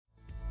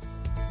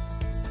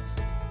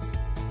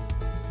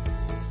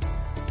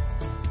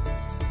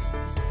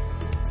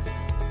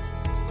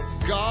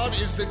God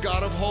is the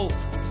God of hope.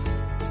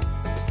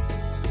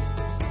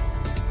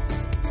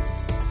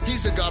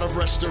 He's a God of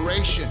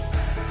restoration.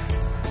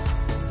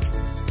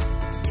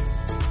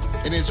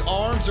 And his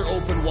arms are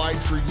open wide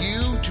for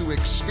you to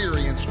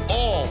experience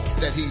all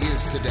that he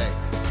is today.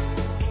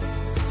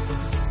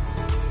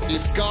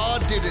 If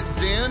God did it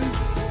then,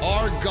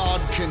 our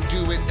God can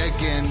do it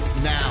again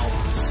now.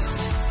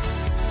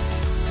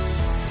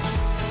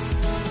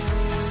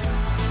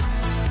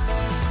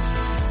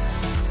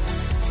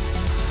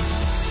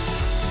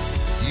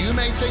 You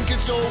may think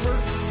it's over.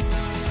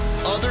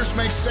 Others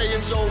may say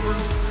it's over.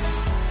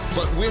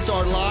 But with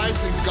our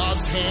lives in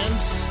God's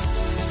hands,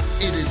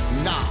 it is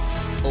not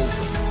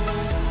over.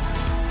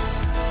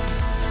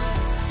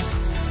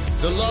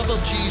 The love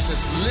of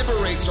Jesus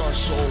liberates our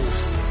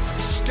souls,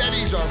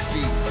 steadies our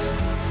feet,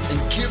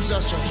 and gives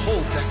us a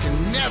hope that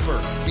can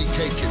never be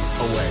taken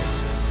away.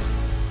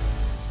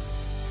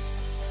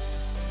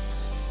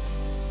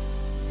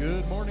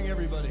 Good morning,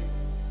 everybody.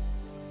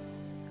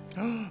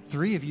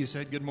 3 of you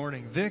said good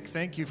morning. Vic,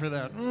 thank you for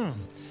that.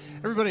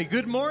 Everybody,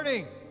 good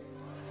morning.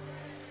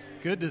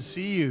 Good to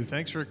see you.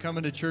 Thanks for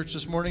coming to church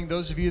this morning.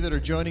 Those of you that are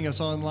joining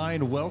us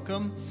online,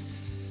 welcome.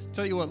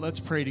 Tell you what, let's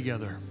pray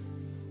together.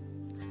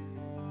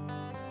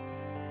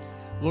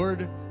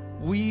 Lord,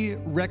 we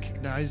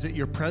recognize that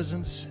your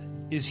presence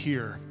is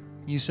here.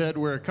 You said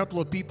where a couple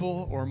of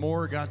people or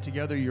more got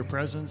together, your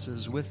presence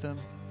is with them.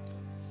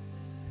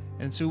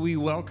 And so we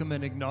welcome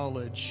and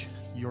acknowledge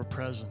your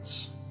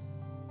presence.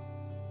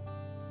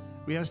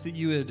 We ask that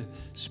you would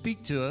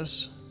speak to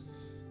us,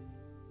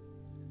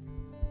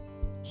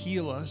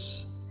 heal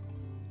us,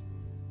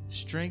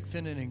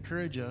 strengthen and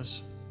encourage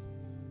us.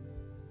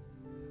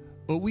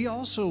 But we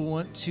also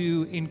want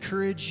to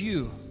encourage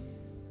you.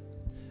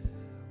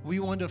 We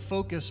want to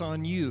focus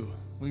on you.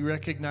 We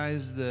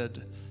recognize that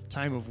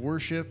time of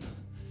worship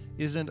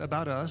isn't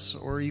about us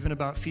or even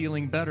about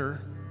feeling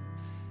better.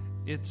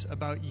 It's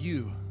about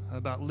you,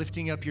 about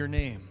lifting up your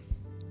name,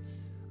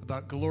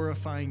 about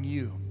glorifying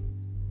you.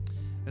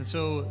 And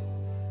so,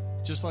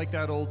 just like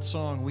that old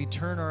song, we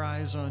turn our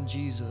eyes on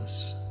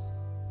Jesus,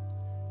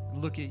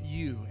 look at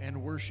you,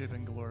 and worship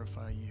and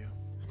glorify you.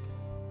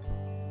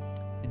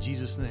 In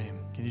Jesus' name,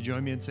 can you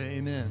join me and say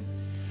amen?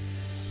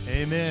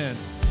 Amen.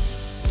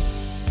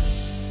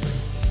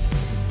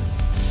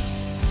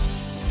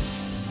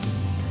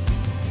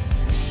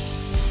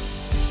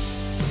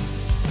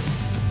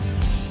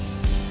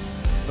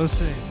 Let's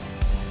sing.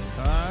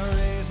 I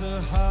raise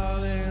a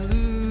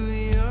hallelujah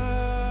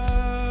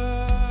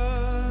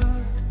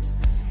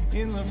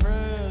in the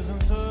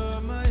presence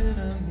of my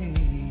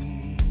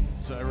enemies.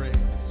 I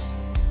raise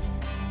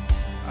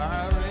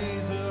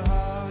a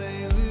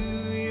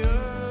hallelujah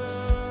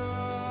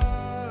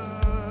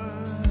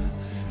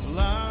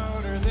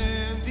louder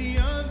than the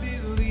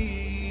unbelief.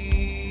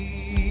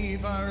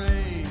 I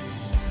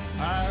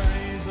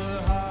raise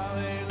a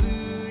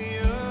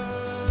hallelujah.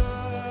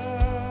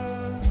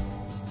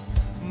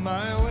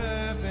 My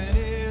weapon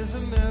is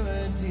a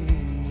melody.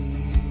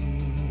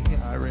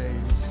 I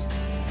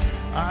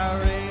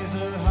raise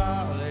a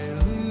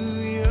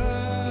hallelujah.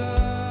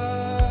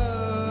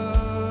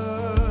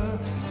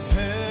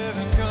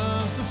 Heaven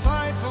comes to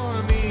fight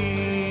for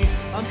me.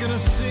 I'm gonna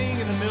sing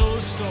in the middle of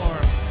the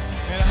storm.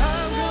 And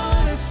I'm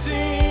gonna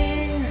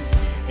sing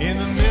in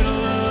the middle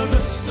of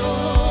the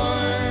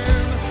storm.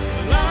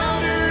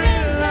 Louder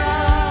and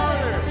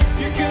louder,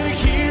 you're gonna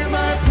hear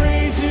my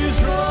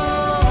praises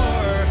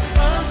roar.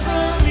 I'm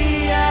from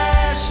the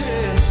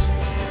ashes,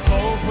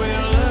 hope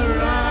will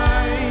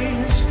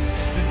arise.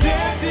 The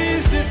death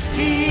is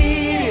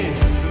defeated,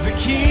 the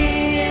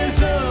King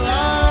is alive.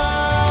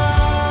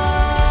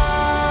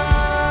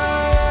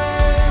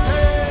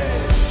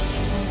 Hey.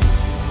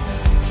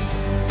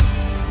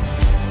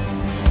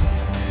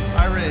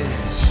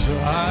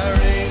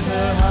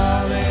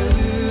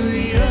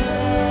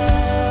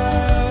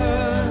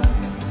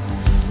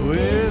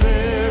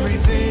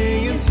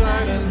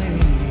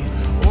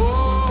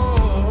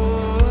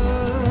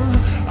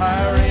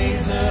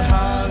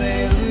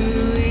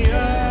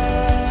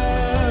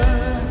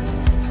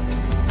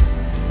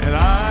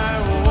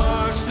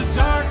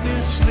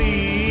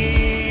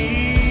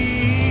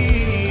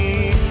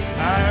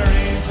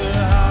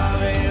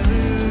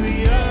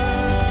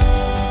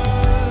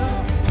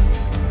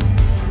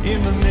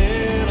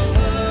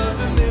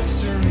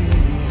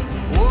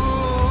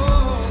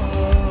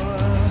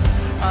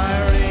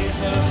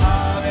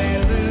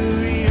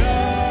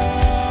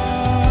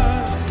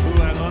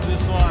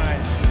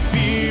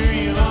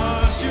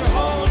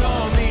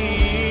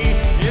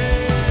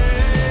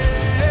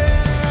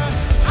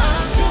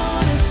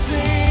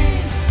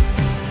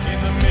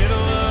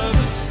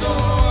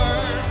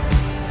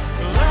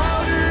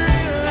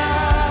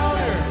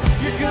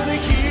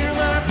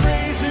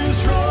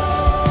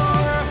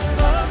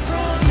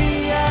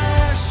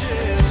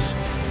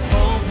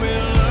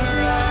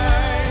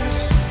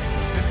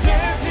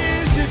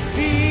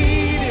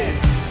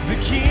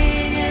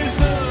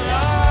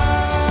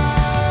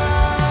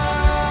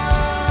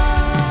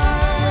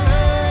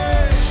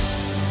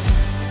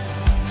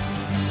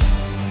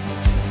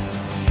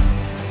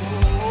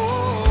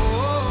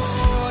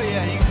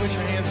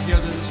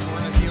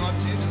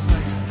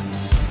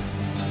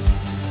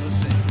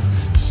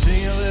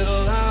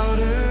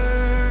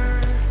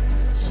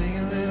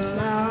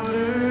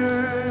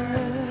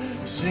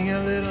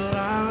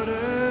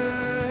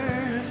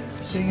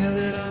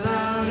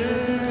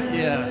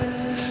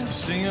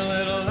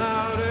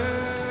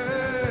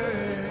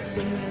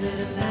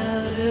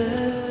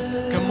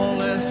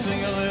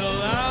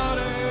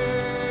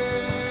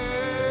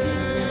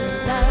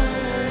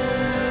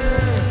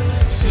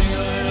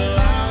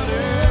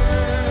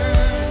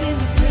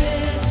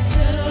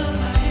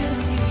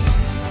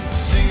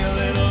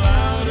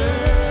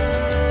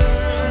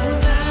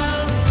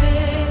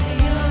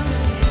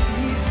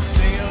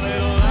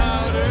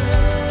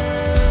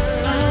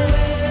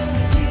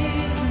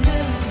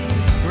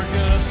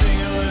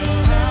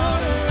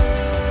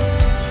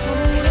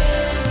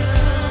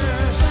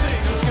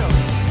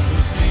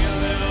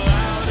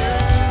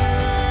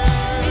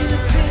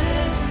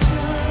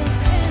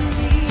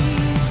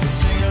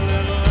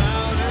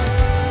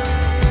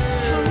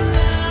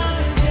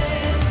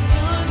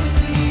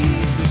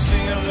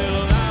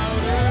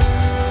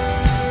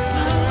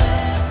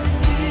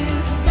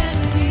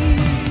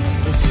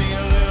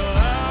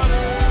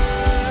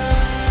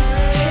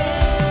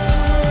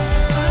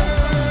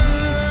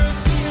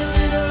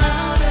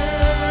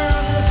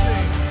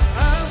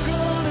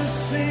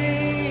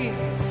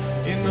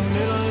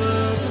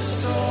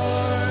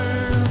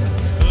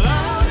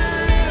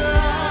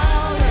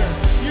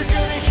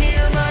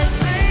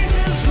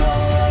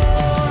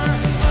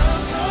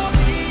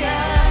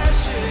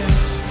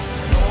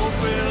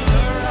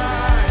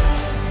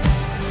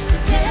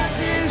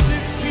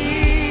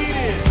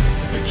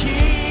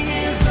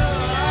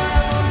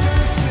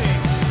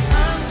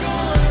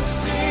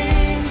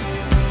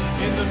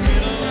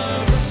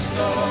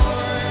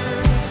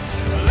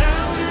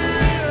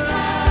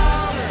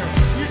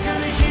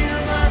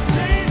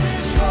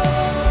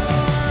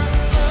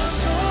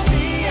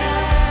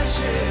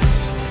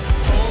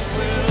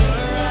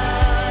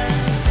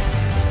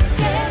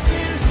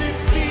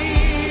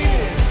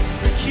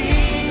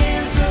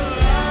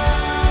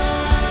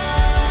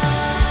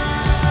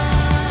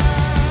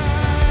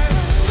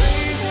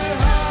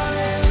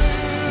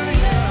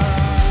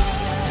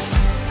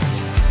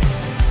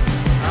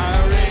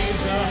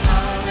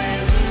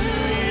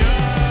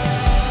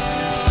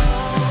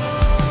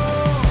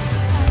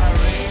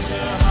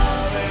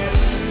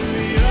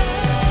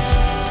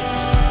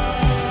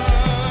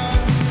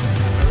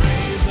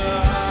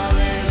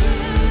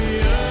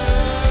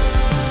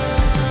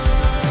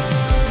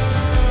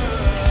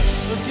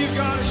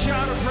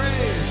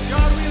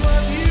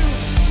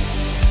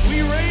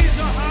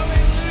 a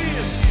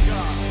hallelujah to you,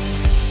 God.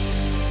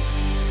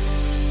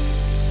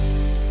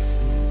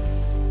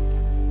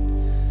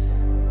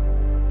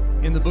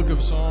 In the book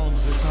of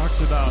Psalms, it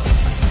talks about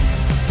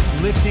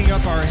lifting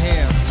up our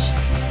hands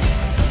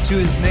to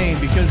his name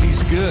because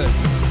he's good.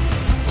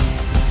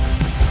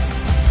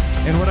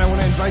 And what I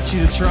want to invite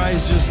you to try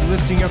is just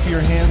lifting up your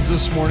hands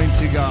this morning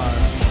to God.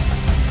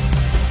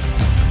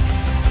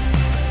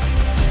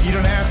 You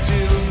don't have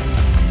to,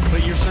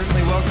 but you're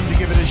certainly welcome to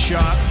give it a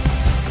shot.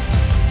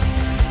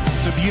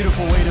 It's a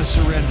beautiful way to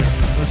surrender.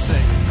 Let's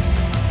sing.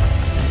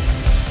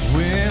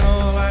 When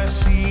all I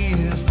see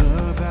is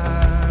the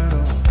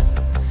battle,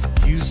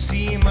 you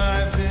see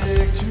my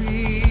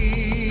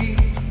victory.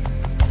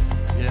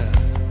 Yeah.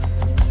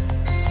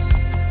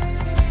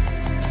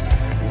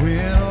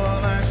 When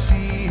all I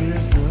see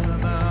is the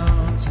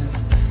mountain,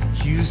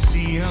 you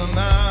see a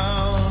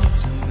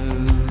mountain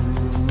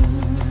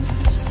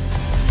moves.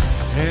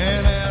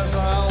 And as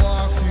I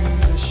walk through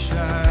the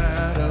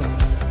shadow,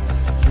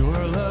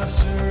 your love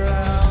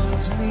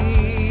surrounds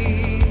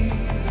me.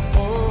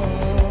 Oh,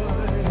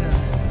 yeah.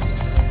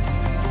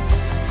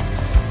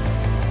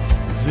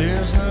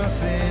 There's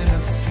nothing to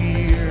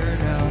fear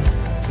now,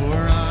 for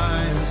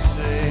I am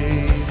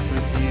safe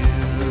with you.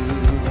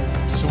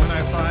 So when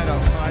I fight, I'll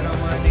fight on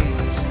my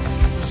knees.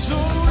 So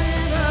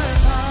when I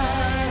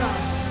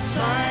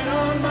fight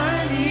on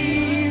my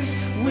knees,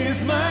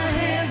 with my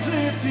hands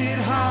lifted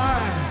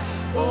high.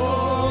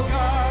 Oh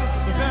God,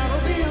 the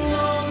battle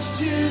belongs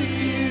to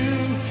you,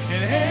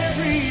 and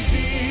every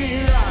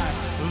fear I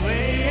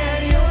lay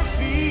at your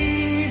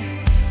feet.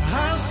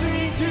 I'll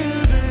sing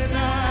through the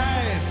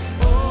night.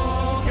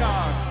 Oh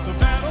God, the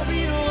battle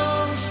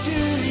belongs to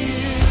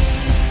you.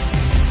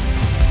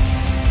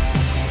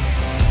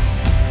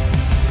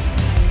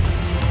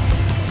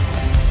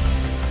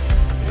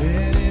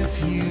 And if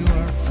you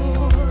are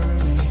for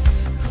me,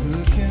 who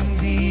can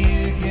be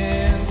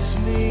against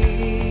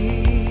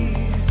me?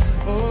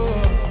 Oh,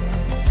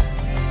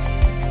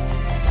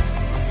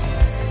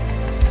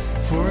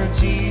 for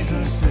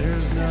Jesus,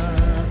 there's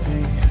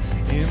nothing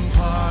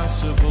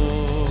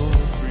impossible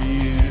for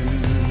you.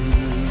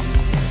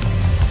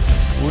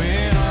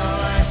 When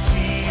all I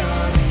see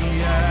are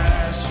the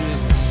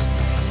ashes,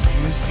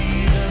 you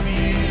see the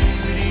beauty.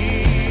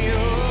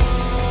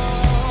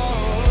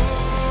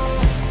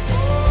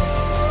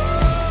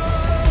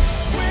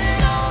 When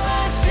all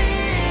I see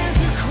is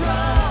a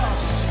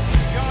cross,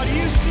 God,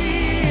 you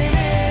see an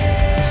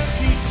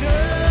empty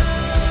tomb.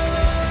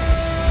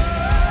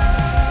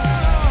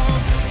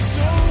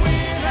 So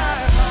when I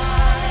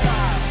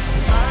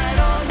fight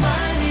on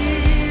my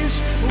knees,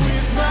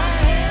 with my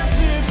hands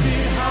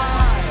lifted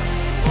high.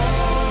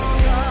 Oh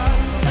God,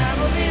 the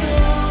battle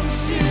belongs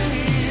to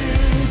you,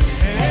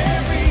 and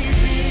every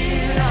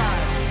fear I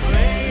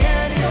lay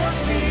at your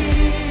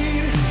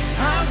feet.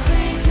 I'll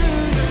sing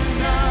through the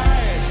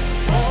night.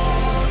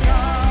 Oh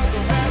God,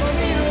 the battle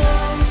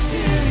belongs to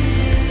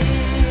you.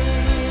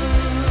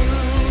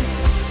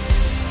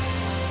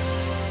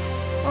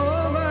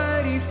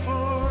 Almighty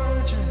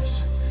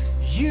fortress,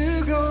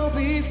 you go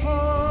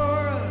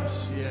before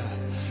us. Yeah.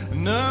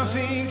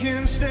 Nothing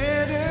can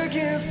stand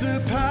against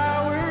the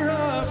power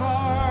of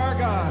our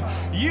God.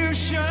 You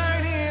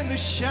shine in the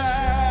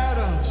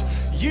shadows.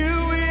 You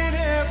win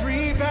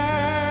every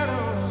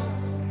battle.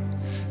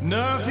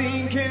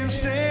 Nothing can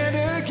stand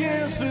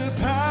against the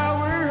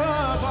power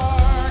of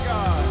our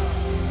God.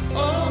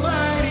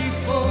 Almighty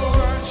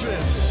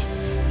fortress,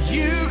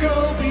 you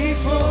go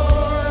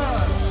before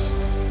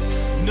us.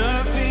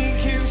 Nothing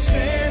can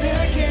stand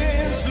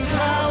against the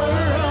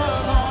power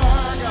of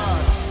our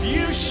God.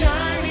 You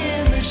shine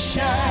in the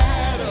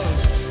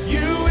shadows.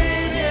 You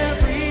win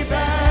every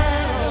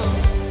battle.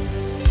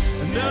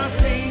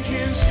 Nothing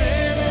can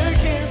stand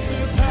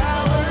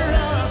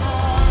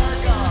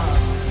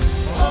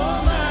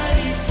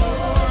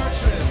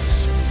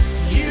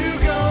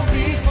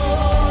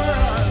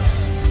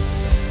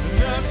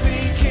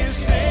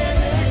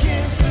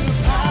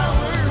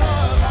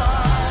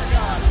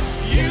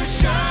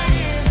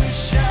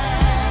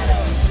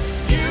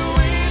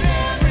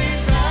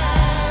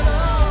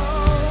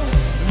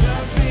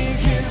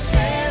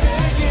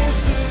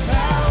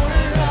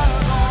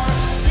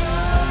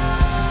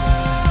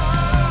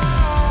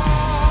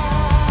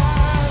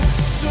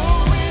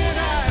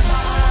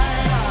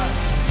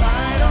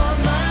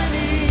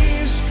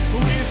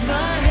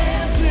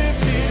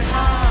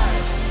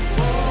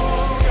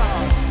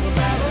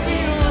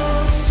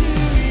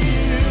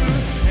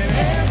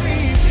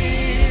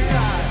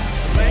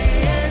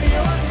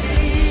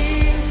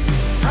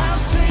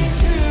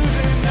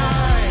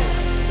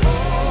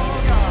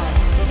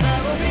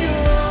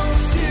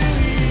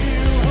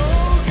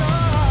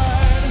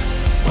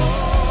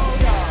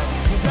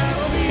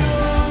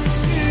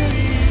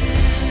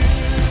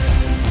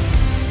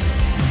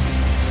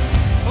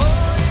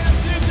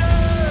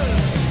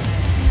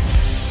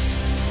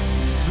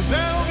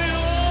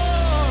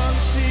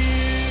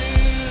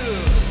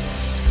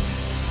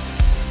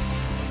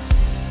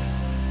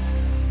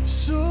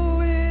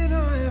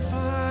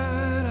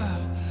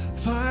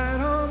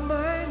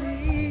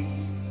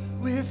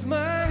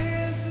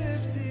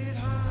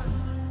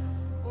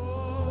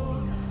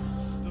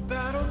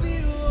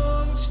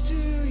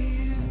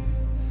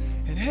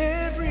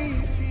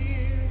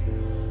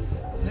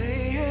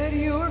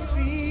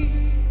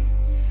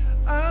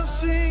I'll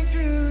sing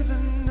through the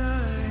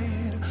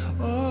night.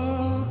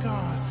 Oh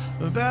God,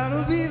 the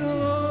battle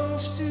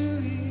belongs to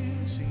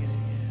you. Sing it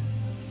again.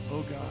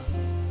 Oh God,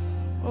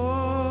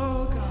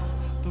 oh God,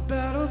 the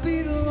battle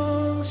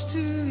belongs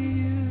to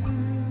you.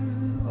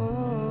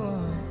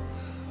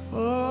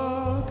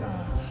 Oh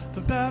God, the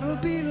battle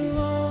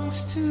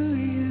belongs to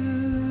you.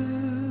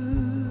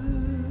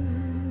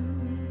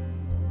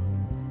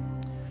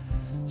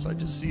 So I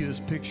just see this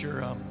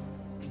picture.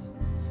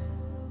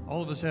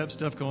 All of us have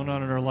stuff going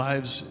on in our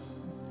lives,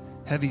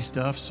 heavy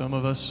stuff, some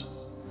of us,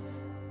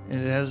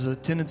 and it has a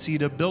tendency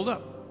to build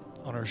up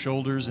on our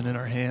shoulders and in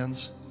our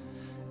hands.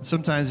 And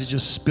sometimes it's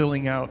just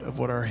spilling out of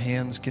what our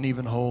hands can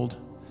even hold.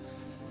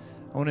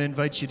 I want to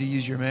invite you to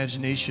use your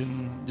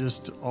imagination,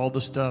 just all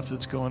the stuff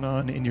that's going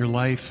on in your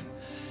life,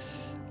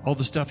 all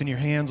the stuff in your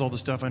hands, all the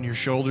stuff on your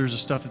shoulders, the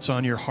stuff that's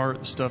on your heart,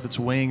 the stuff that's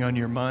weighing on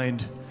your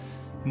mind.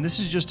 And this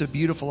is just a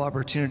beautiful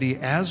opportunity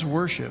as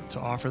worship to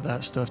offer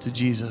that stuff to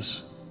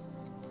Jesus.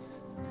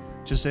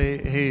 Just say,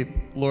 hey,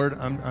 Lord,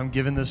 I'm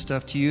giving this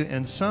stuff to you.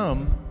 And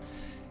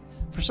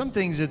for some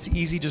things, it's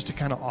easy just to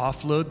kind of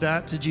offload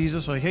that to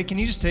Jesus. Like, hey, can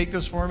you just take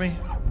this for me?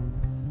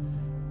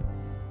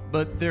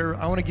 But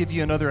I want to give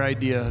you another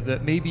idea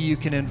that maybe you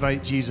can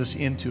invite Jesus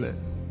into it.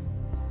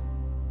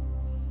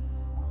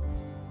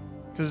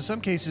 Because in some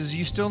cases,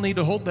 you still need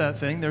to hold that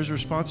thing. There's a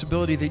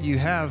responsibility that you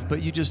have,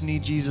 but you just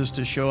need Jesus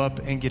to show up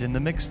and get in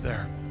the mix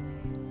there.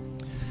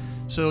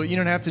 So you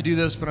don't have to do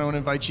this, but I want to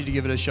invite you to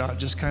give it a shot.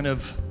 Just kind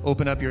of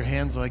open up your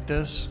hands like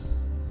this.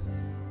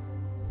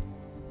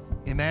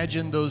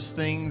 Imagine those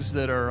things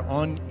that are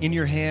in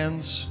your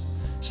hands,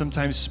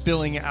 sometimes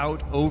spilling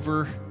out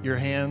over your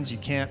hands. You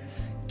can't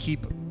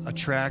keep a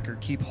track or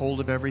keep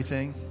hold of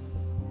everything.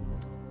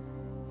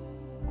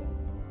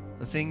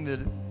 The thing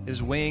that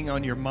is weighing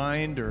on your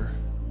mind or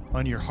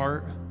on your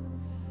heart.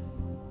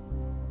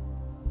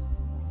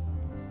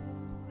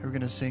 We're going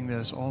to sing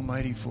this,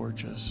 Almighty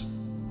Fortress.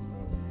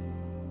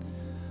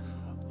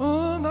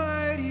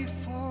 Almighty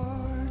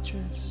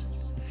fortress,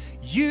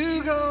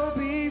 you go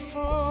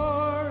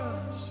before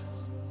us.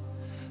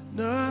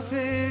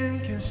 Nothing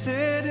can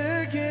stand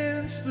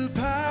against the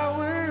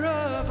power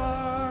of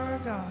our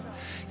God.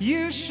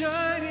 You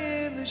shine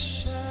in the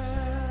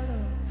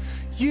shadow,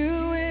 you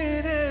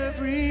in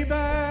every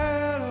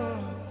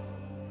battle.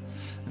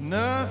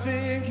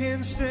 Nothing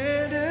can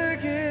stand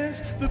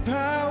against the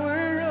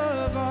power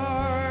of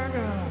our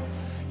God.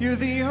 You're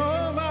the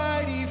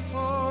almighty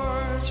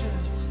fortress.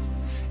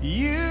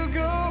 You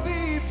go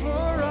before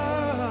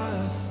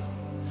us.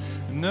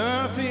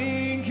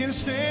 Nothing can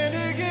stand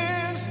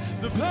against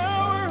the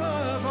power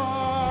of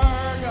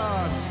our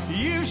God.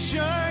 You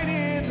shine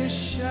in the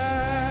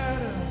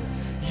shadow.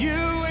 You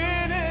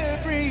in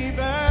every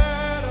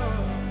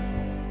battle.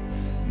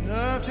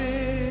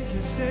 Nothing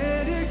can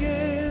stand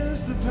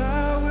against the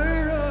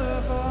power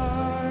of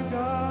our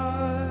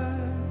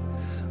God.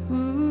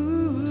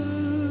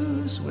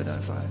 Ooh, so when I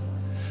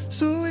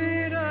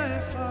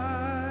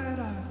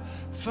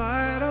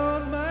fight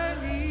on my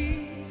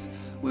knees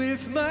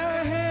with my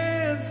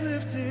hands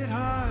lifted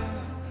high.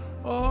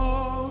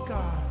 Oh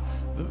God,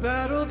 the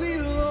battle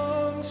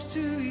belongs to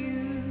you.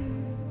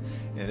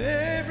 And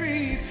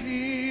every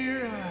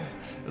fear I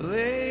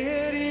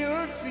lay at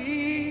your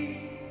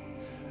feet.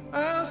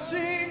 I'll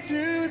sing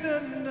through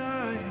the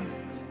night.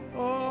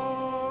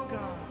 Oh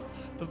God,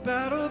 the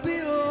battle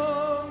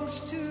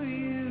belongs to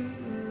you.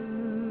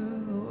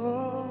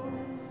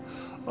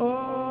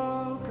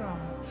 Oh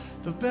God,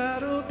 the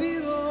battle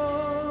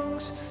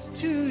belongs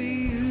to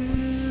you.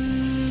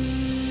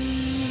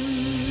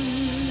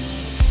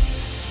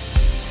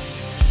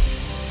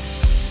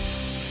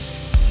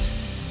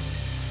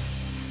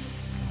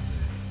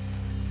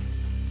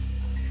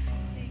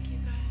 Thank you,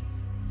 God.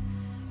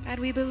 God,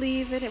 we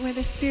believe that where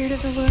the Spirit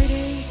of the Lord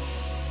is,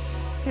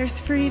 there's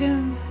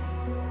freedom,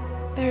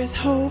 there's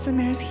hope, and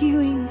there's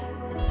healing.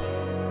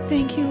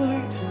 Thank you,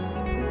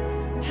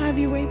 Lord. Have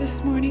your way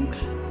this morning,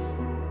 God.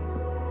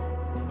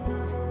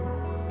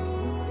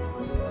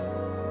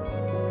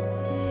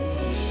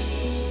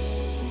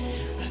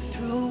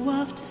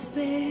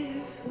 Despair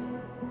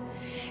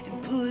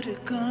and put a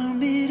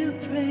garment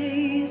of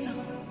praise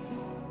on.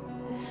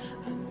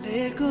 I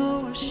let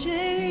go of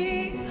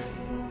shame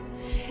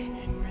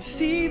and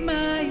receive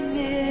my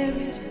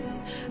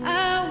inheritance.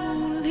 I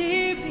won't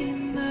live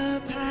in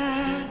the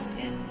past,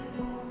 yes,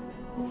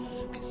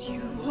 'cause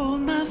you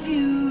hold my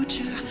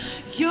future.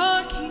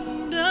 Your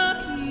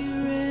kingdom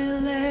here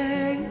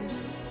lays.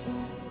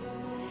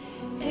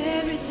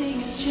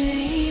 Everything is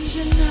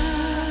changing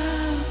now.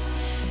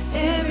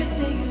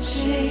 Everything is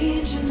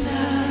changing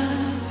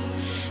now.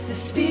 The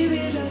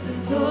Spirit of the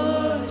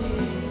Lord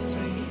is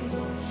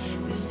here.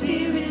 The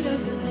Spirit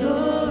of the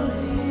Lord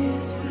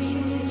is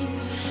here.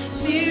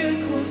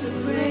 Miracles are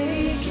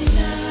breaking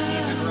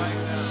out.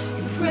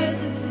 Your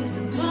presence is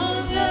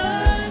among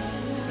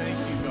us. Thank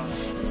you, God.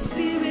 The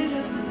Spirit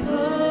of the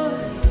Lord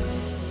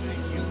is here.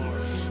 Thank you,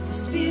 Lord. The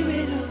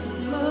Spirit of the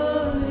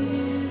Lord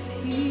is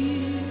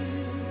here.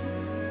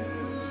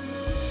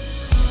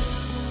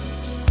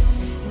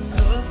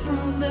 Up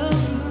from the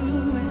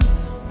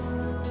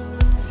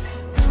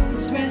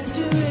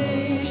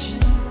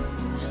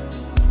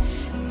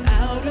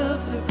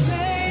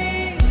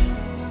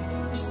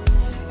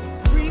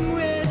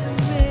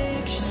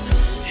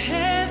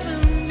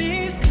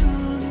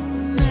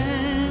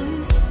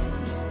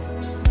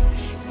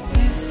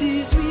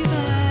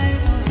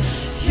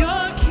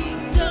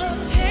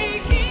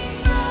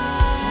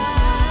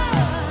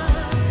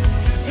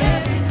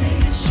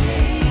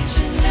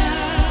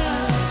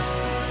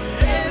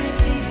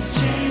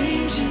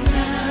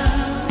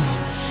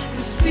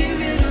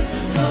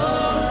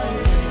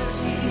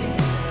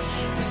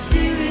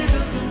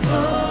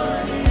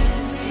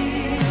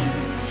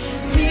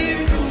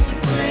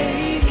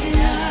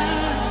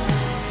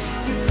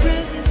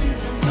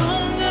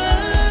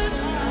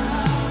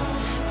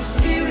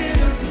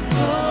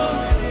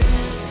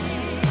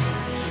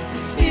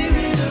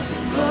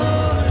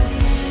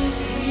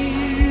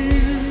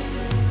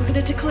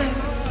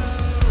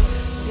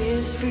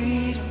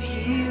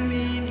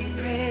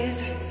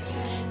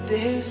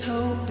There's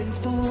hope and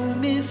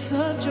fullness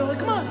of joy.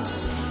 Come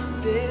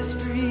on. There's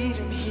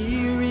freedom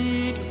here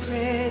in your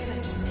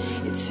presence.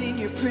 It's in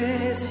your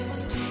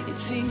presence.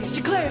 It's in your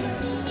declare.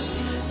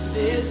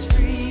 There's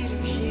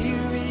freedom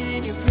here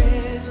in your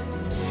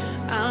presence.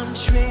 I'm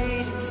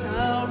trading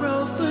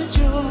sorrow for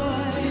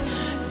joy.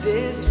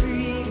 There's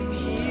freedom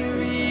here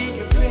in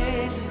your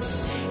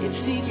presence.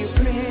 It's in your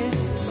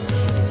presence.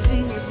 It's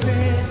in your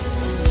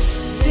presence.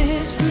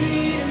 There's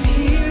freedom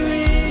here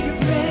in your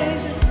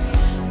presence.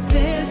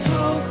 There's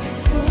hope and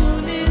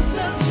fullness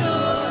of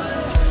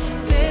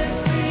joy.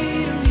 There's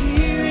freedom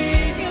here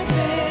in your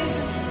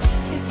presence.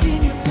 It's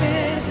in your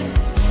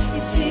presence.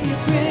 It's in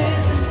your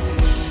presence.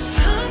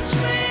 I'm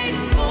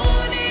trading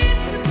mourning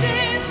for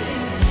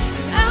dancing.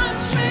 And I'm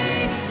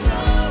trading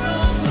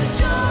sorrow for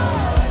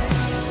joy.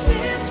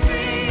 There's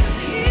freedom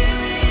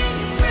here in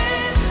your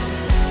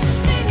presence.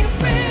 It's in your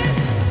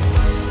presence.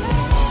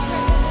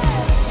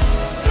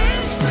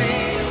 There's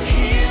freedom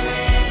here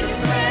in your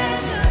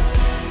presence.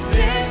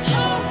 There's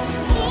hope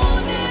and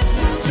fullness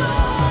of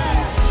joy.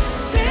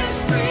 There's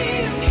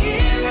freedom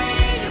here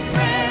in your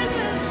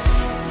presence.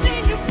 It's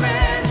in your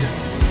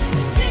presence.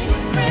 It's in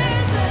your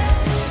presence.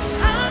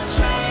 I'm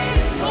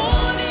trading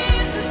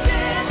mourning for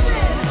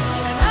dancing.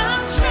 And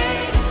I'm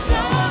trading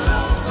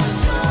sorrow for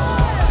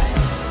joy.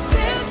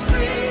 There's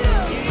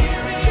freedom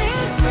here in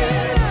your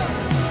presence.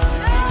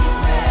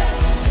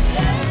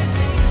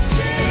 Everything is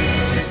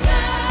changing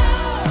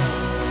now.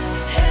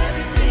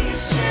 Everything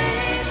is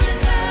changing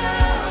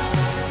now.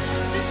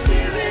 The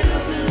Spirit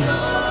of the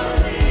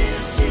Lord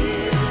is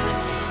here.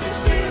 The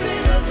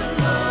Spirit of the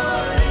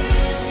Lord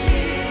is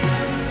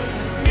here.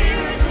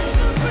 Miracles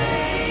are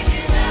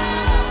breaking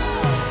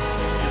out.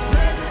 Your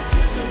presence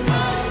is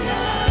among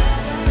us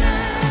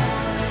now.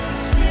 The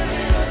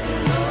Spirit of the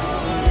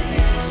Lord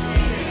is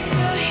here.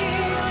 You're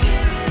here. The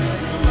Spirit of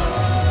the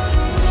Lord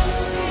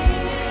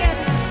is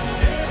here.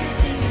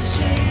 Everything is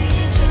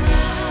changing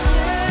now.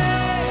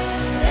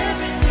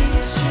 Everything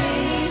is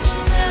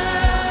changing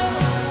now.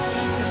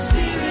 The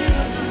Spirit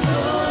of the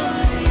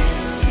Lord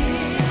is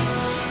here.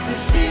 The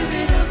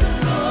Spirit of the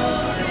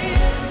Lord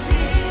is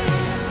here.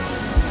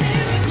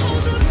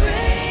 Miracles are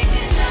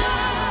breaking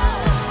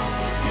out.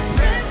 Your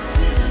presence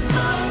is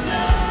among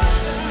us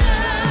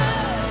now.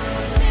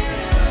 The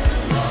Spirit of the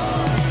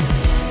Lord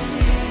is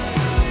here.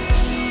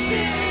 The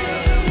Spirit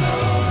of the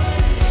Lord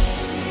is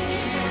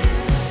here.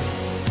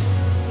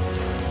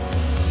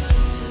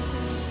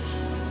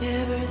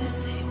 Never the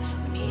same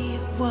when he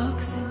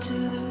walks into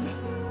the room.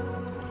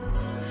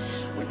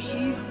 When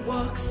he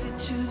walks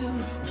into the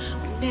room,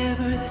 we're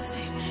never the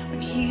same.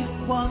 When he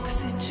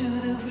walks into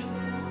the room,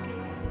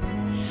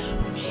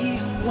 when he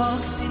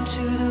walks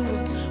into the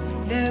room,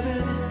 we're never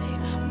the same.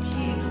 When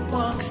he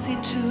walks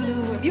into the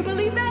room, you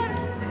believe that?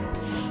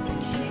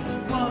 When he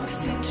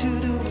walks into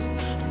the room,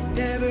 we're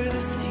never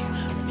the same.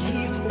 When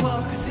he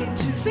walks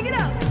into, sing it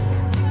out.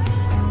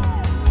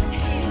 When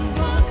he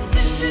walks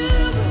into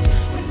the room,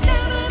 we're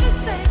never the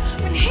same.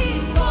 When he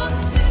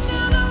walks into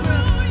the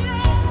room,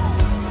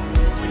 yes.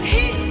 When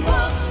he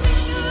walks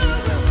into the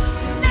room,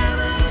 we're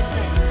never the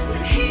same.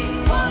 When he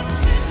walks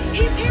into,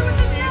 he's here with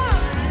us now.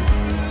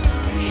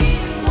 When he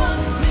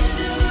walks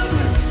into the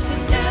room,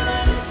 we're never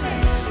the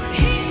same. When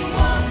he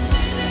walks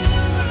into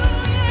the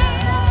room,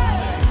 yes.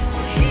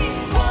 When he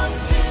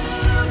walks into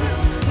the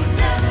room, we're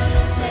never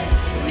the same.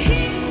 When he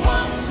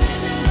walks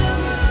into the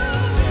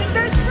room, sing,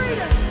 there's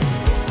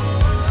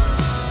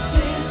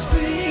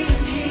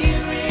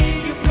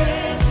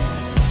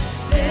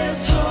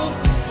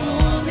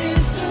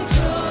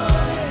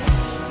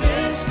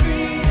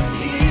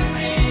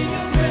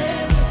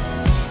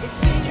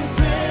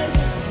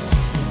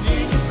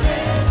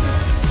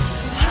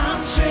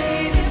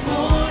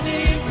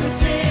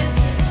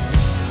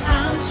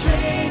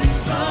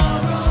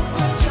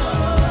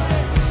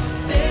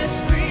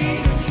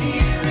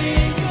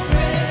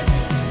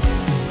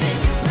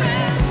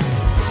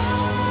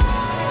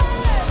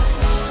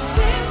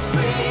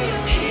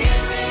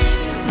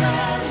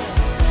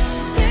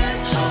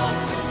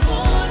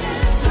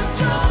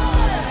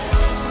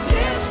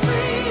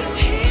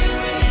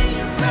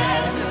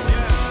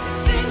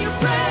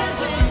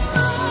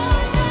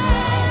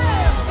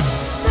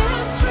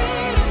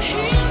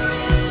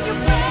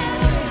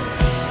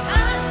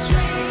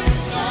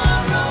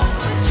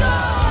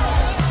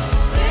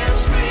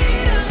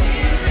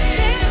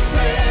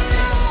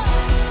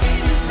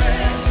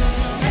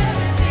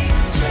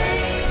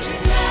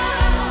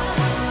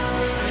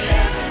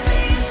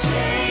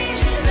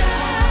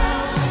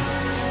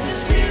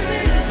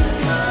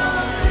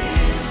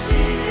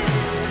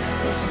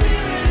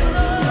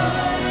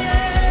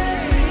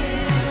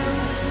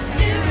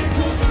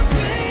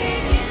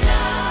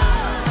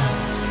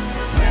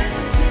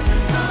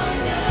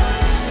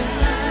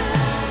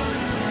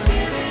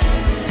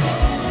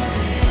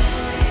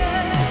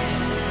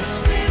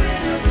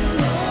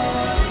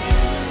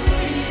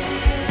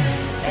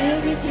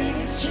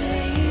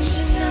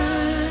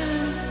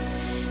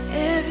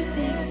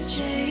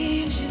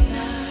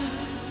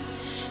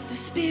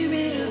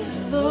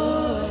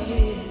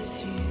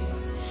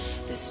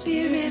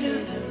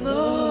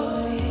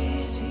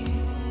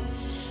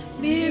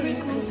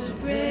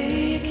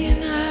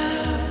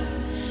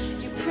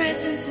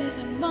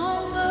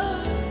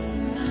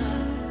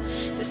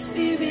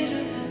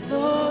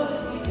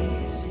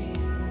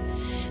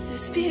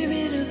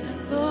Spirit of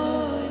the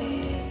Lord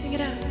is. Sing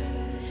it out.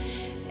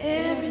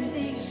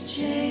 Everything is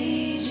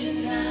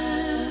changing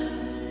now.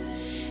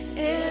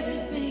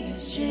 Everything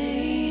is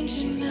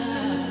changing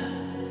now.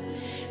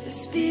 The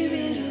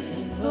Spirit of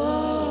the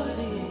Lord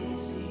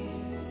is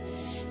here.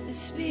 The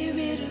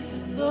Spirit of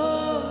the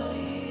Lord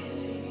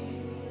is here.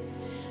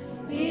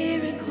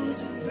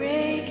 Miracles are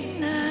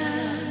breaking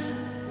now.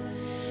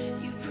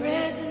 Your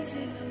presence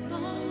is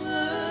among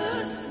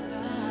us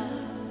now.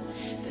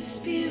 The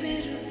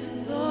Spirit of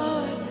the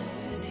Lord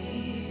is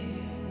here.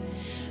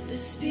 The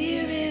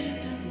Spirit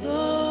of the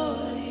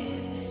Lord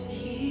is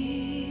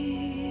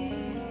here.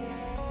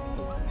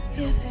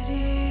 Yes, it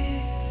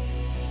is.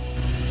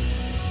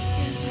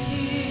 Yes, it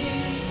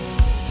is.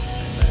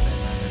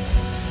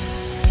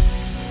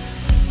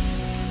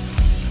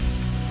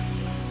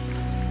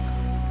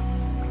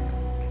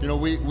 You know,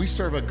 we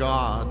serve a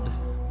God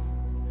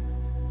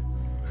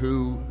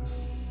who,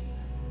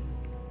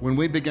 when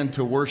we begin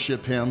to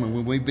worship Him and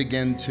when we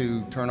begin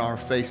to turn our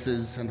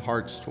faces and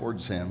hearts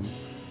towards Him,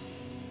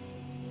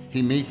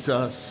 He meets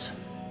us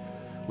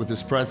with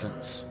His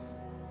presence.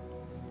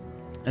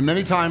 And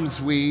many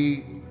times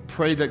we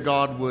pray that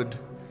God would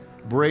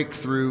break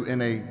through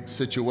in a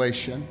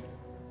situation.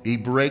 He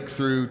break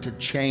through to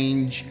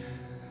change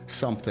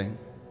something.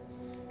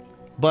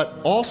 But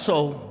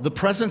also the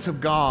presence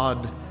of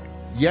God,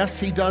 yes,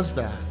 He does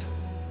that.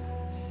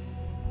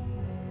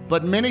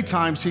 But many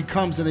times He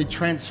comes and He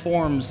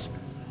transforms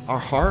our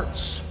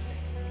hearts,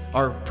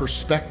 our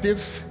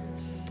perspective,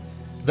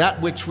 that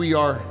which we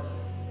are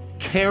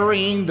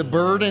carrying the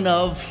burden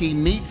of. He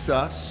meets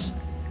us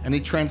and He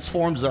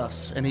transforms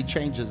us and He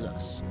changes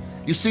us.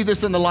 You see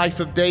this in the life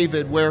of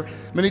David, where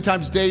many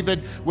times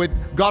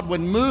God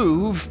would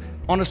move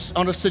on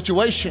a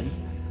situation,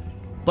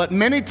 but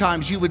many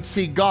times you would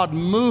see God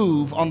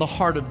move on the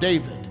heart of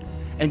David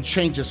and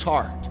change his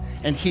heart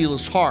and heal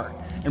his heart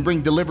and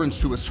bring deliverance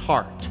to his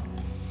heart.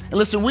 And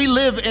listen, we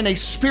live in a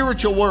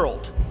spiritual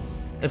world.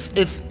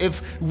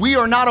 If we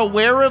are not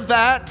aware of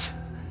that,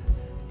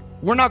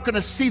 we're not going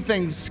to see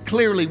things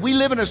clearly. We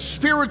live in a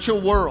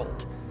spiritual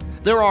world.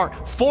 There are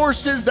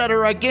forces that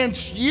are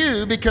against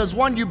you because,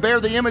 one, you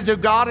bear the image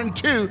of God, and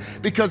two,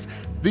 because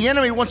the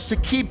enemy wants to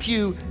keep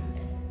you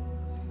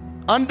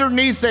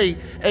underneath a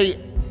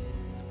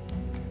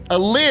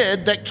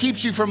lid that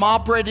keeps you from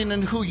operating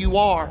in who you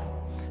are.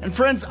 And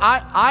friends,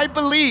 I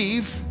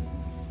believe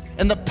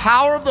in the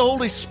power of the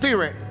Holy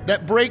Spirit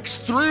that breaks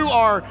through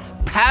our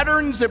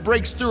patterns, that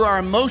breaks through our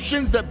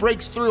emotions, that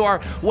breaks through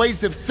our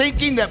ways of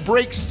thinking, that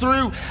breaks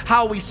through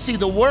how we see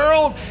the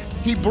world.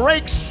 He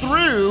breaks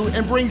through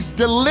and brings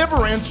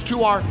deliverance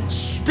to our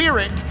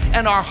spirit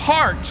and our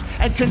heart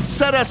and can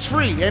set us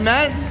free.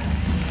 Amen?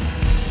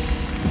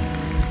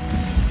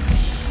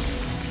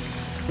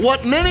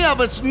 What many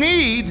of us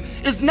need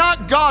is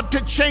not God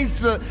to change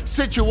the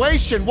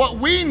situation. What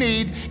we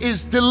need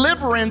is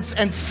deliverance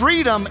and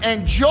freedom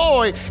and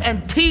joy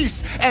and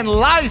peace and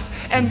life,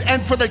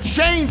 and for the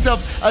chains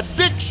of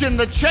addiction,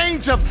 the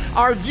chains of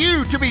our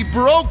view to be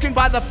broken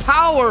by the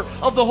power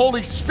of the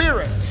Holy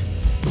Spirit.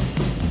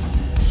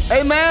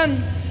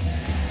 Amen.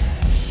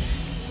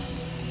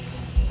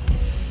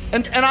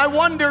 And I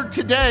wonder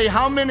today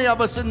how many of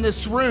us in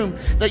this room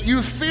that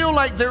you feel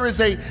like there is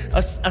a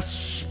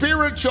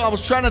spiritual, I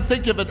was trying to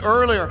think of it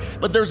earlier,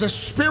 but there's a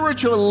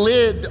spiritual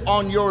lid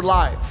on your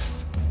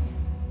life.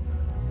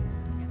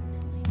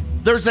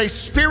 There's a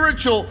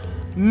spiritual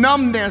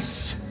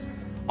numbness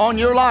on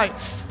your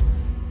life.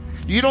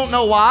 You don't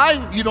know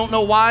why. You don't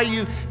know why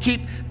you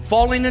keep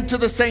falling into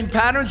the same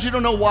patterns. You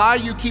don't know why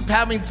you keep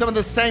having some of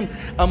the same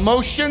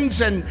emotions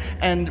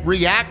and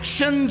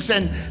reactions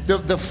and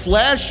the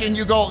flesh, and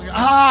you go,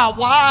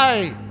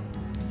 why?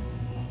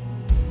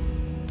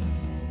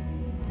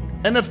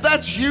 And if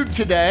that's you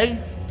today,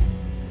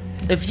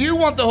 if you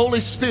want the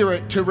Holy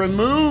Spirit to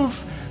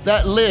remove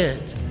that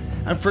lid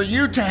and for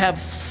you to have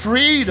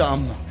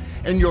freedom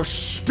in your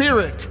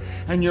spirit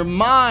and your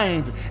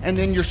mind and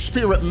in your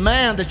spirit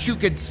man, that you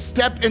could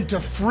step into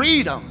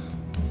freedom.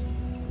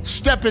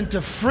 Step into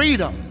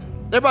freedom.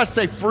 Everybody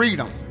say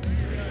freedom.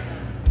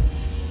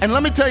 And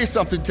let me tell you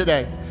something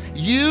today.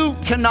 You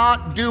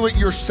cannot do it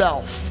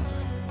yourself.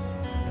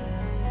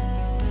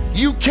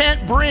 You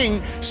can't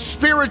bring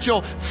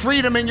spiritual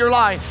freedom in your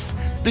life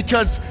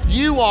because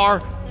you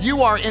are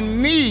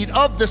in need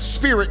of the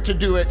Spirit to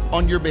do it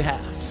on your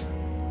behalf.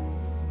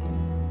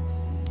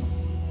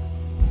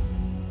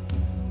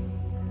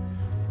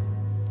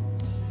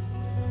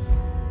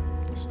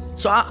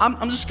 So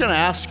I'm just going to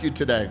ask you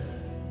today,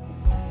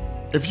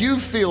 if you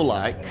feel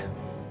like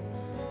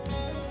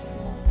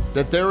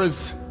that there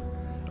is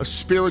a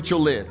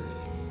spiritual lid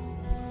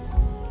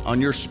on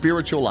your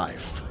spiritual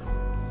life,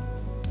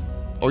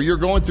 or you're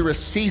going through a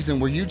season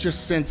where you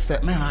just sense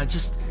that, man,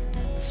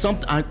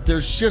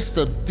 there's just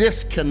a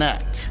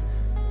disconnect.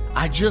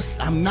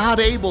 I'm not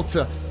able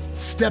to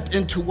step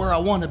into where I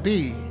want to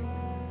be.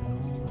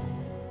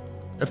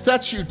 If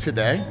that's you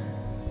today,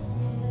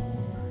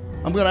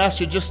 I'm going to ask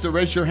you just to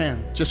raise your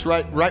hand, just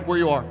right where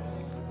you are.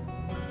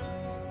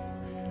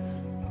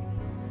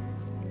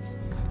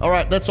 All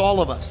right, that's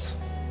all of us.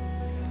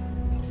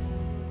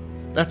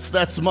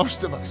 That's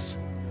most of us.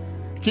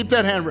 Keep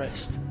that hand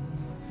raised.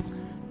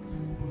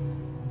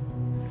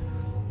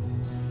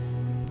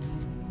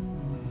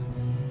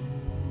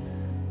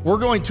 We're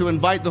going to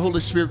invite the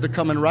Holy Spirit to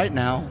come in right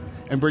now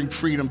and bring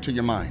freedom to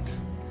your mind,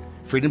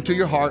 freedom to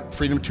your heart,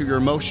 freedom to your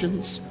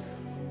emotions.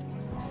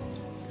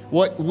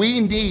 What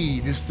we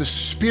need is the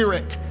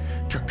Spirit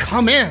to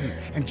come in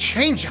and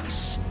change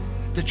us,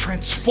 to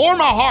transform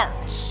our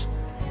hearts.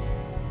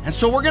 And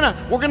so we're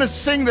gonna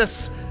sing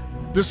this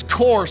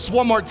chorus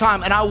one more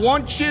time, and I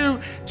want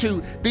you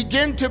to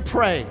begin to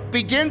pray,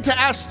 begin to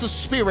ask the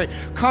Spirit,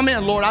 come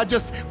in, Lord.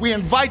 We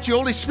invite you,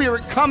 Holy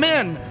Spirit, come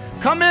in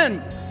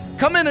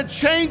and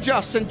change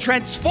us and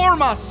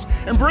transform us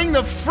and bring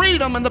the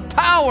freedom and the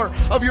power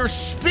of your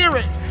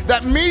Spirit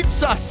that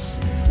meets us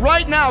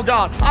right now,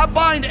 God. I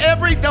bind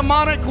every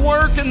demonic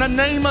work in the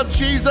name of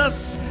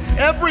Jesus.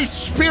 Every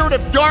spirit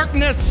of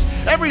darkness,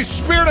 every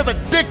spirit of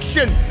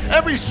addiction,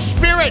 every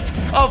spirit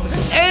of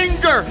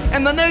anger,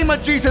 in the name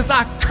of Jesus,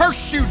 I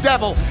curse you,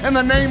 devil, in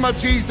the name of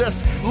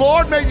Jesus.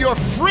 Lord, may your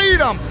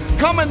freedom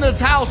come in this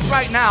house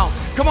right now.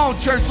 Come on,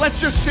 church, let's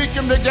just seek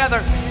him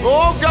together.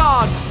 Oh,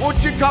 God,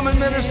 won't you come and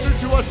minister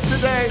to us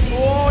today?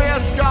 Oh,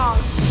 yes, God.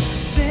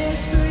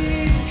 There's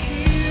freedom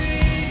here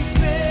in your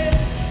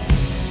presence.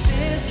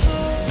 There's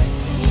hope,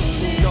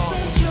 fullness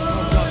of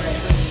joy.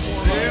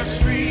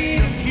 There's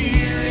freedom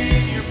here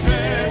in your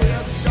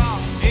presence,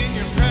 in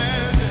your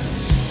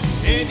presence,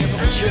 in your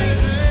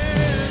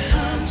presence.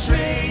 I'm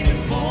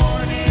trading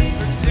mourning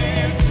for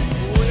dancing.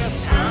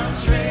 I'm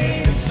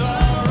trading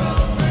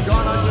sorrow for joy.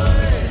 God, I just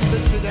receive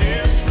it today.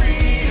 There's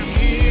freedom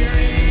here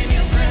in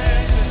your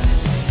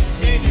presence,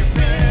 in your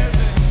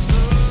presence.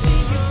 I'm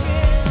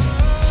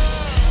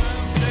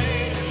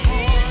trading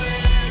mourning for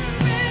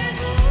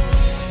dancing.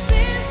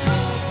 There's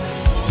hope,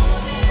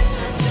 fullness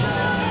of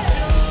joy.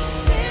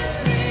 There's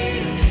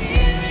freedom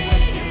here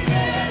in your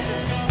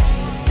presence.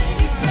 It's in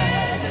your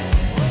presence.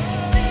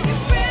 It's in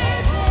your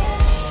presence.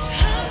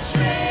 I'm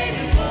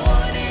trading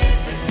mourning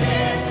for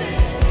dancing.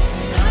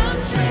 I'm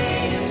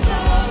trading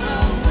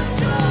sorrow for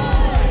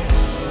joy.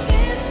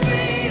 There's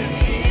freedom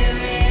here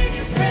in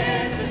your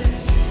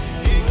presence.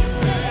 In your presence, in your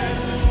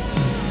presence.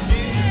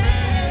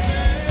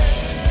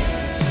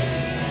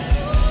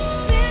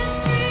 There's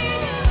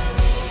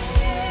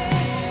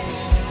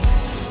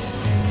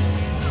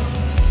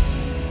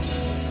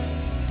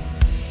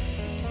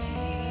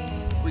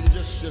We can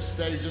just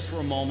stay just for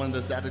a moment in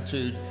this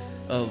attitude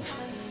of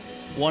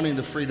wanting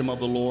the freedom of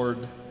the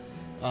Lord.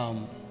 I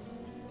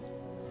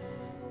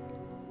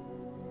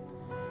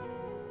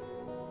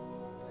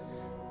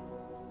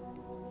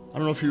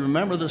don't know if you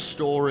remember the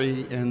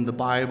story in the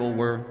Bible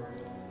where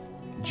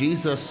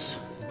Jesus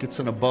gets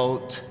in a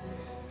boat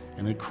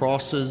and he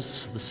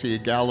crosses the Sea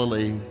of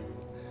Galilee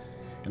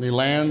and he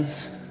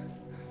lands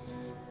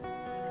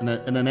in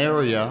an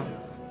area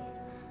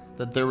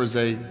that there is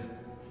a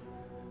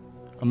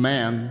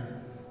man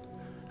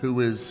who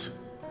is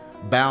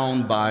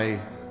bound by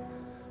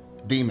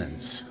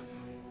demons.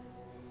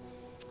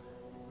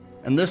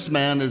 And this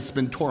man has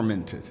been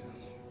tormented.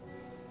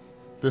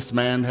 This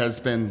man has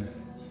been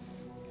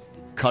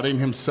cutting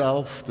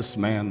himself. This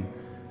man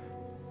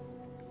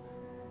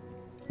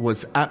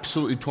was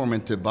absolutely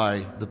tormented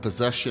by the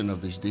possession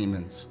of these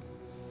demons.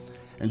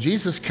 And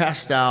Jesus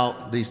cast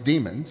out these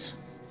demons.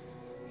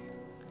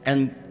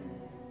 And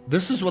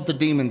this is what the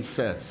demon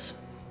says.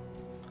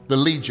 The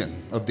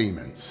legion of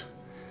demons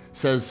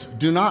says,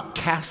 do not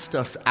cast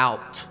us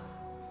out.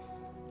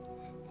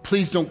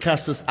 Please don't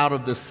cast us out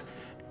of this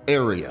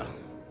area.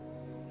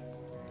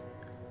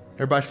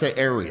 Everybody say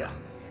area.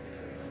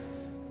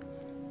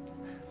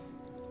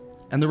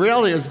 And the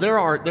reality is there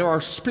are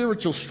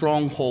spiritual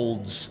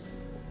strongholds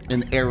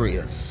in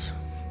areas,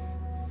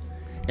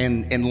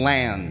 in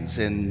lands,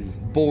 in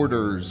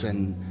borders,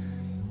 and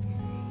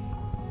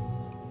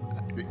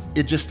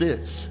it just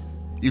is.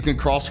 You can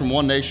cross from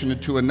one nation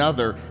to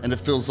another, and it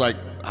feels like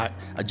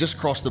I just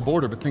crossed the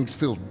border, but things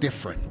feel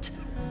different.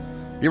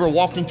 You ever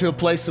walked into a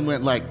place and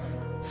went like,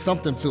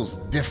 something feels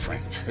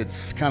different.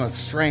 It's kind of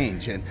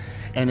strange, and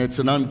it's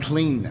an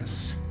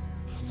uncleanness.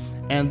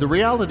 And the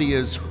reality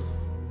is,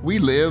 we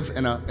live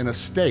in a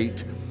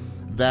state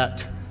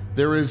that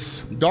there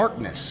is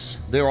darkness.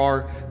 There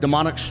are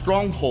demonic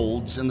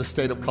strongholds in the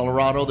state of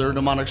Colorado. There are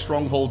demonic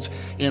strongholds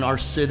in our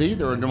city.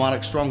 There are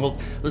demonic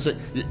strongholds. Listen,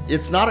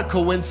 it's not a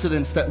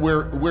coincidence that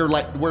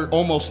we're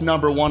almost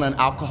number one in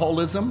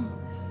alcoholism.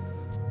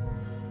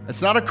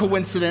 It's not a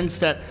coincidence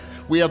that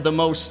we have the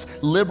most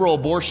liberal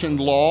abortion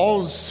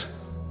laws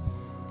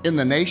in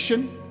the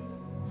nation.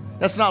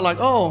 That's not like,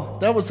 oh,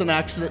 that was an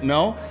accident.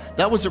 No,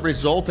 that was a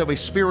result of a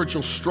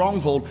spiritual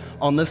stronghold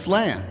on this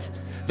land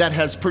that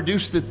has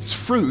produced its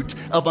fruit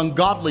of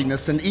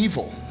ungodliness and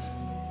evil.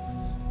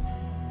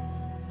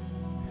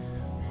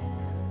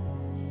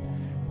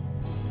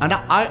 And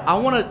I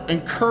want to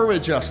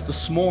encourage us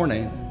this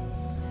morning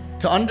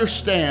to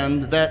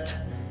understand that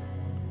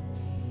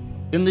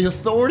in the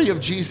authority of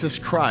Jesus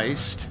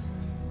Christ,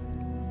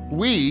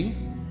 we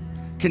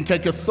can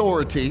take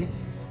authority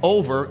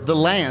over the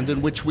land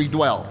in which we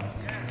dwell.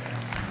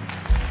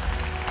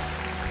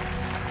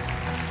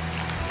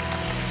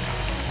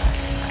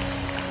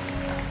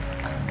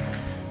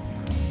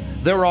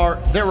 There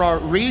are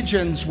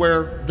regions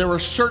where there are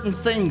certain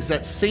things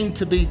that seem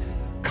to be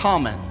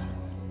common.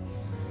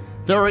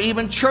 There are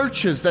even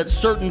churches that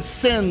certain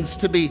sins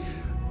to be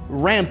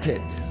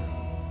rampant.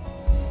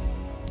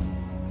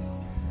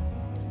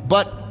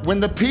 But when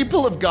the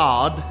people of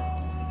God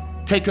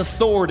take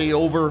authority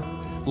over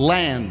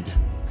land,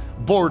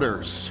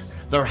 borders,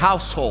 their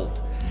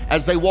household,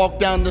 as they walk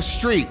down the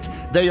street,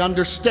 they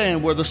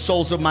understand where the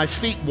soles of my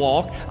feet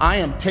walk. I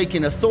am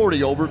taking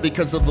authority over it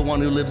because of the one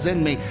who lives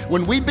in me.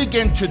 When we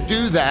begin to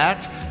do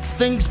that,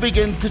 things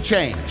begin to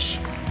change.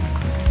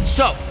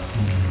 So,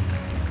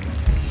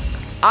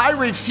 I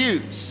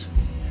refuse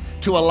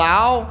to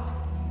allow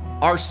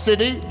our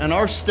city and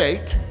our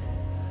state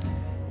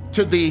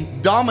to be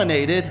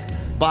dominated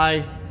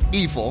by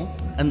evil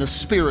and the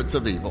spirits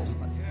of evil.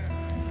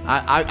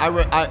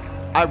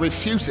 I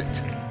refuse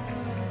it.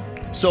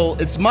 So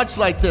it's much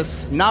like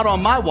this, not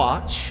on my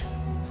watch.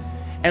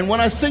 And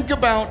when I think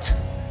about,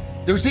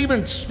 there's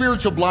even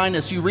spiritual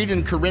blindness. You read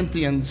in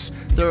Corinthians,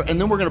 and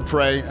then we're going to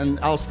pray, and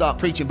I'll stop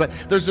preaching. But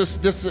there's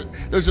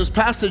this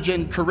passage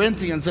in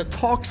Corinthians that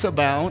talks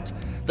about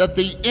that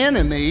the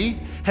enemy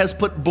has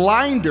put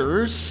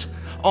blinders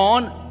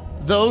on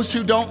those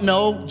who don't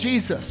know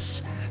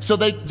Jesus, so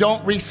they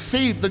don't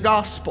receive the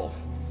gospel.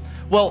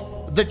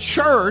 Well, the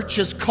church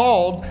is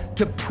called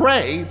to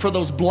pray for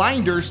those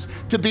blinders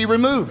to be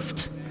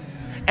removed.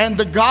 And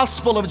the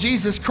gospel of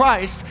Jesus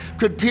Christ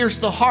could pierce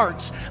the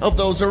hearts of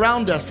those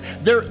around us.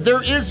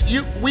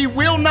 We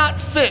will not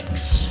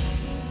fix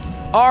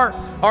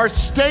our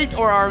state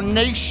or our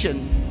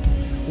nation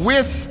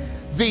with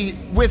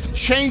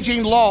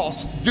changing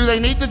laws. Do they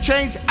need to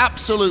change?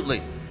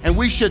 Absolutely. And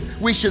we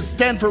should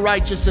stand for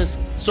righteousness.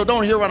 So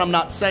don't hear what I'm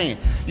not saying.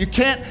 You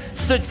can't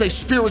fix a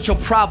spiritual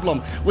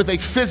problem with a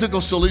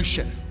physical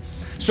solution.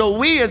 So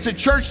we as a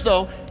church,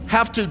 though,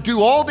 have to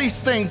do all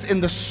these things in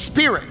the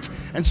spirit.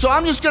 And so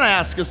I'm just going to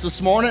ask us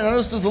this morning, and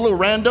this is a little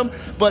random,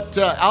 but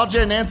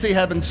Alja and Nancy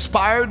have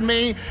inspired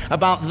me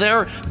about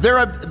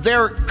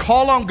their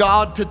call on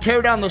God to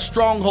tear down the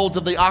strongholds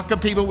of the Aka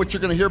people, which you're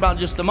going to hear about in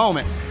just a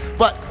moment.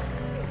 But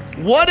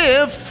what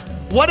if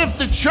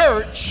the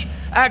church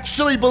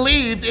actually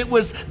believed it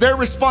was their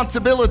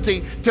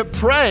responsibility to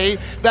pray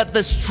that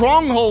the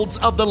strongholds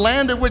of the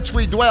land in which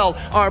we dwell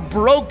are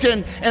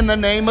broken in the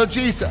name of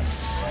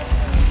Jesus?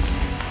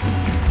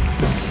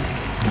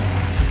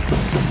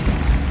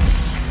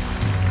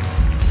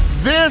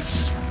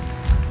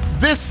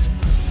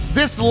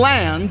 This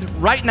land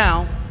right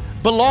now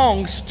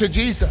belongs to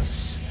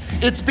Jesus.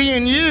 It's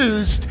being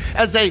used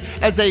as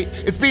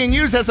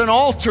an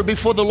altar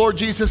before the Lord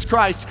Jesus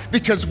Christ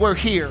because we're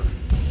here.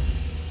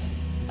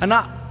 And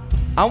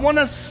I want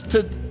us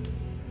to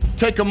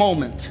take a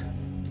moment.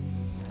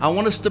 I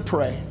want us to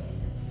pray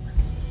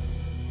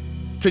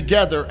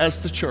together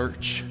as the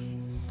church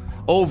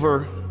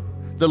over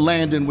the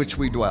land in which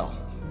we dwell.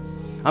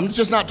 I'm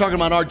just not talking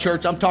about our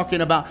church. I'm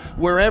talking about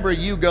wherever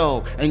you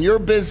go and your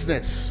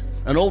business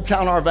in Old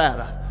Town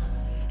Arvada.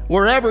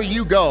 Wherever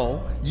you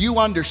go, you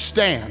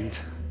understand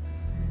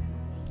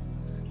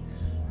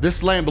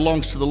this land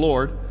belongs to the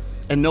Lord.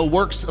 And no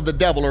works of the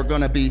devil are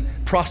going to be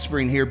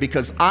prospering here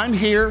because I'm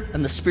here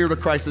and the Spirit of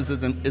Christ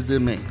is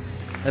in me.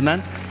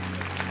 Amen?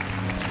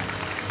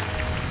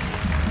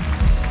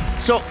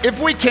 So if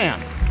we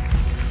can,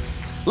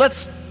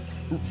 let's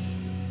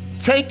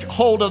take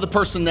hold of the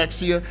person next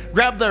to you,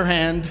 grab their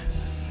hand,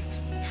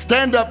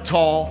 stand up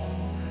tall,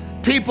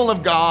 people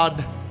of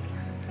God,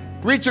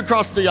 reach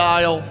across the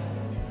aisle.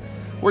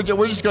 We're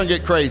just going to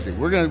get crazy.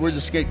 We're going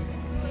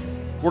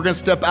to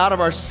step out of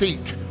our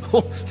seat.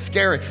 Oh,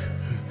 scary.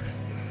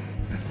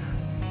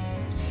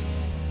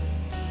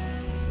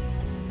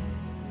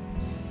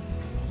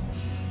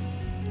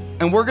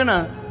 And we're going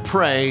to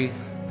pray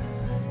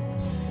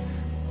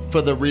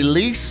for the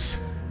release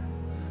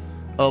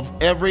of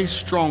every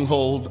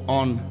stronghold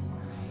on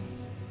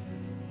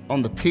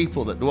the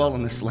people that dwell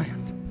in this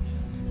land.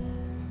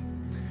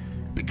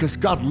 Because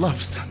God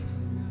loves them.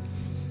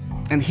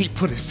 And He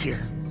put us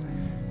here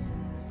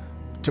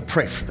to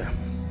pray for them.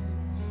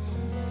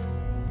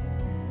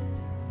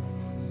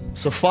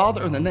 So,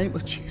 Father, in the name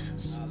of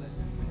Jesus,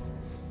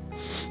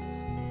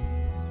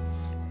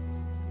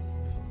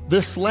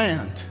 this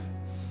land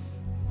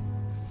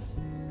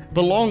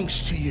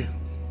belongs to you.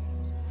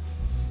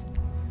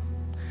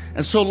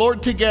 And so,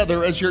 Lord,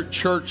 together as your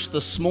church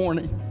this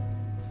morning,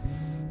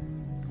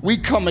 we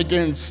come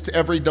against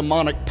every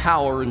demonic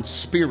power and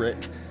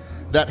spirit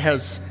that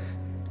has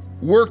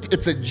worked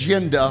its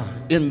agenda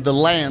in the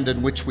land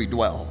in which we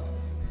dwell.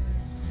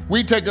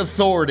 We take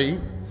authority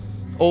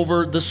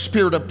over the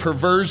spirit of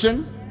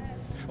perversion,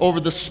 over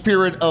the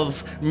spirit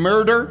of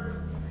murder,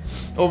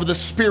 over the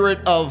spirit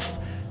of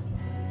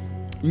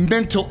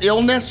mental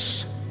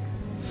illness,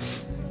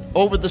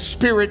 over the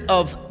spirit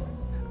of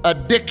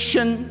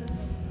addiction,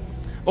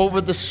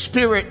 over the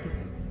spirit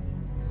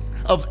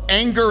of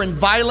anger and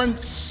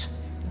violence.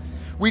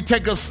 We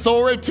take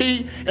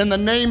authority in the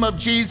name of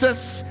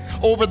Jesus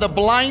over the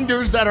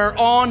blinders that are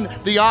on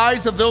the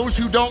eyes of those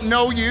who don't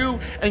know you.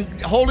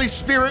 And Holy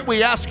Spirit,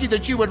 we ask you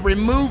that you would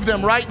remove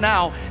them right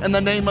now in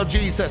the name of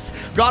Jesus.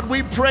 God,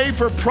 we pray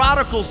for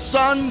prodigal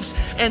sons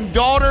and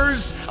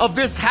daughters of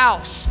this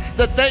house,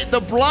 that the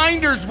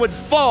blinders would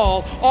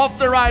fall off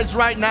their eyes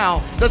right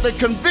now, that the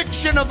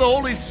conviction of the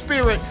Holy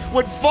Spirit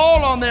would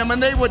fall on them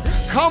and they would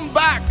come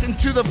back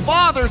into the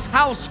Father's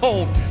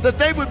household, that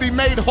they would be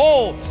made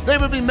whole, they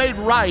would be made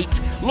right.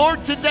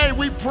 Lord, today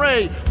we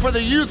pray for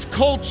the youth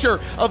culture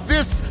of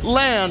this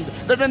land,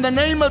 that in the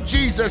name of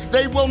Jesus,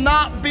 they will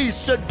not be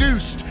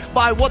seduced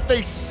by what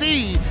they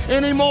see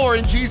anymore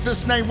in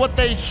Jesus' name, what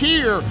they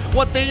hear,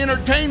 what they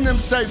entertain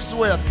themselves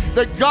with.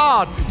 That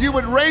God, you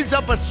would raise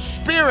up a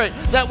spirit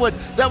that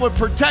would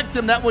protect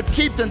them, that would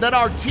keep them, that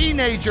our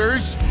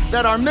teenagers,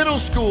 that our middle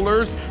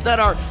schoolers, that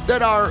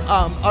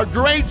our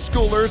grade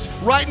schoolers,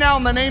 right now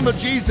in the name of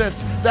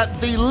Jesus,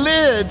 that the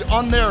lid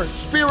on their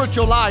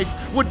spiritual life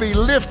would be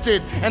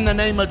lifted in the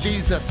name of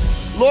Jesus.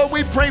 Lord,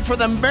 we pray for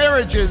the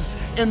marriages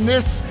in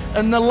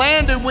the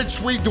land in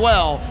which we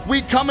dwell.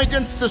 We come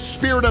against the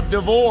spirit of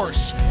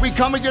divorce. We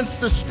come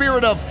against the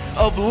spirit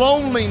of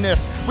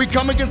loneliness. We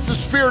come against the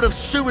spirit of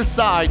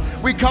suicide.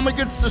 We come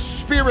against the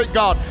spirit,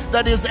 God,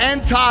 that is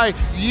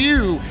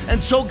anti-you.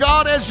 And so,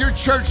 God, as your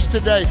church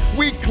today,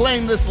 we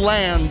claim this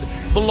land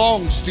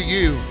belongs to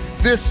you.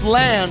 This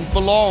land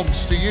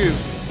belongs to you.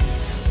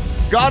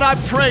 God, I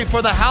pray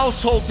for the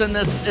households in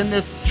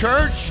this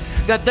church,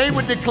 that they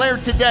would declare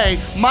today,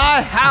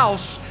 my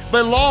house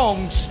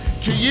belongs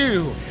to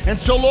you. And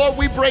so, Lord,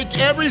 we break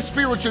every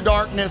spiritual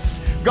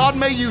darkness. God,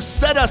 may you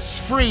set us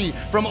free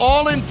from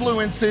all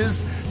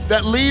influences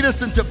that lead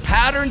us into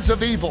patterns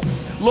of evil.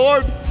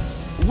 Lord,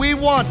 we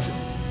want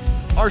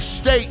our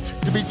state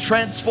to be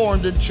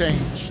transformed and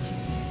changed.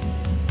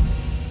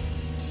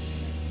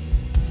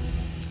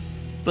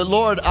 But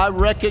Lord, I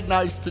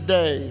recognize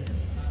today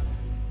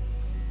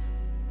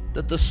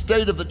that the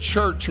state of the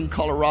church in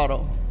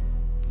Colorado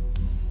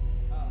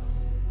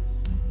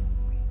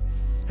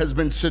has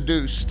been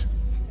seduced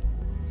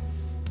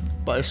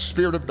by a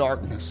spirit of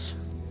darkness.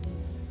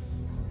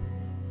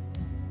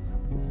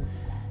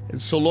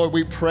 And so, Lord,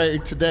 we pray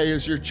today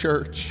as your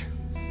church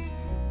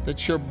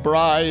that your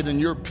bride and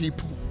your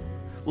people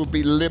will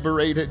be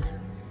liberated.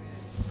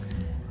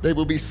 They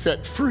will be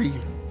set free.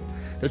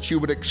 That you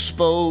would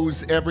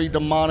expose every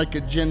demonic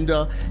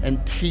agenda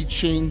and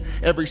teaching,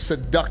 every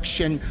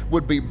seduction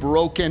would be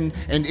broken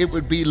and it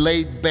would be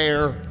laid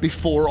bare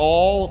before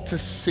all to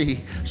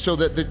see, so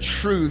that the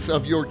truth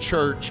of your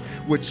church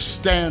would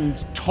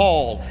stand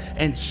tall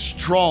and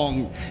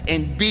strong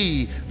and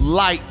be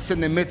lights in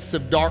the midst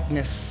of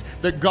darkness.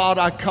 That God,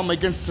 I come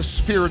against the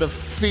spirit of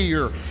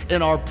fear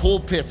in our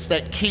pulpits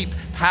that keep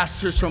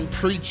pastors from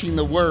preaching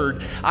the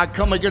word. I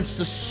come against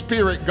the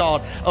spirit,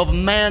 God, of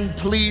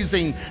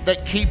man-pleasing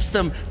that keeps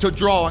them to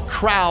draw a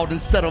crowd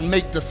instead of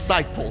make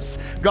disciples.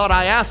 God,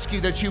 I ask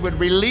you that you would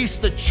release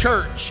the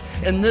church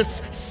in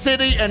this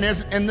city and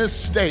in this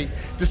state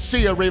to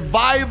see a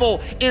revival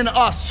in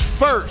us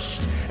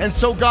first. And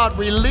so, God,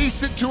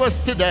 release it to us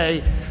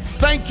today.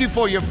 Thank you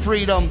for your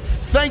freedom.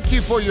 Thank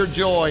you for your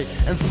joy.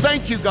 And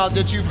thank you, God,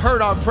 that you've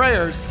heard our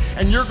prayers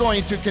and you're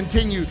going to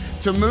continue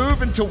to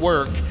move and to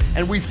work.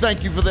 And we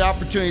thank you for the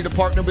opportunity to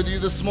partner with you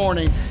this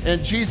morning.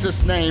 In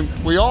Jesus' name,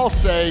 we all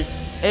say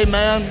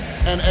amen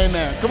and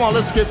amen. Come on,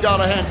 let's give God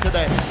a hand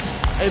today.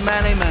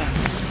 Amen, amen,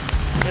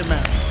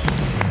 amen.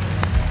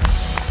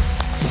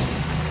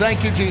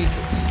 Thank you,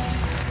 Jesus.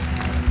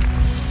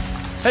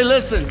 Hey,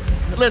 listen.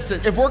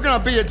 If we're going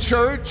to be a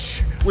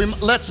church,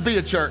 let's be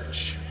a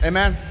church.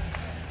 Amen.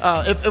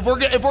 If we're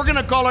going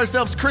to call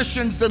ourselves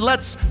Christians, then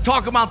let's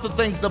talk about the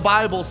things the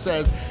Bible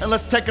says, and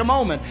let's take a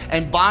moment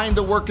and bind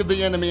the work of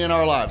the enemy in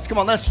our lives. Come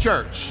on, that's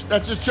church.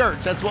 That's just church.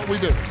 That's what we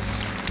do.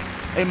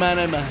 Amen,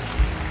 amen.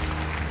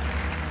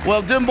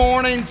 Well, good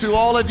morning to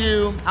all of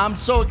you. I'm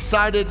so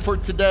excited for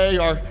today.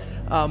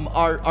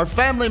 Our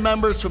family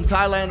members from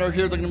Thailand are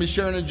here. They're going to be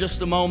sharing in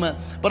just a moment.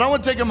 But I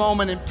want to take a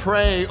moment and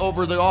pray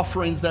over the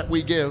offerings that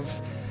we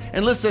give.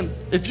 And listen,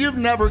 if you've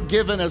never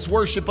given as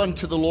worship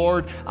unto the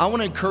Lord, I want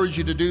to encourage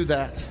you to do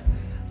that.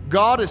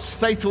 God is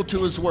faithful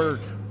to his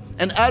word.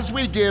 And as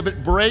we give,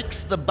 it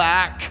breaks the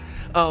back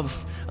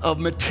of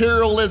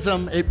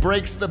materialism. It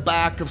breaks the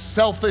back of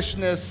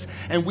selfishness.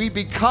 And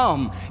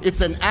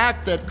it's an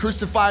act that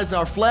crucifies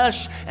our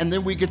flesh. And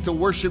then we get to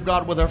worship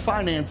God with our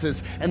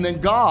finances. And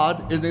then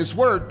God, in his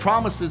word,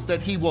 promises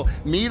that he will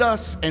meet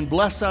us and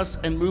bless us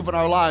and move in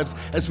our lives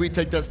as we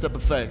take that step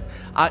of faith.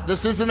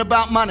 This isn't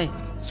about money.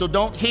 So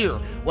don't hear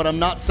what I'm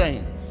not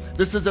saying.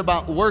 This is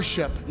about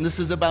worship, and this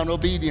is about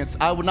obedience.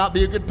 I would not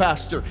be a good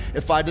pastor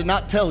if I did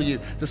not tell you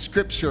the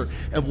scripture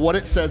and what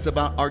it says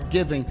about our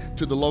giving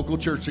to the local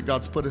church that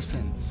God's put us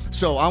in.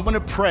 So I want to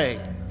pray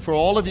for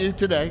all of you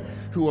today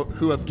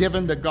who have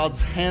given, that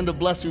God's hand of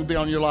blessing will be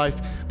on your life.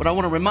 But I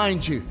want to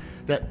remind you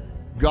that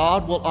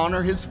God will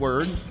honor his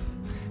word.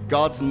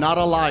 God's not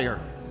a liar.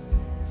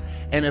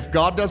 And if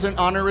God doesn't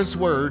honor his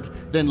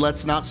word, then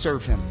let's not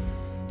serve him.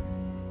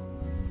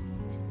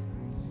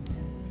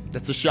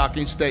 That's a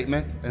shocking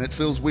statement, and it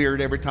feels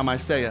weird every time I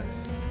say it.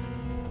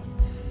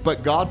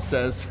 But God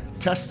says,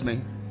 test me,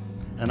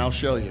 and I'll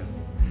show you.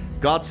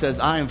 God says,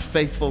 I am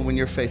faithful when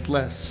you're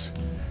faithless.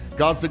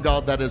 God's the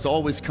God that has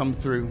always come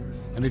through.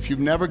 And if you've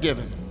never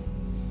given,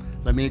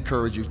 let me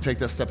encourage you, take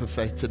that step of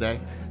faith today.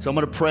 So I'm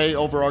going to pray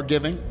over our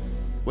giving,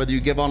 whether you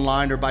give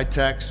online or by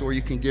text, or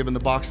you can give in the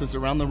boxes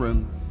around the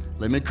room.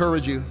 Let me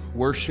encourage you,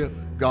 worship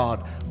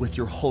God with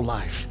your whole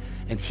life,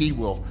 and He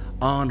will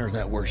honor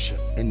that worship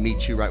and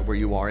meet you right where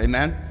you are.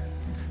 Amen?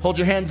 Hold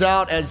your hands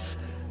out as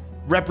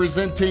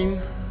representing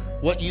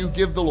what you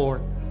give the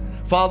Lord.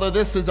 Father,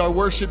 this is our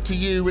worship to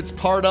you. It's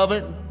part of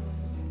it.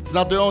 It's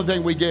not the only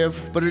thing we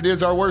give, but it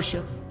is our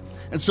worship.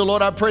 And so,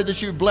 Lord, I pray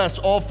that you bless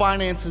all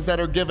finances that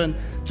are given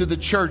to the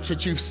church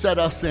that you've set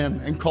us in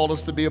and called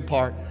us to be a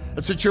part.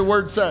 That's what your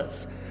word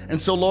says.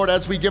 And so, Lord,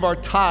 as we give our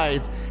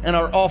tithe and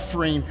our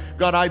offering,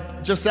 God, I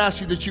just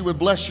ask you that you would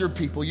bless your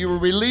people. You will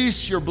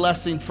release your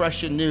blessing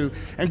fresh and new.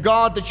 And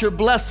God, that your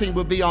blessing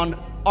would be on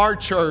our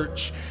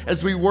church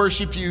as we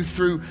worship you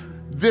through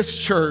this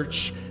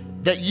church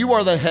that you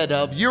are the head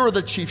of. You're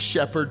the chief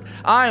shepherd.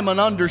 I am an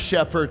under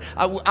shepherd.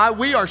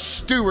 We are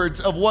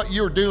stewards of what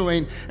you're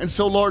doing. And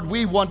so, Lord,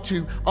 we want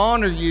to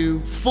honor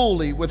you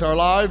fully with our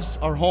lives,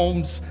 our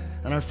homes,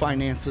 and our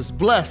finances.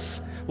 Bless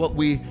what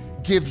we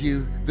give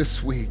you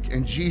this week.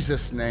 In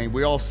Jesus' name,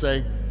 we all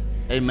say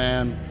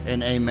amen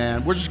and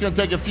amen. We're just going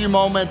to take a few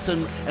moments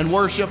and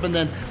worship, and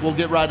then we'll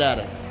get right at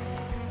it.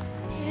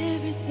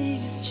 Everything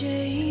is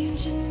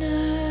changing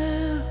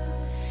now.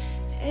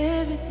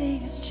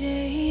 Everything is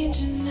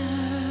changing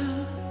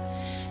now.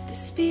 The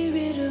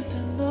Spirit of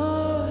the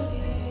Lord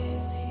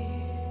is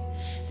here.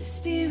 The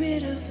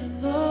Spirit of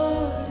the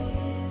Lord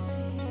is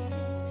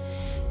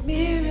here.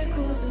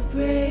 Miracles are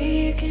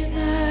breaking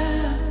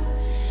out.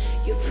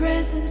 Your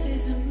presence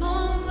is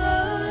among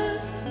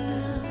us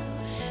now.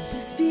 The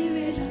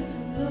Spirit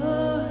of the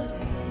Lord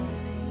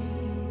is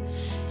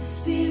here. The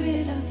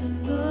Spirit of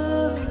the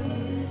Lord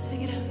is,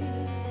 sing it out.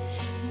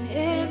 And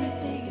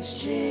everything is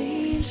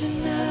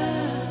changing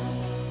now.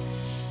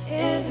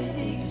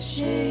 Everything is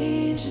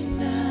changing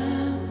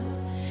now.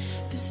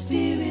 The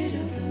Spirit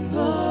of the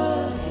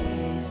Lord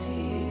is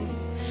here.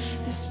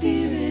 The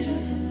Spirit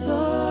of the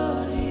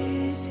Lord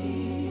is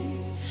here.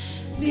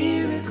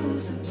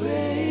 Miracles are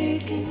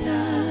breaking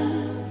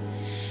now.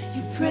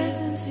 Your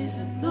presence is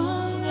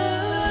among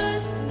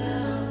us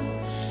now.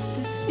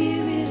 The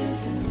Spirit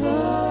of the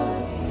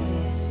Lord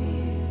is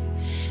here.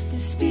 The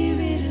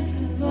Spirit of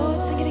the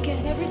Lord. Sing it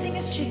again. Everything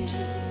is changing.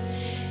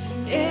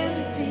 And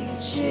everything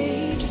is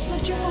changing. Just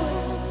lift your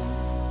voice.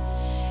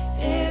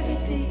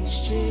 Everything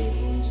is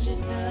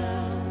changing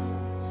now.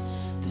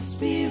 The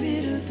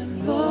Spirit of the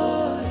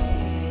Lord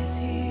is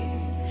here.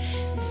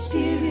 The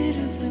Spirit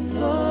of the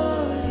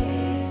Lord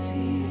is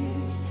here.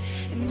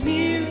 And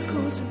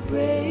miracles are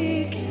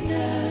breaking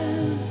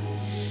out.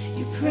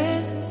 Your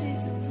presence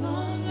is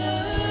among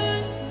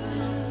us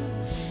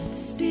now. The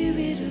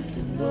Spirit of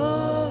the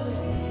Lord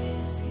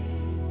is here.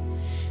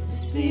 The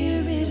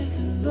Spirit of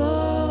the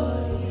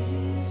Lord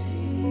is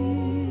here.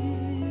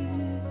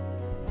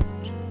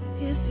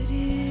 Yes, it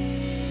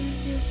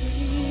is. Yes, it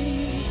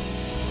is.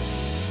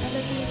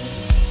 Hallelujah.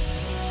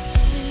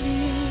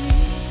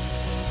 Hallelujah.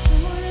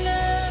 Come on,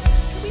 love.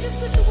 Can we just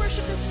lift to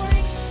worship this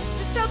morning?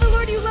 Just tell the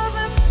Lord you love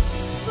him.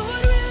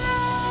 Lord, we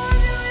love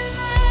you, we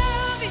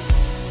love you.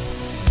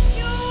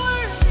 You're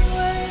worthy,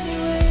 worthy,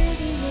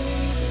 worthy,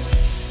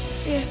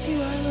 worthy. Yes,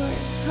 you are, Lord.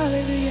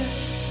 Hallelujah.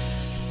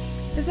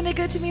 Isn't it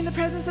good to be in the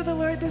presence of the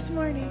Lord this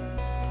morning?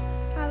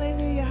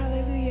 Hallelujah,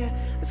 hallelujah.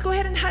 Let's go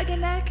ahead and hug a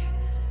neck.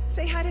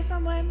 Say hi to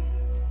someone,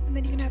 and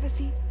then you can have a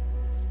seat.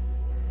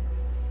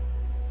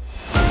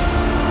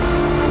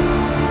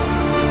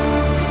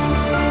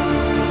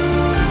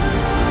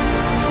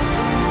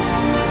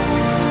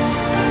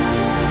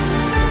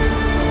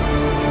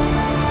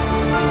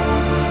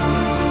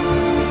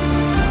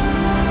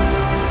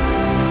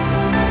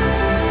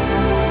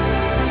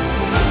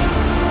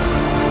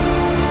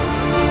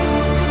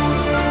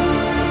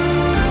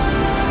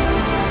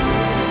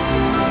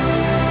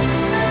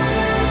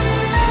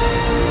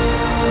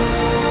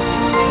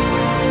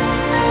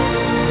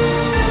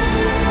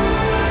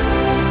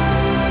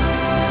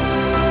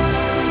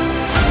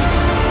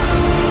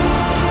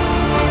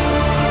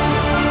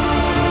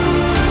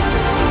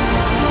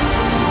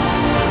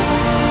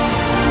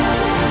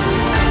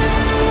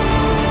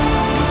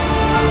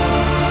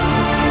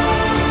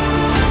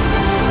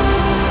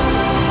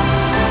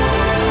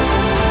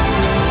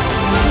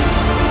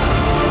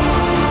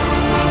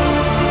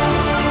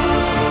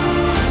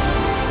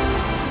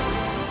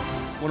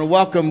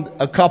 Welcome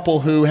a couple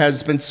who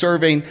has been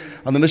serving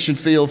on the mission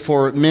field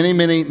for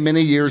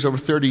many years, over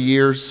 30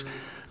 years.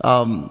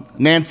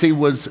 Nancy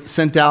was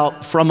sent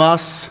out from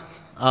us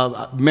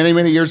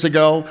many years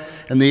ago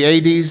in the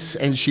 80s,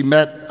 and she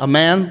met a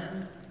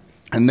man,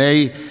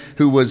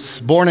 who was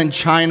born in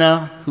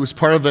China, who was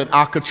part of an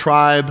Aka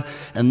tribe,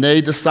 and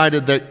they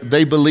decided that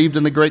they believed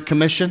in the Great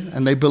Commission,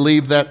 and they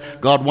believed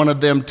that God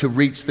wanted them to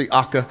reach the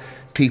Aka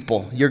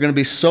people. You're going to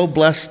be so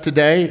blessed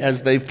today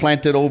as they've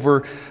planted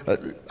over,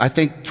 I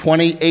think,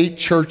 28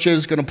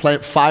 churches, going to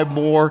plant 5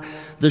 more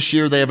this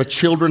year. They have a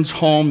children's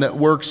home that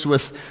works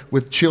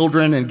with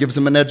children and gives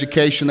them an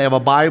education. They have a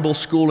Bible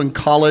school and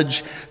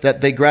college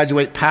that they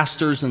graduate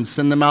pastors and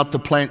send them out to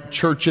plant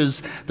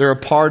churches. They're a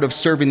part of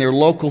serving their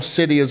local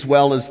city as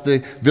well as the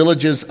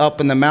villages up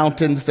in the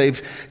mountains.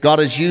 God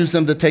has used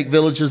them to take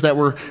villages that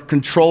were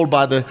controlled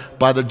by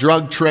the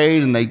drug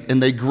trade, and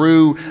they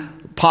grew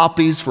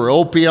poppies for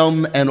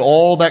opium and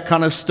all that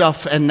kind of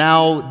stuff. And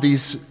now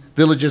these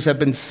villages have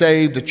been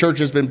saved, a church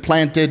has been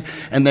planted,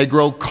 and they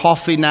grow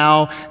coffee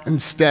now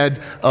instead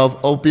of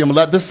opium.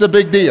 This is a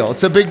big deal.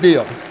 It's a big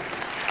deal.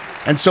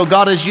 And so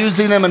God is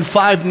using them in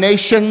 5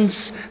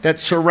 nations that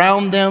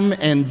surround them,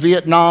 in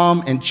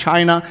Vietnam, in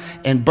China,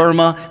 in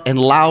Burma, in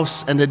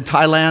Laos, and in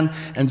Thailand.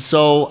 And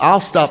so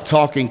I'll stop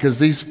talking because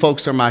these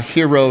folks are my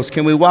heroes.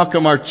 Can we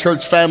welcome our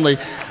church family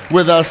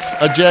with us,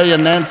 Ajay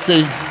and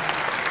Nancy?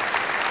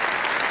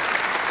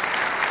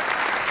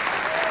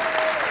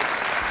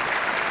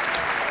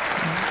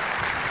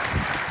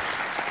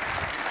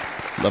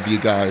 Love you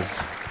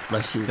guys.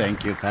 Bless you.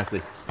 Thank you,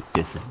 Pastor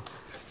Jason.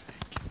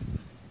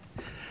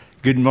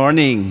 Good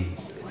morning.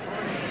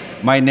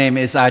 My name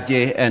is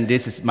Ajay, and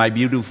this is my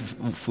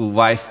beautiful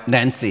wife,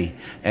 Nancy.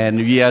 And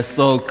we are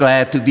so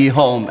glad to be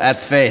home at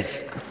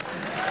Faith.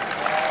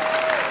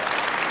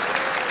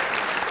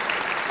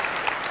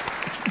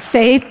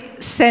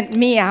 Faith sent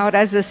me out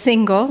as a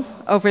single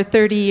over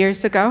 30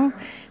 years ago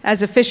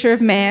as a fisher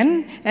of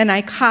men, and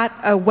I caught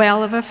a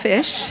whale of a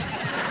fish.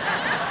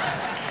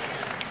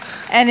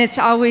 And it's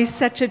always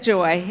such a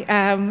joy.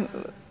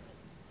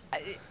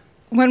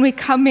 When we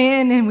come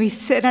in and we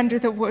sit under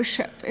the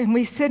worship and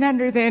we sit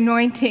under the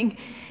anointing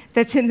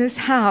that's in this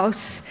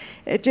house,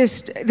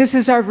 this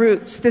is our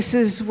roots. This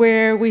is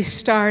where we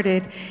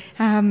started.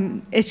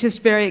 It's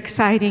just very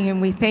exciting,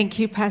 and we thank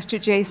you, Pastor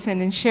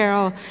Jason and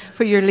Cheryl,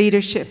 for your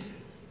leadership.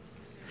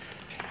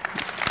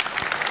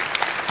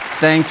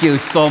 Thank you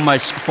so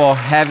much for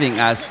having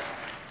us.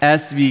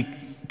 As we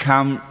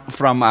come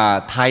from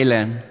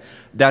Thailand,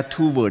 there are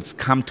 2 words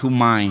come to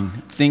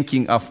mind,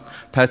 thinking of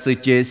Pastor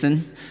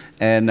Jason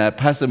and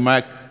Pastor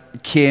Mark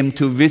came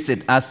to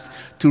visit us,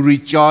 to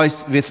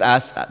rejoice with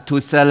us, to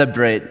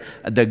celebrate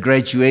the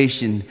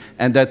graduation.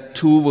 And the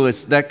 2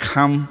 words that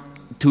come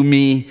to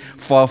me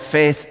for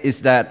faith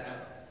is that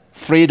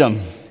freedom.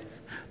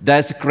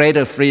 There's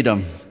greater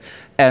freedom.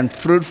 And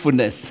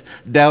fruitfulness.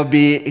 There'll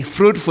be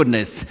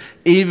fruitfulness,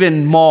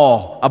 even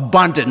more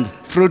abundant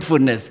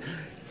fruitfulness.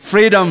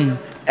 Freedom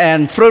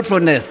and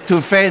fruitfulness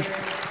to Faith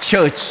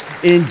Church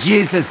in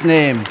Jesus'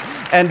 name.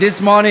 And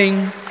this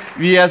morning,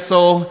 we are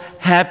so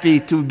happy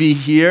to be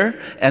here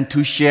and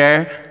to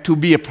share, to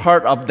be a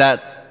part of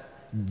that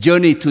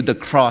journey to the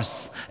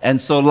cross.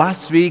 And so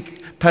last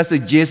week, Pastor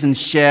Jason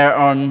shared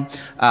on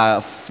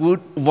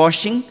foot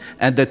washing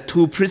and the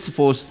 2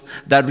 principles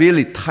that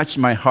really touched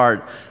my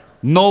heart.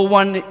 No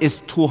one is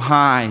too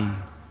high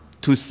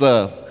to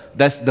serve.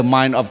 That's the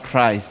mind of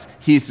Christ.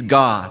 He's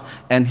God,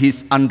 and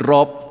He's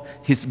unrobed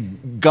His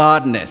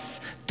godness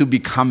to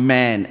become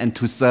man and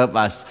to serve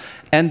us.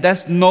 And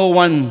there's no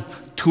one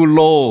too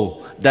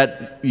low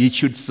that we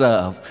should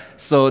serve.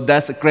 So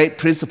that's a great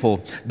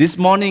principle. This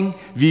morning,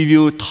 we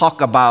will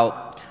talk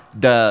about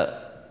the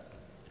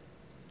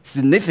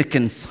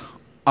significance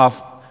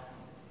of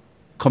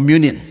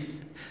communion.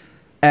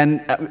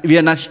 And we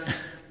are not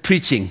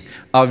preaching,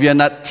 or we are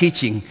not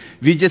teaching.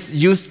 We just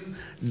use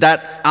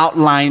that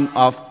outline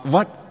of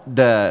what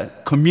the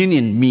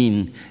communion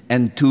means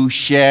and to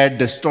share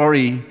the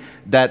story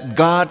that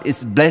God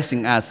is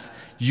blessing us.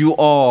 You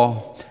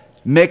all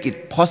make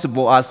it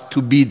possible us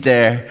to be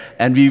there.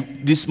 And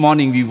this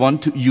morning we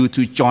want you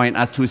to join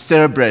us to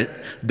celebrate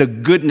the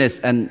goodness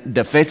and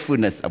the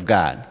faithfulness of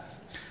God.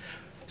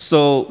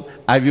 So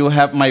I will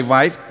have my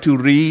wife to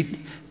read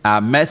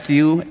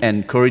Matthew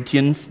and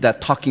Corinthians that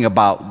talking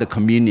about the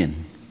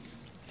communion.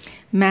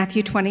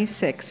 Matthew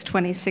 26,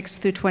 26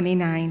 through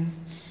 29.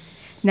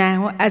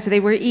 Now, as they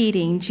were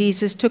eating,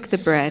 Jesus took the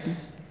bread,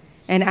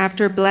 and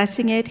after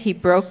blessing it, He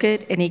broke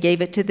it, and He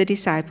gave it to the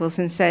disciples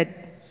and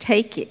said,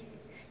 "Take it,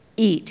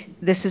 eat,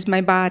 this is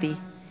my body."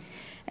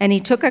 And He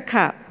took a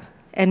cup,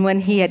 and when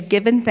He had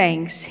given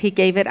thanks, He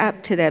gave it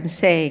up to them,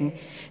 saying,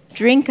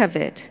 "Drink of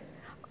it,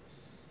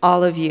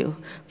 all of you,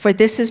 for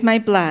this is my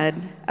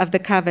blood of the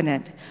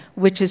covenant,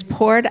 which is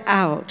poured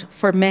out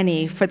for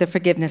many for the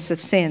forgiveness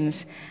of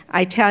sins.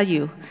 I tell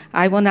you,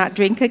 I will not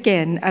drink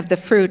again of the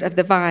fruit of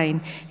the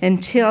vine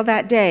until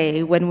that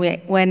day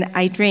when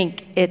I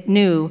drink it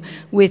new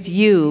with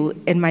you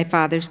in my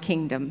Father's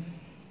kingdom."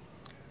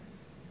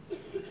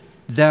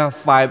 There are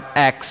 5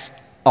 acts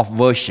of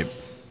worship: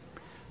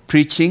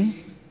 preaching,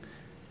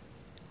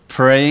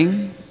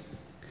 praying,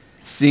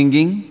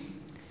 singing,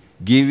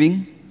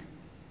 giving,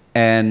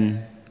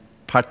 and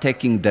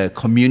partaking the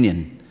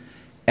communion.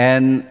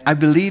 And I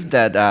believe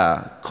that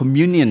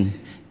communion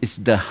is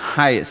the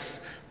highest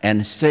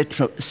and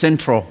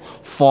central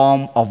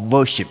form of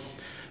worship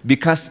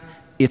because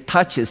it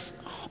touches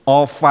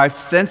all 5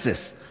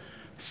 senses: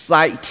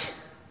 sight,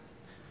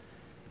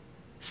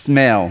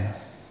 smell,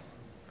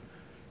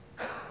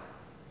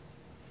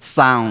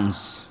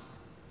 sounds,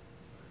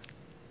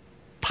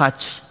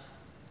 touch,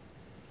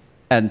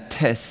 and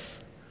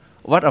taste.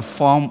 What a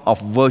form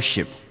of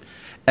worship.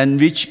 And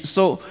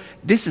so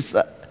this is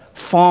a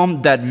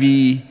form that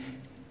we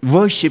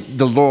worship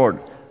the Lord.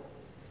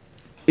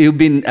 It'll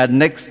be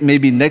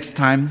maybe next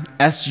time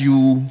as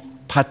you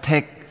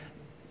partake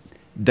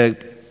the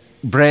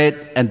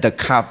bread and the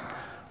cup,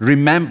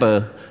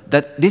 remember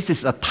that this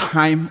is a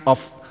time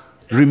of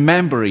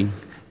remembering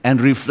and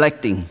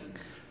reflecting.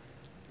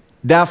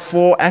 There are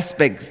 4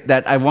 aspects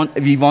that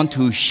we want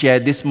to share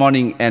this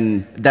morning,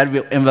 and that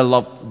will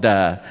envelop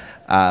the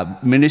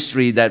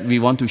ministry that we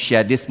want to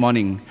share this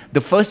morning.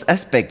 The first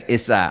aspect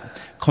is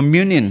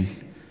communion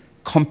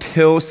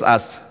compels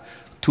us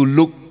to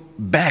look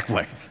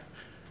backward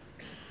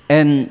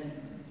and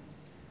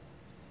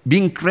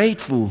being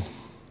grateful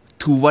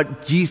to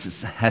what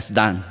Jesus has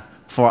done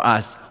for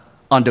us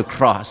on the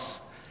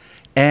cross.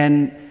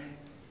 And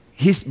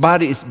his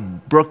body is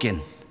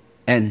broken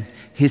and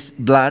his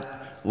blood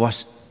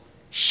was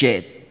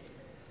shed.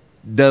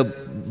 The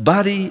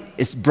body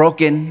is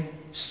broken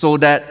so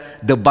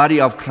that the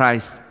body of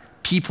Christ,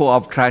 people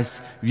of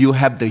Christ, will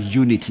have the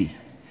unity.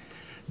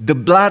 The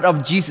blood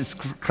of Jesus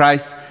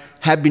Christ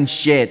have been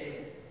shed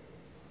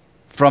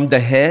from the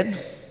head,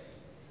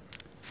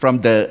 from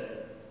the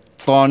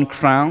thorn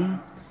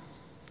crown.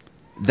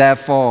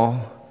 Therefore,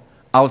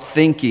 our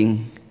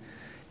thinking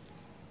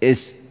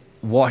is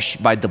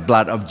washed by the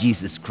blood of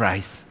Jesus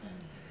Christ.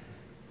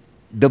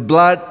 The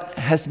blood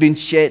has been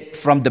shed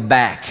from the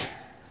back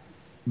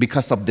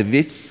because of the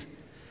whips,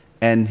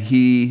 and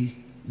he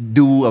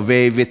do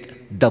away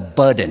with the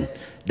burden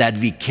that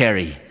we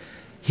carry.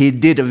 He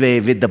did away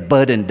with the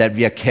burden that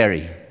we are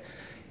carrying.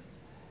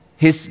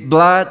 His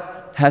blood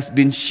has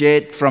been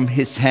shed from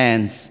his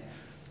hands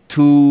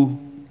to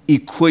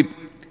equip,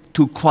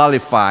 to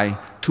qualify,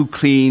 to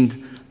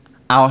clean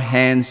our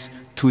hands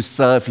to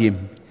serve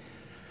him.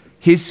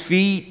 His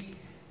feet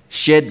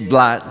shed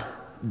blood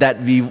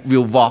that we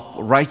will walk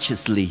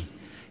righteously.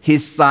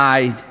 His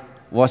side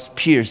was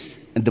pierced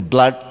and the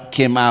blood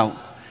came out,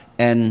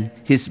 and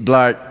his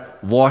blood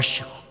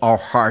washed our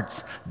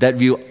hearts, that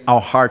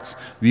our hearts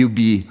will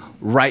be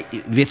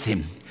right with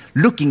him.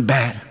 Looking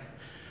back,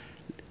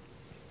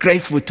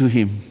 grateful to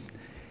him.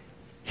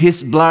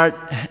 His blood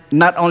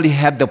not only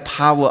have the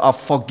power of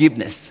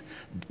forgiveness,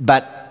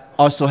 but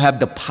also have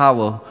the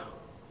power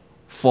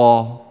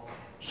for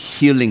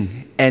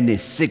healing any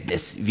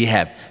sickness we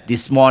have.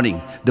 This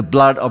morning, the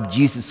blood of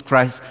Jesus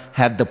Christ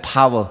have the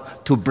power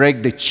to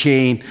break the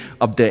chain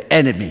of the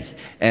enemy,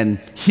 and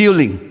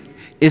healing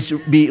is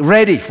be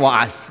ready for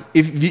us.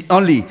 If we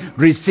only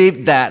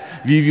receive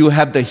that, we will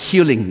have the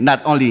healing,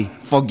 not only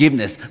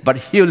forgiveness, but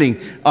healing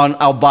on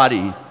our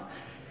bodies.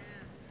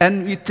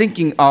 And we're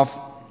thinking of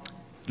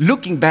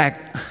looking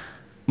back,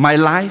 my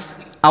life,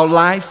 our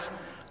lives,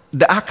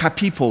 the Aka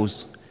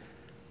peoples,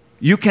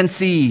 you can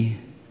see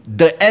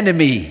the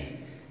enemy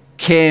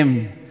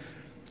came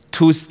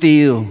to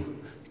steal,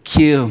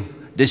 kill,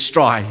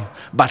 destroy.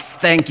 But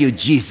thank you,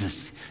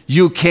 Jesus.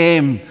 You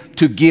came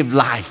to give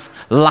life,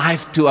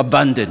 life to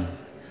abundant.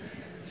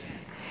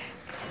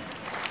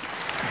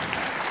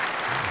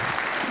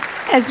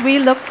 As we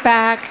look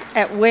back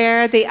at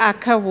where the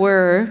Aka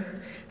were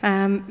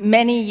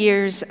many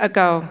years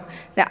ago,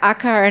 the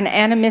Aka are an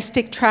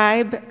animistic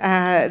tribe.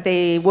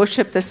 They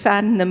worship the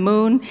sun, the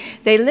moon.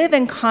 They live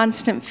in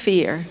constant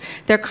fear.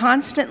 They're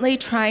constantly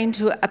trying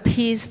to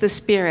appease the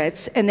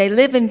spirits, and they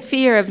live in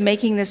fear of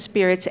making the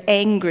spirits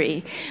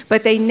angry.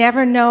 But they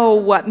never know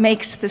what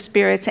makes the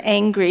spirits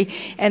angry,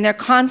 and they're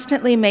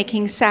constantly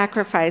making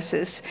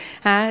sacrifices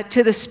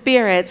to the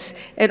spirits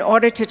in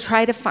order to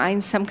try to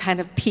find some kind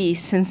of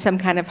peace and some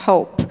kind of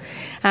hope.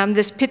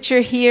 This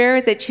picture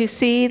here that you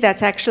see,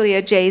 that's actually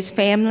Ajay's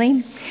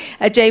family.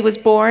 Ajay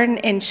was born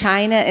in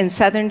China, in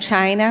southern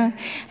China,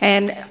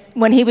 and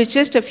when he was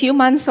just a few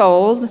months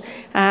old,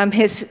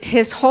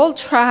 his whole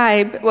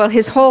tribe, well,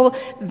 his whole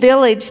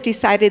village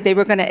decided they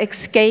were going to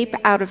escape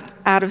out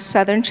of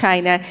southern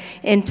China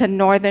into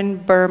northern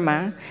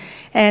Burma.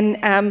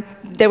 And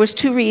there was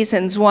 2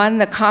 reasons. One,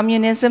 the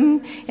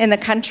communism in the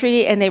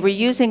country, and they were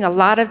using a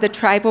lot of the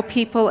tribal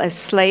people as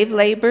slave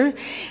labor.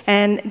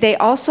 And they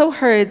also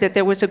heard that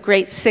there was a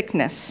great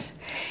sickness.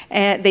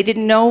 And they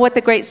didn't know what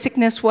the great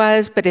sickness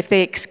was, but if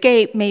they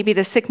escaped, maybe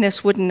the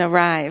sickness wouldn't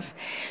arrive.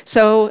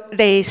 So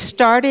they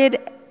started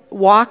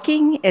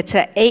walking. It's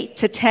 8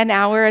 to 10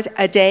 hours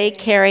a day,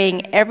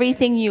 carrying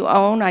everything you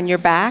own on your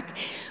back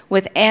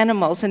with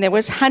animals. And there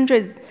was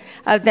hundreds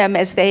of them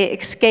as they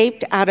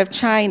escaped out of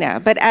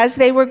China. But as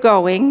they were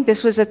going,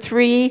 this was a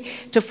 3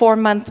 to 4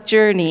 month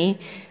journey,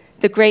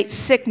 the great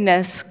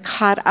sickness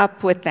caught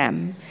up with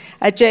them.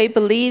 Ajay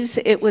believes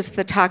it was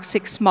the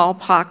toxic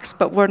smallpox,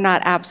 but we're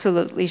not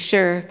absolutely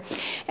sure.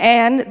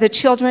 And the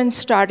children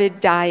started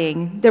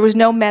dying. There was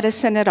no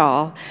medicine at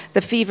all.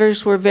 The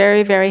fevers were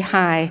very, very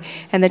high,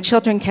 and the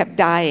children kept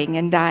dying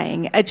and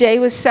dying.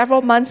 Ajay was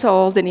several months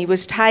old, and he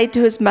was tied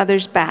to his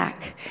mother's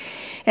back.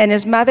 And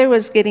his mother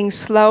was getting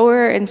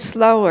slower and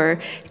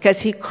slower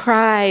because he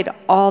cried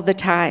all the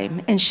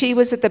time. And she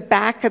was at the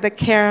back of the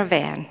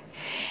caravan.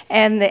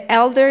 And the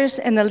elders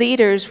and the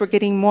leaders were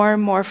getting more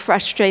and more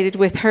frustrated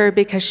with her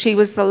because she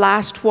was the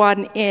last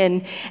one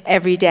in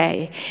every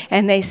day.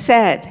 And they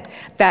said,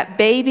 that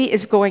baby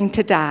is going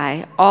to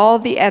die. All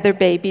the other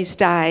babies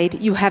died.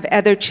 You have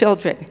other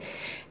children.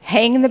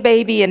 Hang the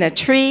baby in a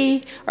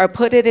tree or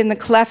put it in the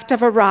cleft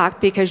of a rock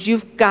because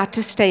you've got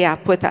to stay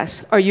up with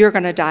us or you're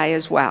going to die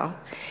as well.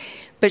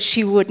 But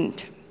she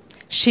wouldn't.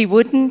 She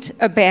wouldn't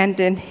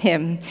abandon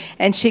him,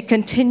 and she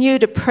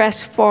continued to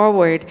press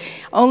forward.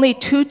 Only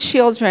 2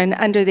 children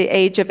under the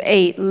age of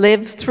 8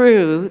 lived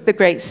through the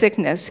great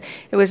sickness.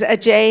 It was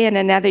Ajay and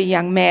another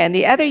young man.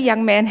 The other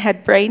young man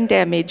had brain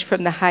damage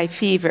from the high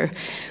fever.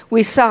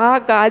 We saw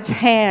God's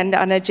hand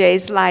on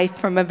Ajay's life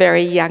from a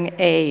very young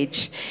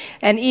age.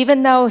 And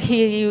even though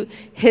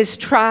his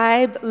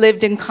tribe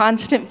lived in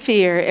constant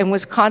fear and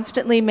was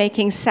constantly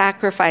making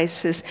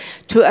sacrifices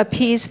to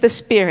appease the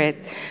spirit,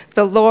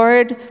 the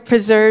Lord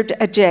preserved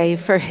Ajay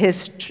for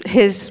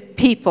his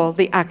people,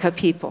 the Aka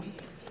people.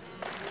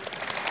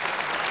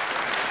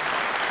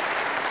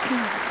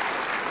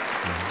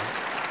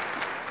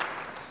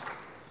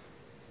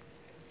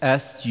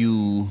 As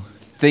you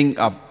think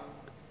of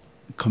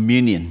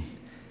communion,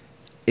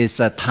 it's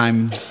a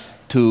time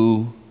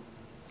to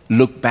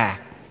look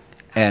back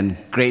and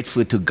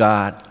grateful to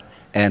God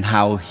and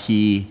how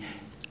He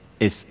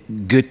is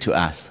good to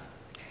us.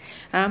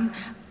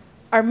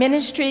 Our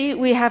ministry,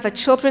 we have a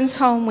children's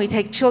home. We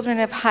take children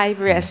of high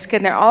risk,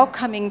 and they're all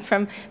coming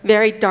from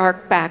very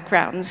dark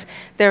backgrounds.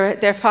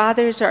 Their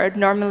fathers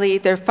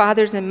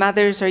and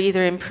mothers are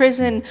either in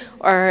prison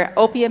or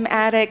opium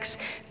addicts.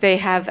 They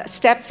have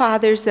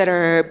stepfathers that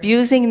are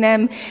abusing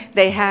them.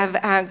 They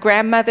have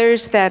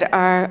grandmothers that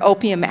are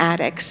opium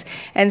addicts.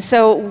 And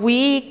so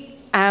we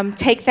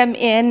take them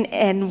in,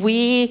 and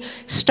we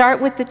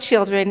start with the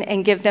children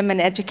and give them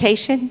an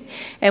education,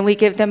 and we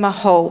give them a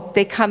hope.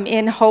 They come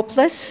in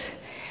hopeless.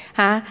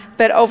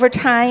 But over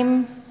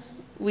time,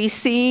 we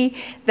see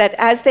that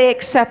as they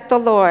accept the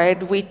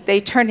Lord,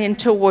 they turn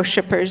into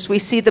worshipers. We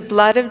see the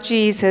blood of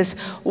Jesus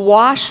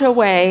wash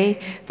away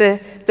the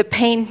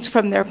pains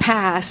from their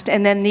past,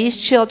 and then these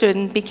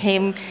children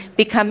become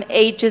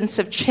agents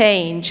of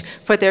change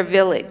for their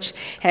village.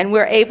 And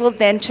we're able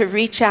then to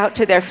reach out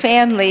to their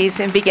families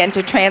and begin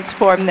to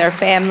transform their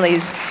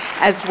families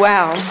as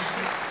well.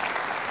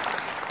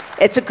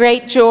 It's a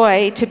great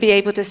joy to be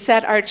able to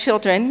set our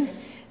children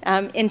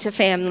into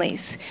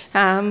families.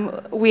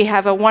 We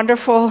have a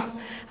wonderful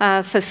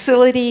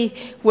facility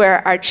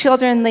where our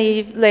children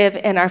live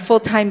and our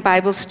full-time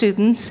Bible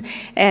students,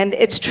 and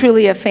it's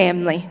truly a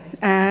family.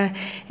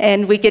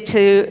 And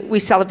we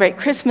celebrate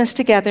Christmas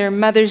together,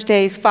 Mother's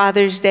Days,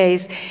 Father's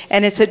Days,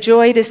 and it's a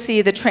joy to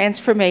see the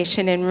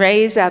transformation and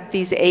raise up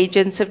these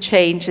agents of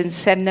change and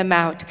send them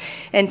out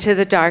into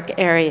the dark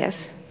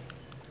areas.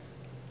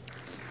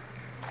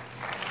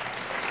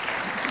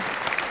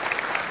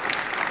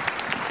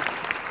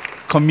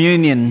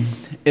 Communion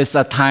is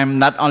a time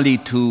not only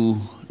to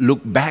look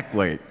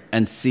backward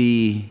and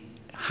see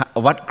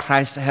what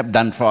Christ has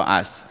done for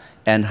us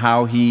and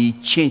how He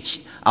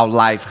changed our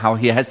life, how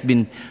He has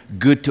been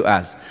good to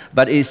us,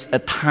 but it's a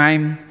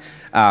time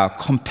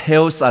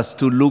compels us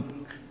to look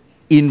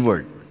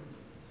inward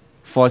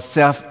for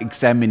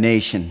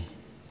self-examination,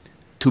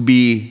 to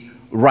be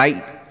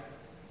right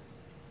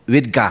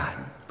with God.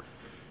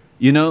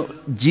 You know,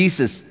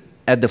 Jesus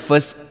at the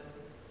first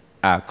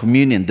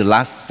communion, the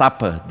Last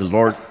Supper, the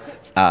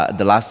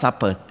Last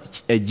Supper,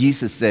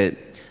 Jesus said,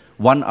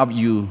 one of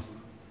you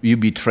will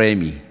betray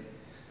me.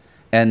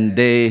 And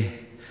they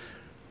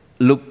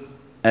looked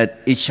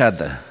at each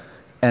other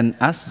and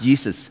asked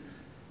Jesus,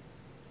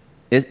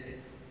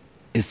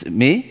 it's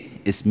me?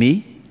 It's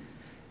me?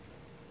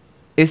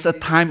 It's a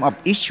time of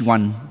each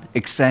one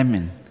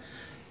examine.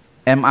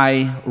 Am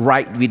I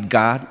right with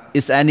God?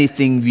 Is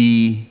anything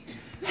we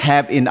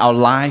have in our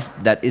life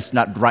that is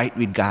not right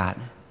with God?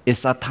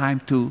 It's a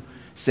time to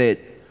say,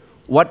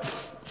 what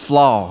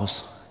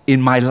flaws in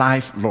my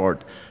life,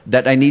 Lord,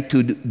 that I need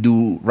to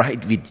do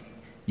right with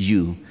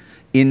you?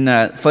 In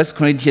 1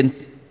 Corinthians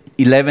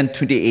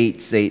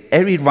 11:28 say,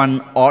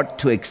 everyone ought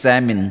to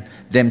examine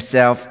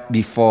themselves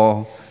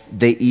before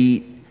they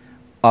eat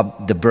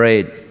of the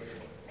bread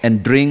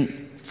and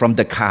drink from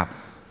the cup.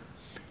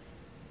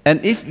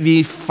 And if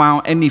we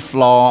found any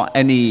flaw,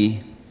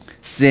 any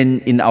sin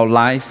in our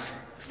life,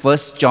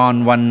 1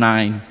 John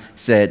 1:9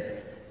 said,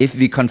 if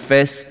we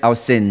confess our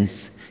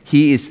sins,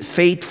 He is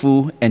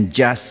faithful and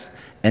just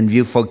and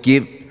will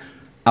forgive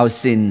our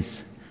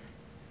sins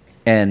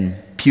and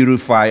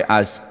purify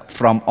us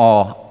from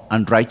all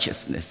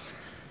unrighteousness.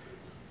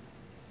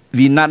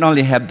 We not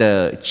only have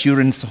the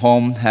children's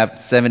home, have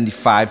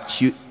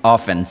 75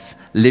 orphans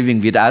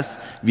living with us,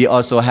 we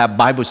also have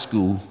Bible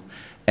school.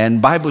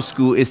 And Bible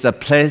school is a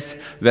place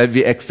where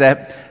we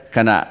accept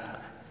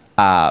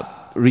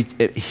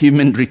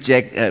human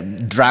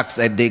reject drugs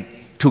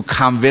addict to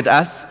come with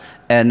us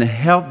and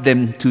help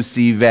them to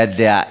see where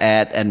they are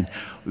at and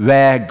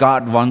where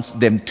God wants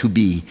them to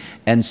be.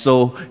 And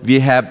so we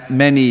have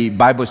many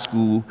Bible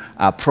school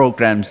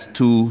programs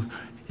to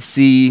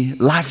see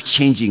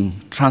life-changing,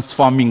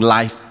 transforming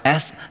life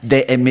as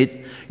they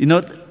admit. You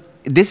know,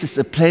 this is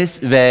a place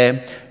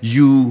where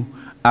you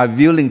are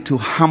willing to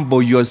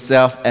humble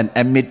yourself and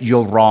admit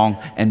you're wrong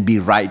and be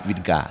right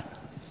with God.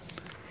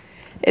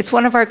 It's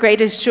one of our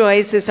greatest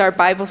joys is our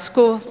Bible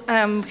school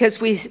because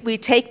we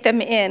take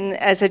them in.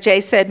 As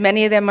Ajay said,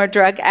 many of them are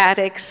drug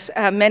addicts.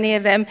 Many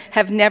of them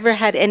have never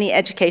had any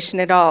education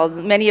at all.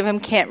 Many of them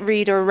can't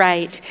read or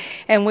write.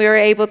 And we are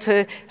able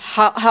to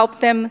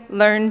help them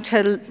learn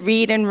to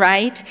read and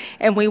write.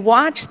 And we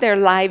watch their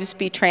lives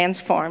be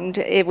transformed.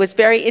 It was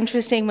very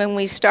interesting when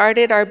we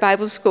started our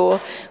Bible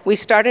school. We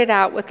started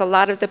out with a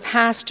lot of the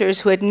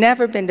pastors who had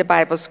never been to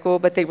Bible school,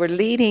 but they were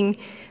leading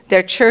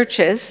their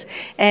churches,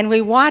 and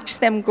we watched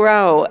them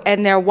grow,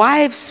 and their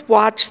wives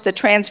watched the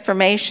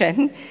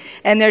transformation,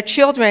 and their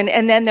children,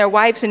 and then their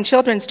wives and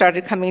children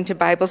started coming to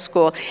Bible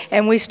school,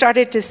 and we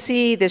started to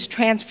see this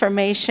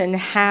transformation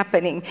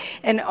happening,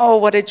 and oh,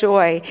 what a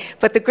joy.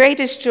 But the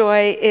greatest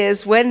joy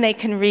is when they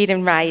can read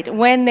and write,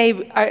 when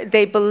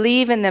they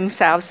believe in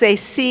themselves, they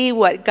see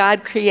what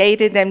God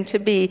created them to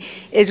be,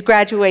 is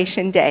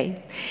graduation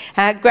day.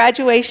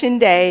 Graduation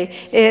day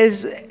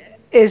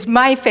is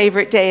my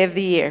favorite day of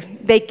the year.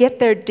 They get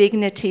their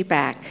dignity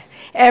back.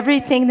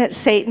 Everything that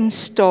Satan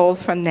stole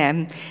from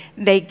them,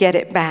 they get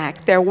it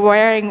back. They're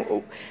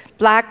wearing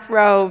black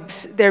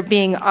robes. They're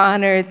being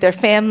honored. Their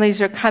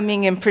families are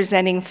coming and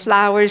presenting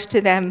flowers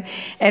to them.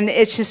 And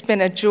it's just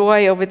been a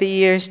joy over the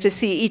years to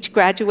see each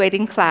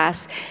graduating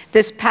class.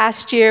 This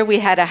past year, we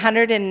had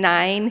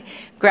 109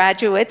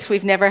 graduates.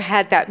 We've never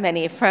had that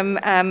many from,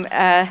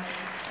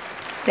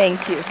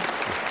 thank you.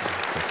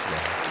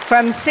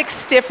 From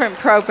 6 different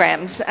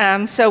programs.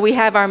 So we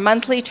have our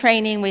monthly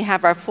training, we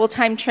have our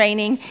full-time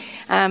training,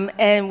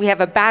 and we have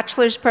a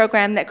bachelor's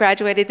program that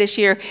graduated this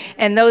year,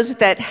 and those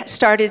that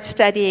started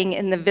studying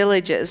in the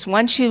villages.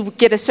 Once you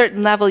get a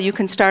certain level, you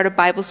can start a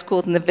Bible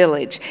school in the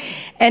village.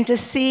 And to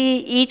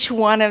see each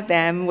one of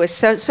them with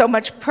so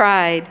much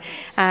pride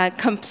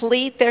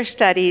complete their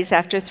studies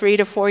after 3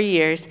 to 4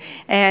 years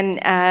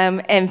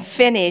and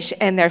finish,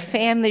 and their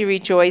family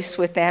rejoiced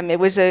with them. It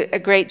was a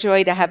great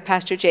joy to have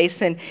Pastor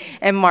Jason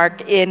and Mark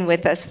in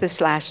with us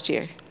this last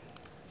year.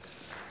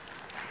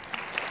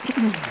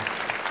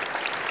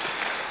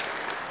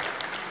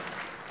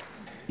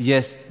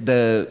 Yes,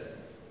 the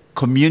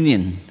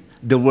communion,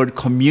 the word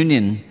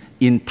communion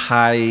in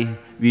Thai,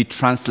 we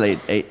translate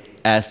it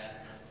as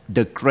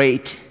the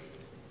great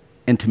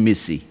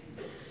intimacy,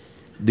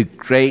 the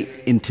great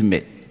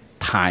intimate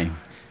time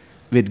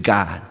with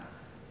God.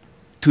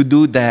 To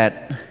do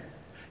that,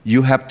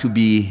 you have to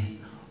be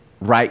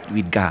right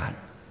with God.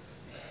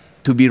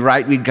 To be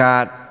right with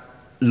God,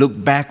 look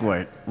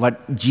backward,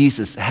 what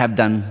Jesus have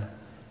done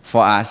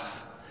for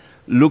us.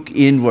 Look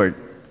inward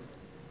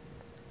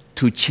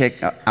to check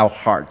our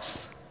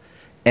hearts.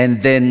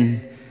 And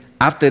then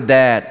after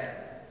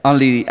that,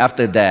 only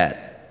after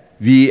that,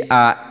 we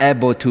are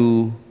able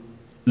to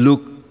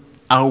look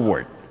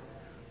outward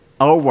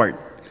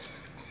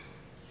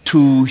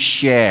to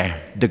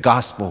share the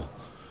gospel,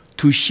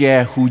 to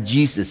share who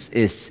Jesus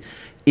is.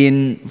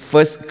 In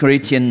 1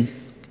 Corinthians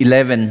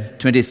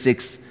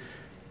 11:26,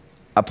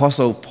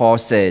 Apostle Paul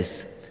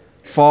says,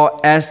 "For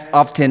as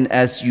often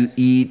as you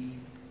eat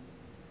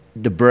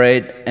the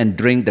bread and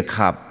drink the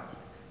cup,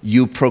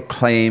 you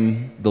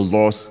proclaim the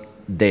Lord's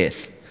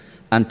death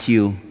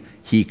until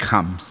he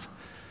comes."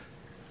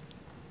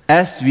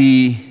 As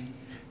we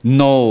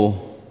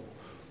know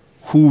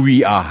who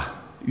we are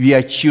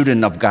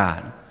children of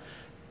God.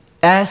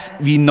 As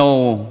we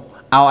know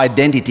our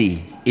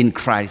identity in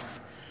Christ.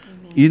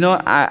 Amen. You know,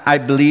 I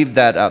believe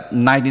that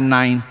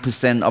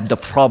 99% of the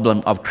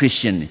problem of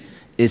Christian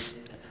is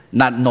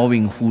not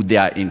knowing who they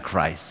are in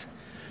Christ.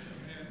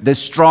 The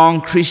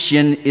strong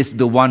Christian is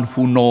the one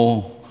who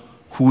knows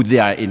who they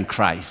are in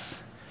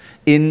Christ.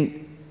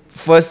 In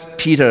 1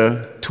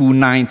 Peter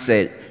 2:9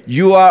 said,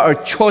 "You are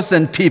a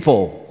chosen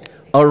people,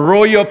 a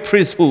royal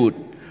priesthood,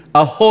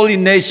 a holy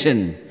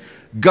nation,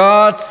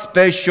 God's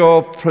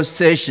special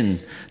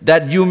possession,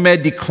 that you may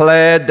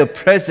declare the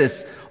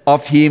praises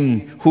of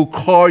him who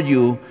called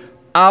you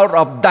out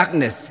of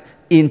darkness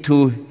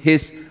into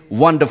his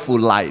wonderful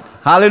light."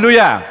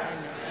 Hallelujah. Amen.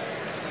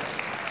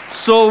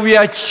 So we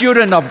are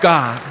children of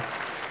God.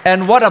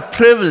 And what a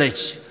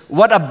privilege,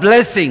 what a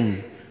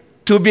blessing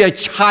to be a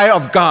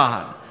child of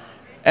God.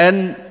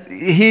 And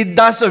he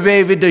does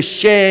away with the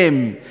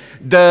shame,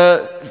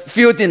 the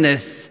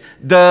filthiness,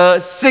 the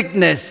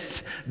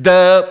sickness,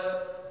 the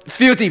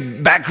filthy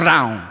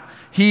background.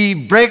 He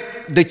breaks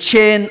the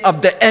chain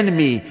of the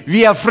enemy.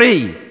 We are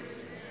free.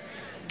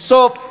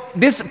 So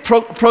this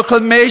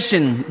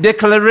proclamation,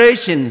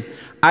 declaration,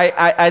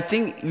 I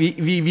think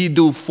we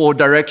do 4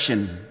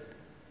 directions.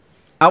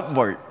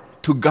 Upward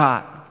to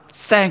God.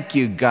 Thank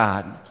you,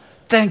 God.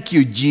 Thank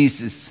you,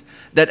 Jesus,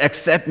 that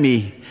accept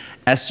me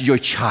as your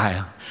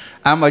child.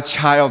 I'm a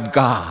child of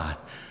God.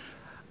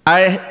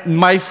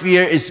 My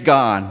fear is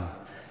gone.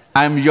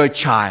 I'm your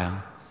child.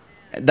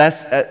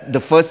 That's the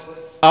first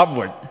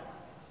upward.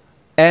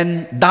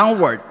 And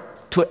downward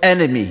to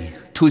enemy,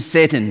 to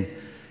Satan,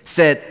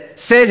 said,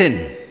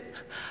 Satan,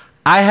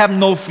 I have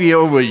no fear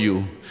over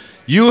you.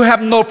 You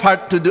have no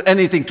part to do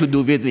anything to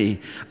do with me.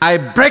 I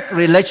break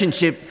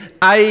relationship.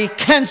 I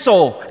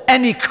cancel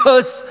any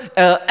curse,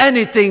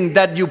 anything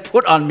that you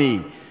put on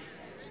me.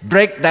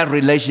 Break that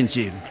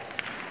relationship.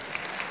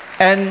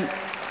 And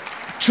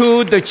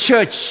to the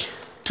church,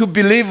 to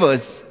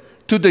believers,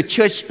 to the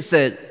church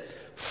said,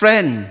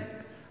 friend,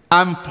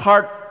 I'm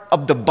part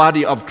of the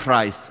body of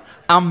Christ.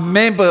 I'm a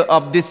member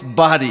of this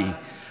body.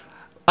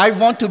 I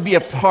want to be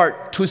a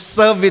part to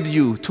serve with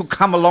you, to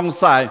come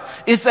alongside.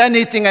 Is there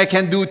anything I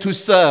can do to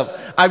serve?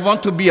 I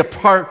want to be a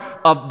part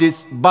of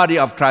this body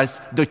of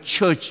Christ, the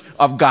church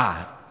of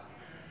God.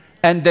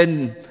 And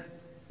then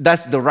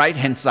that's the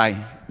right-hand side.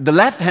 The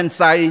left-hand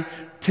side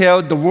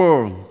tell the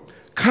world,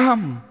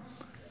 come,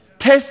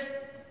 taste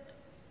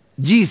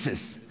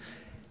Jesus.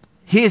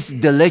 He is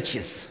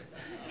delicious.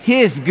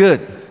 He is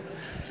good.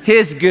 He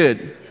is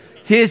good.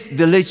 He is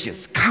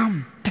delicious.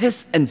 Come,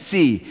 taste and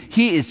see.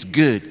 He is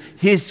good.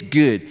 He is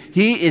good.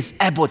 He is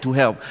able to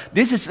help.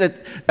 This is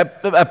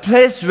a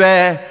place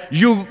where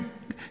you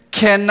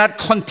cannot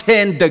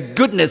contain the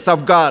goodness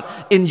of God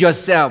in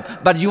yourself,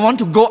 but you want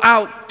to go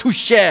out to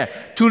share,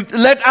 to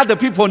let other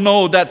people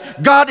know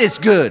that God is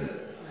good.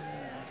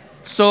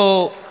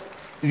 So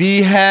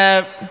we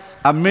have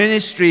a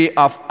ministry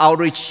of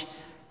outreach,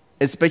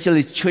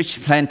 especially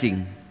church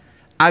planting.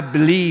 I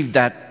believe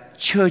that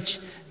church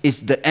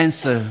is the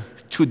answer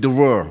to the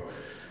world.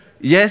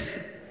 Yes,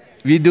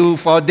 we do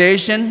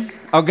foundation,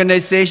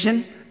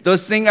 organization.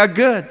 Those things are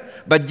good.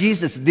 But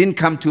Jesus didn't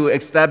come to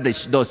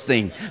establish those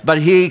things. But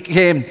He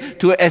came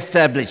to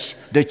establish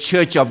the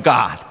church of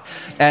God.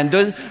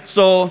 And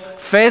so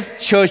Faith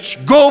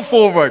Church, go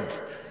forward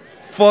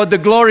for the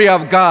glory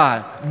of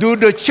God. Do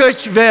the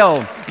church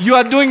well. You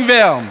are doing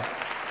well.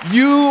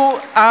 You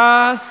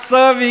are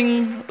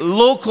serving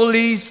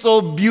locally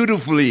so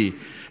beautifully.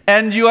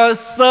 And you are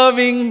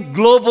serving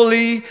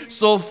globally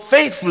so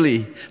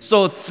faithfully.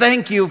 So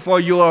thank you for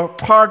your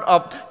part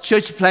of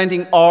church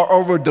planting all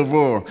over the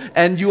world.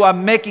 And you are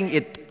making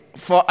it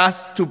for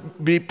us to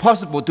be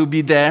possible to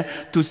be there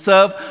to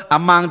serve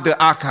among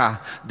the Aka.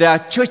 There are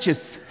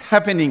churches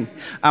happening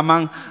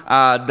among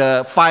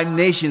the 5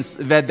 nations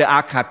where the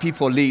Aka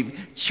people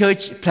live.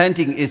 Church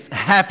planting is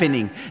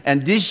happening.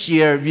 And this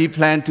year we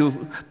plan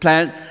to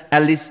plant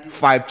at least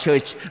 5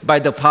 churches by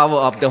the power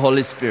of the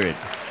Holy Spirit.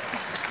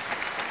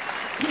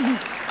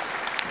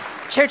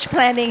 Church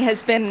planting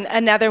has been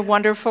another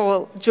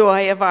wonderful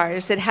joy of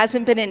ours. It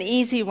hasn't been an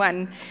easy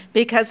one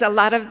because a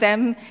lot of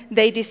them,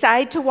 they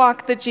decide to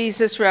walk the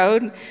Jesus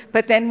road,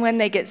 but then when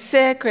they get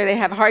sick or they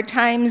have hard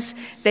times,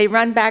 they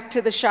run back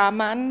to the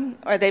shaman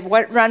or they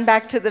run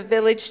back to the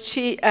village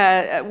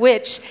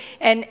witch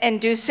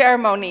and do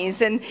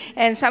ceremonies.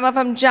 And some of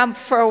them jump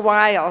for a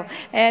while.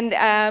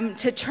 And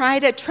to try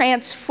to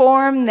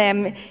transform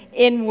them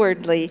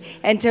inwardly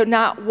and to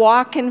not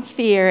walk in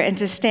fear and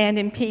to stand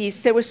in peace.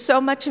 There was so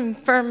much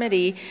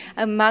infirmity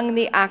among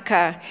the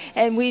Aka,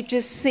 and we've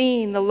just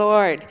seen the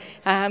Lord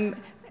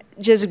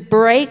just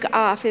break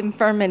off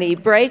infirmity,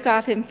 break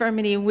off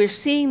infirmity. We're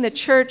seeing the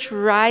church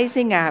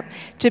rising up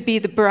to be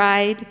the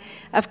bride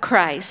of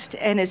Christ,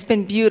 and it's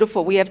been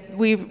beautiful.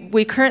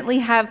 We currently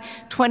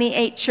have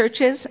 28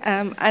 churches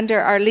under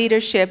our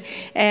leadership,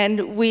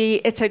 and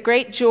it's a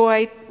great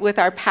joy with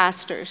our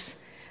pastors.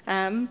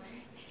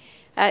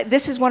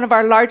 This is one of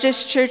our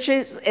largest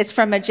churches. It's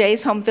from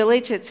Ajay's home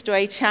village. It's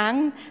Doi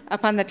Chang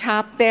up on the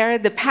top there.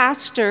 The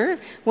pastor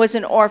was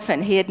an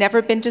orphan. He had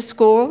never been to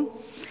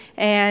school.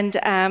 And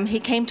he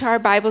came to our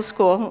Bible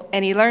school,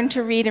 and he learned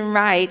to read and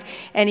write.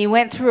 And he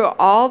went through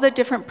all the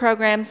different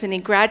programs, and he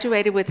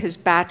graduated with his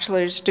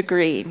bachelor's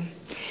degree.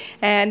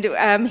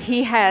 And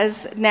he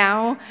has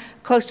now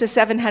close to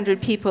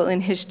 700 people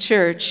in his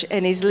church,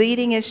 and he's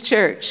leading his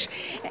church.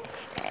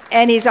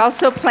 And he's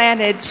also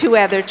planted 2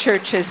 other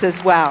churches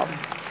as well.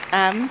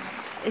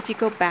 If you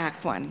go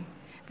back one.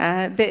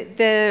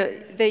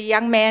 The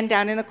young man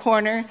down in the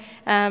corner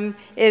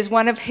is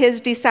one of his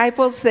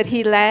disciples that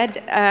he led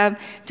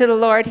to the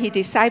Lord. He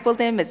discipled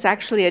him. It's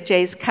actually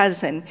Ajay's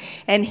cousin.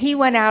 And he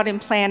went out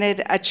and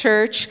planted a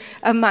church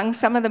among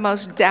some of the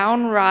most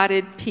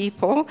downtrodden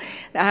people.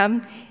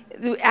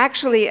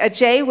 Actually,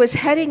 Ajay was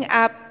heading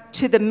up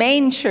to the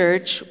main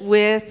church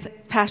with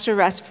Pastor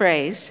Russ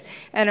Fraze,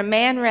 and a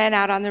man ran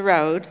out on the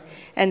road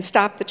and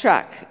stopped the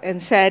truck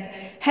and said,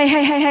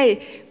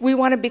 hey, we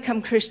want to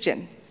become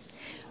Christian.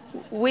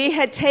 We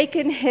had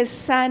taken his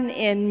son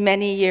in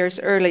many years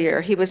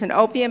earlier. He was an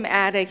opium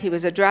addict. He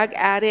was a drug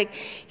addict.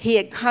 He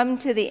had come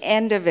to the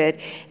end of it,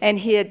 and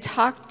he had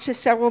talked to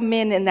several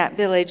men in that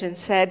village and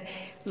said,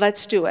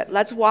 let's do it.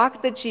 Let's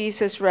walk the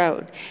Jesus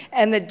road.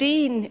 And the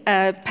dean,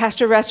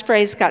 Pastor Russ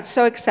Fraze, got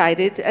so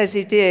excited, as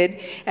he did,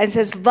 and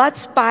says,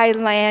 let's buy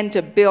land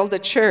to build a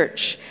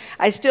church.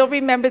 I still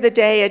remember the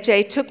day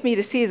Ajay took me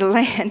to see the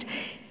land.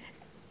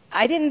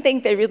 I didn't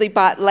think they really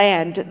bought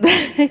land.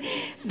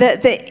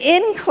 The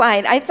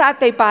incline, I thought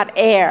they bought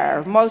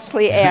air,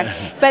 mostly air.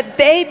 But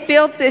they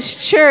built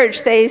this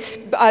church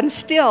on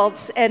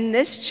stilts, and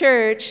this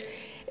church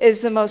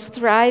is the most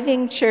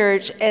thriving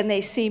church, and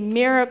they see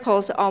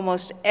miracles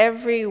almost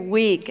every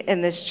week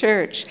in this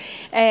church.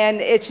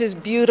 And it's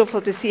just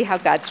beautiful to see how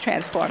God's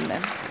transformed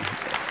them.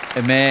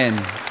 Amen.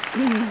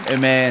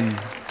 Amen.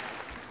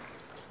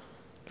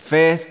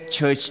 Faith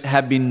Church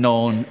have been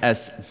known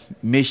as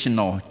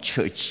missional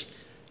church.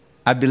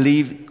 I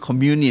believe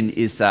communion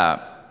is a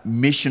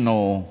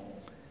missional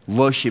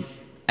worship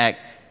act,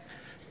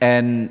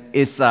 and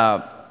it's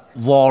a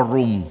war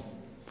room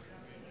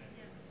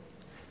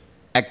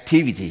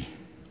activity,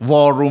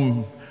 war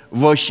room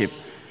worship,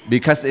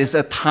 because it's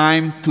a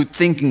time to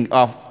thinking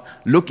of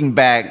looking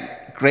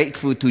back,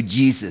 grateful to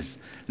Jesus,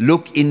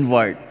 look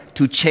inward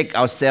to check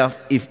ourselves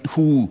if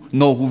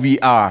know who we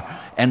are,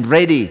 and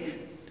ready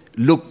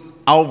look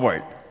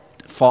outward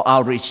for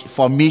outreach,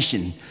 for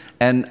mission.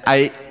 And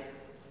I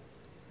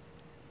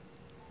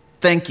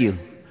thank you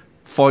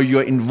for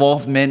your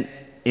involvement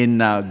in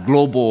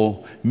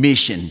global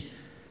mission.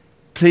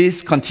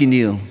 Please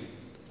continue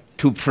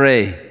to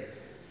pray,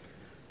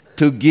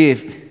 to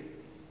give,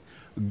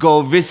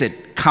 go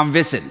visit, come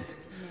visit.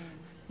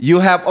 You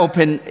have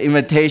open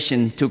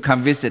invitation to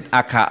come visit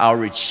Aka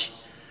Outreach,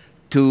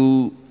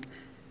 to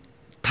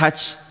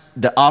touch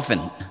the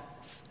orphan,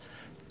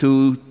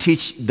 to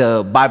teach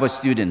the Bible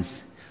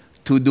students,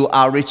 to do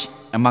outreach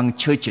among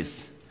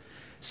churches.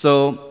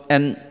 So,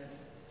 and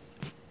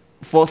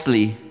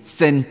fourthly,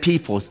 send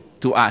people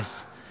to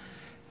us.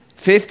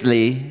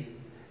 Fifthly,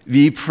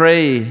 we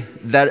pray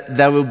that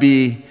there will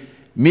be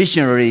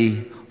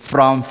missionary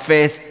from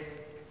faith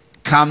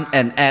come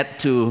and add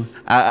to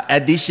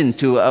addition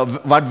to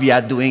what we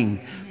are doing.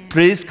 Amen.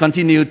 Please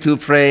continue to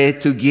pray,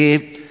 to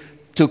give,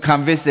 to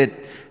come visit,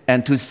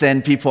 and to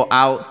send people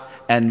out.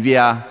 And we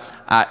are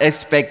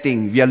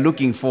expecting, we are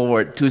looking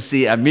forward to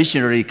see a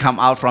missionary come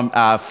out from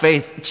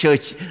Faith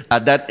Church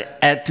that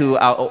add to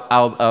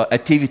our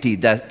activity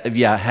that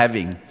we are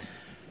having.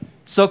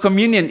 So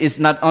communion is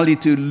not only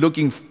to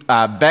looking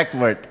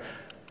backward,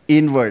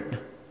 inward,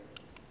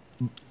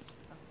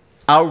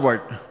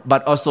 outward,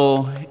 but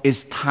also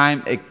it's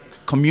time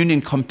communion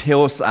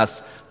compels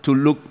us to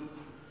look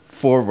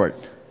forward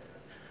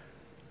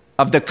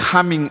of the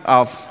coming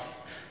of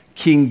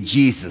King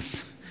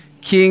Jesus,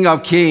 King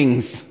of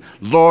Kings,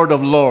 Lord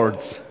of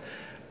Lords,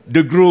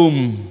 the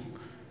groom,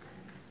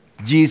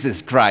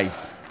 Jesus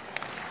Christ.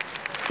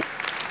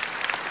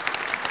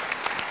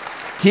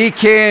 He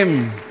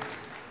came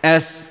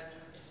as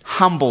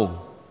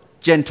humble,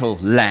 gentle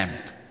lamb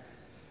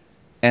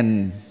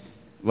and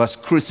was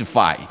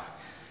crucified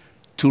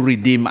to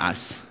redeem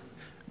us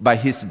by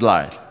his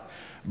blood.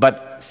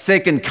 But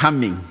second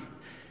coming,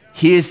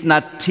 he is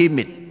not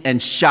timid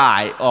and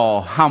shy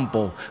or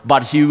humble,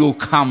 but he will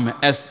come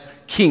as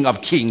King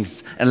of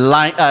Kings and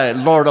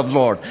Lord of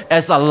Lords.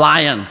 As a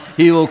lion,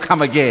 he will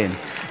come again.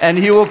 And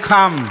he will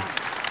come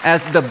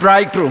as the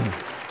bridegroom.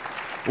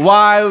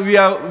 While we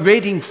are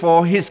waiting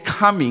for his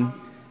coming,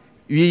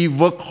 we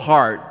work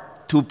hard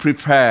to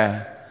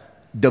prepare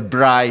the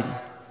bride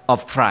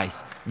of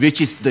Christ,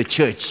 which is the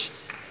church,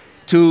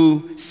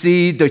 to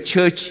see the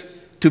church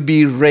to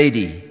be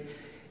ready.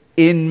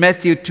 In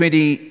Matthew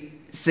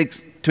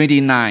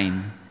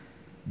 26:29,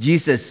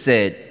 Jesus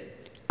said,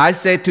 I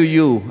say to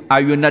you,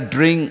 I will not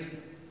drink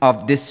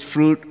of this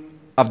fruit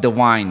of the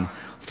wine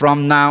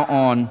from now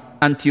on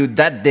until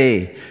that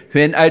day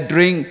when I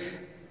drink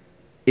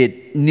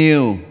it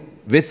new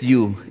with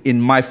you in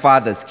my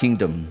Father's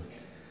kingdom.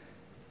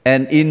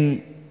 And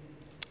in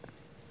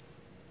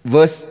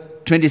verse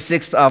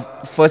 26 of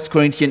 1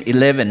 Corinthians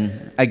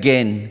 11,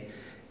 again,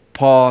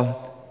 Paul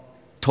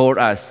told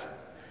us,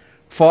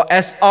 for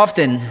as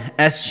often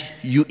as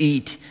you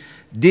eat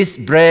this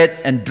bread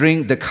and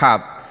drink the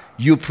cup,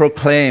 you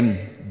proclaim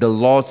the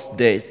Lord's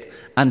death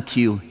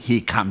until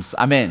he comes.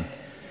 Amen.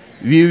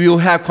 We will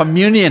have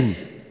communion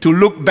to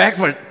look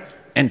backward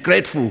and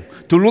grateful,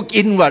 to look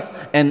inward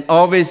and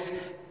always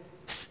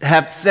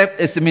have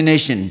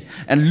self-examination,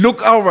 and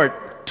look outward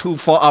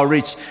for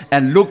outreach,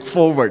 and look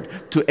forward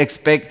to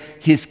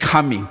expect his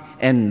coming.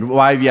 And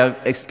while we are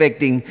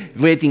expecting,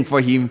 waiting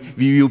for him,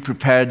 we will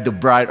prepare the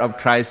bride of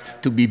Christ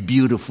to be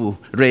beautiful,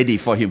 ready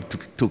for him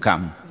to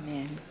come.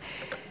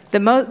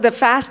 The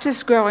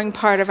fastest growing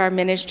part of our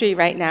ministry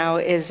right now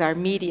is our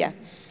media.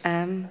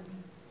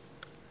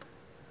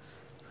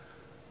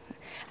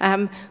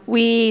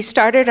 We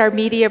started our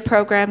media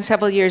program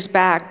several years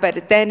back,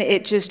 but then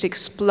it just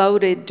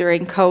exploded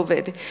during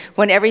COVID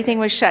when everything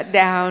was shut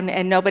down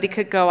and nobody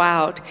could go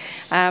out.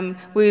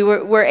 We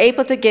were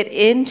able to get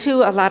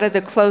into a lot of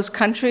the closed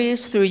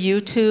countries through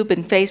YouTube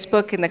and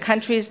Facebook in the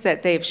countries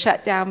that they've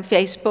shut down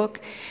Facebook.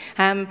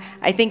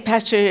 I think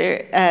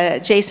Pastor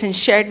Jason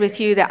shared with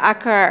you that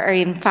Aka are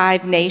in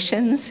 5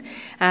 nations,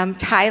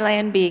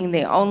 Thailand being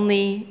the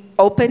only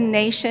open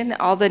nation.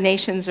 All the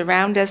nations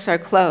around us are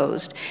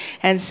closed.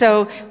 And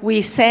so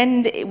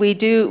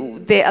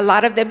a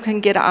lot of them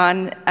can get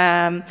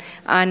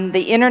on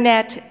the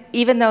internet.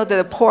 Even though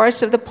they're the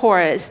poorest of the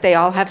poorest, they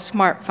all have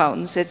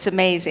smartphones. It's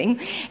amazing.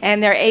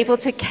 And they're able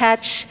to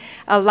catch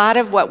a lot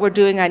of what we're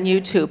doing on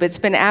YouTube. It's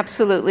been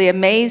absolutely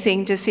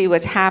amazing to see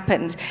what's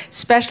happened,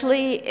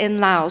 especially in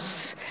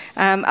Laos.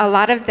 A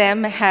lot of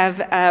them have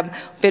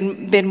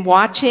been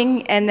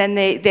watching, and then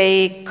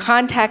they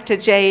contacted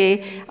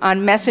Jay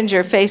on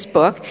Messenger,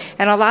 Facebook,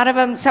 and a lot of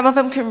them, some of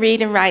them can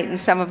read and write and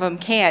some of them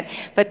can't,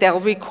 but they'll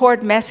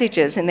record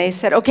messages, and they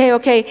said,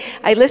 okay,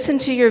 I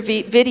listened to your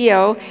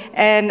video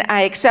and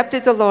I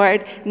accepted the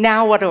Lord,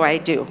 now what do I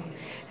do?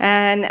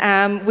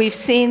 And we've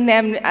seen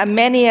them,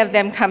 many of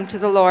them come to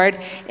the Lord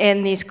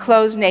in these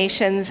closed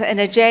nations, and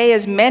Ajay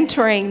is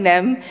mentoring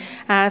them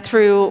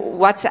through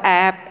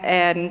WhatsApp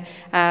and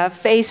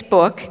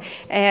Facebook,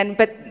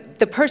 but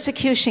the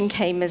persecution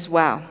came as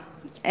well.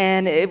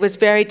 And it was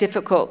very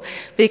difficult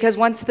because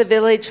once the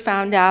village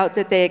found out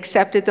that they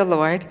accepted the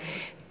Lord,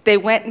 they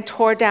went and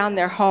tore down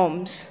their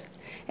homes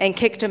and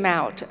kicked them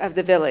out of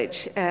the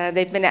village.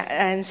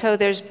 And so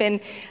there's been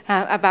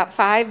about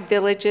 5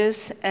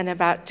 villages and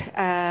about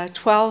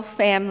 12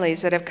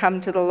 families that have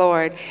come to the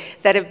Lord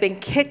that have been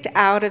kicked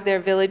out of their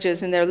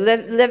villages, and they're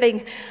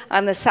living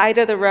on the side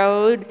of the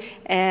road.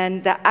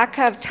 And the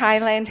Aka of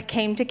Thailand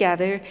came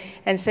together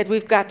and said,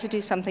 we've got to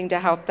do something to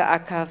help the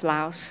Aka of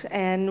Laos.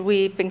 And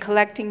we've been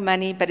collecting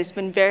money, but it's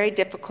been very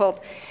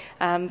difficult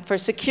for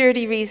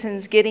security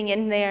reasons, getting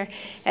in there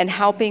and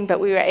helping,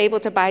 but we were able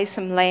to buy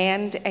some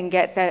land and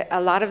get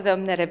a lot of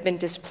them that have been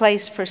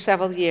displaced for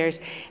several years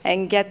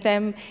and get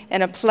them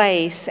in a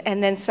place,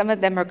 and then some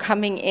of them are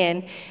coming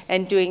in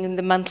and doing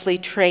the monthly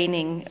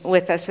training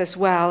with us as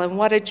well, and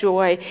what a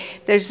joy.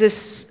 There's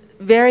this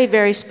very,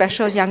 very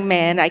special young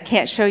man. I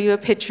can't show you a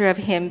picture of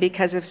him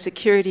because of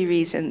security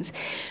reasons,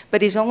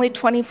 but he's only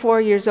 24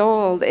 years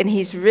old, and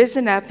he's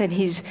risen up and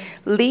he's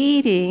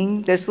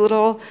leading this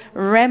little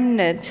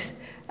remnant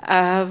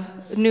of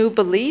new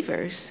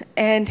believers.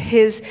 And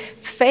his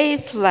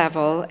faith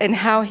level and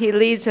how he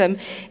leads them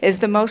is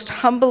the most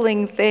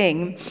humbling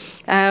thing.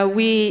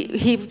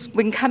 He's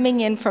been coming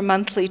in for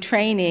monthly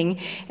training,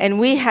 and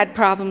we had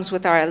problems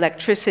with our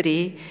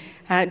electricity.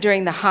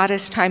 During the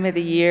hottest time of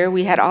the year,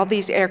 we had all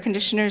these air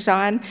conditioners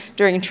on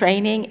during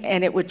training,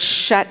 and it would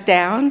shut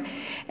down.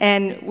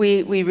 And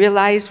we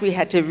realized we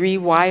had to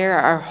rewire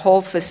our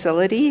whole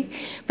facility,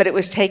 but it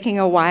was taking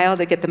a while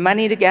to get the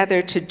money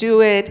together to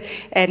do it.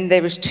 And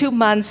there was 2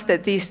 months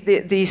that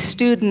these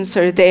students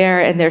are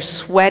there, and they're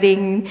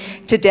sweating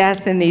to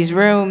death in these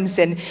rooms.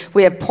 And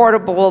we have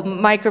portable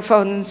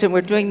microphones, and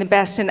we're doing the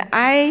best. And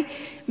I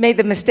made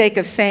the mistake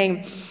of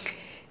saying,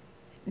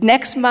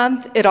 next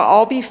month, it'll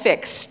all be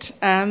fixed.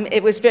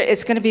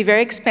 It's going to be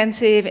very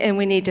expensive, and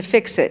we need to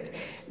fix it.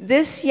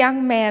 This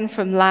young man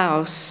from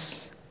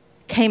Laos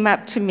came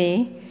up to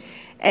me,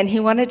 and he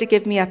wanted to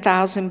give me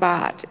 1,000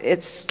 baht.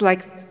 It's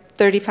like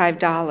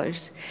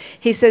 $35.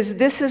 He says,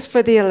 this is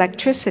for the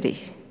electricity.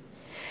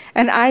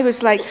 And I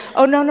was like,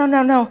 oh,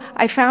 no.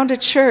 I found a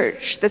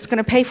church that's going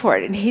to pay for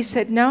it. And he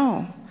said,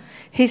 no.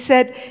 He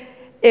said,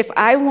 if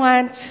I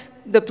want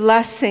the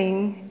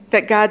blessing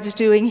that God's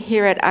doing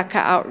here at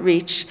Aka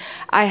Outreach,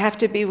 I have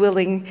to be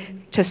willing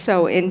to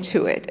sow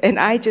into it. And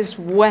I just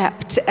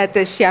wept at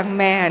this young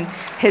man,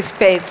 his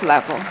faith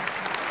level.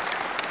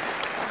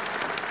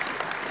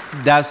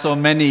 There are so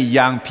many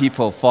young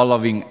people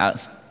following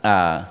us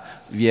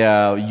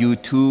via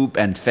YouTube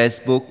and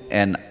Facebook,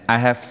 and I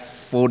have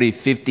 40,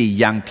 50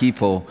 young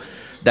people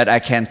that I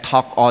can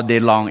talk all day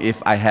long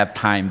if I have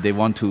time. They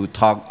want to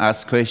talk,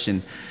 ask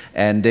questions,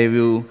 and they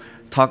will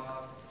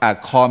talk,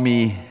 call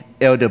me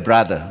older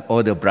brother,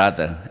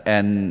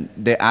 and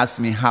they asked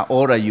me, how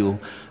old are you?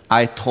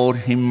 I told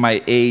him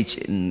my age,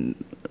 and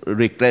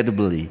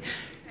regrettably,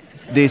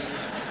 they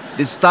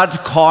start to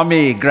call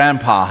me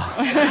grandpa.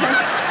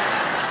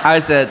 I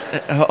said,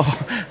 oh,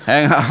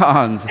 hang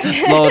on,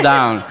 slow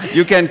down.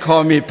 You can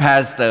call me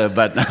pastor,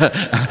 but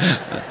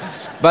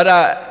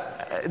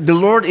the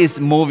Lord is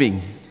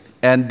moving,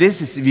 and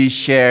this is we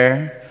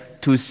share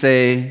to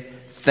say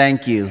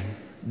thank you.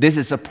 This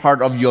is a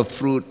part of your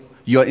fruit,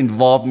 your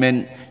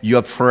involvement,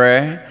 your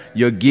prayer,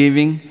 your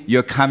giving,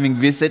 your coming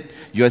visit,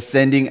 your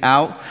sending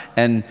out,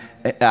 and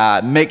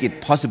make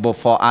it possible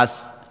for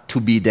us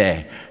to be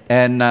there.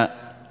 And I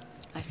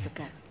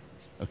forgot.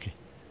 Okay.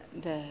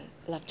 The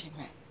love chain,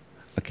 right?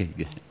 Okay,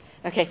 good.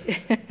 Okay.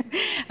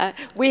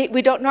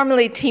 We don't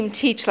normally team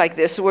teach like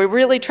this, so we're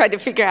really trying to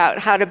figure out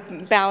how to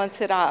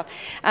balance it off.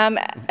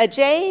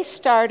 Ajay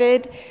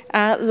started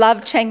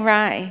Love Chiang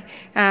Rai.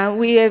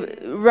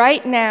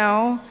 Right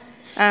now,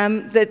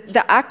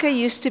 the Aka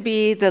used to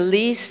be the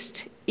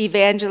least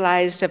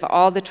evangelized of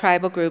all the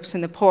tribal groups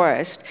and the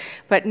poorest,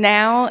 but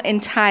now in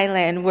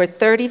Thailand, we're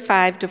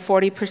 35 to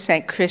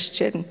 40%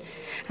 Christian.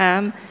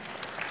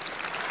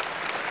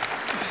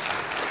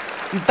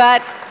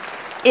 But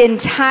in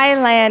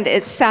Thailand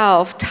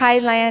itself,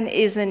 Thailand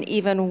isn't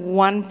even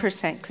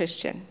 1%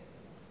 Christian.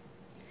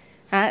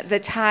 The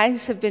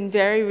Thais have been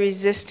very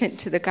resistant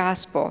to the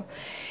gospel.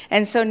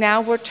 And so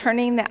now we're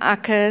turning the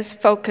Aka's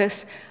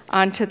focus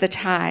onto the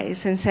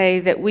Thais and say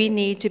that we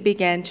need to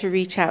begin to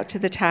reach out to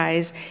the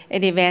Thais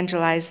and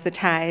evangelize the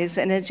Thais.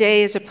 And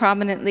Ajay is a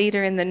prominent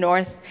leader in the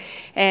north.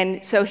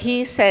 And so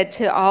he said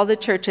to all the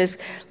churches,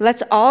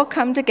 let's all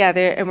come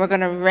together and we're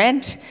going to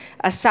rent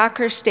a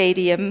soccer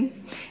stadium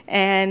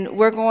and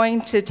we're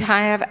going to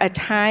have a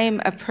time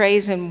of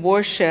praise and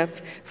worship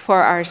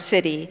for our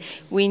city.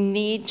 We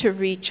need to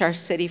reach our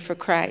city for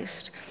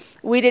Christ.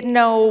 We didn't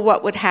know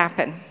what would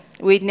happen.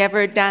 We'd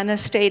never done a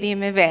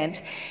stadium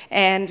event.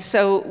 And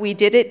so we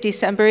did it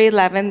December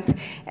 11th,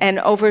 and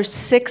over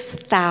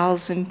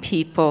 6,000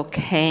 people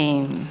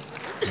came.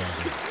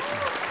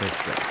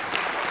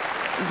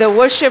 The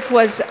worship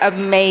was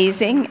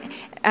amazing.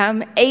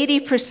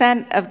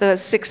 80% of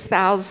those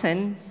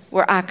 6,000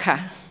 were Aka.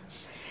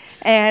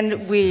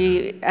 And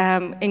we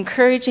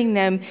encouraging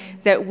them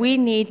that we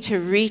need to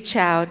reach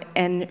out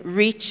and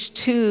reach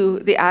to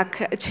the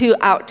Aka,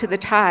 out to the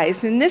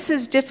Thais. And this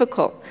is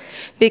difficult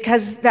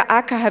because the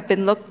Aka have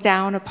been looked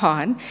down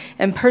upon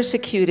and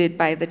persecuted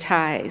by the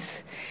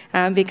Thais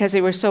because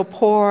they were so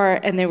poor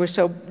and they were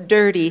so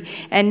dirty.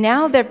 And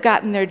now they've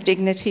gotten their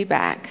dignity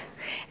back.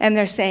 And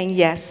they're saying,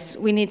 yes,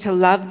 we need to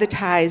love the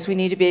Thais. We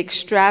need to be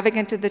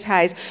extravagant to the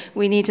Thais.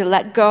 We need to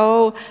let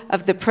go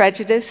of the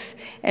prejudice,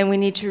 and we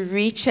need to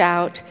reach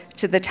out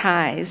to the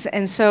Thais.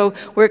 And so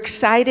we're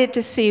excited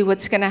to see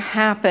what's going to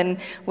happen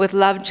with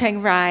Love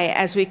Chiang Rai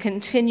as we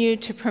continue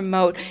to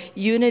promote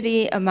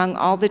unity among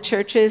all the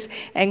churches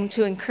and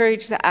to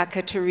encourage the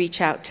Aka to reach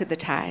out to the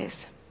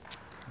Thais.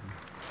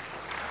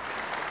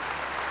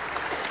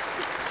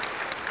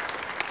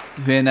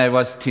 When I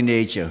was a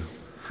teenager,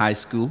 high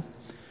school,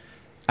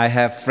 I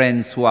have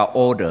friends who are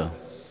older,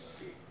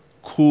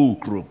 cool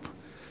group.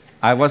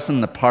 I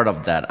wasn't a part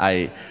of that.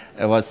 I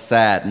was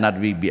sad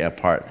not to be a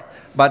part.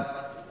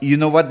 But you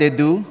know what they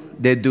do?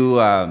 They do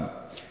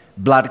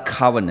blood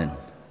covenant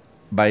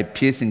by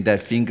piercing their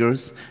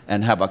fingers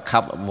and have a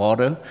cup of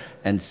water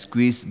and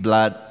squeeze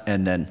blood,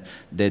 and then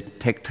they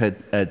take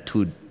it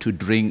to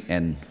drink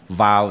and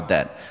vow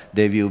that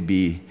they will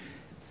be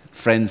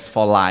friends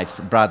for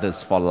life,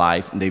 brothers for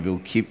life. They will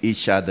keep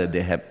each other.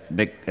 They have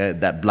make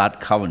that blood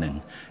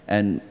covenant.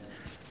 And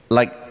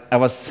like I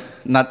was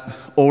not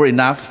old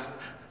enough,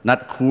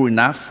 not cool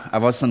enough. I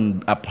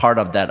wasn't a part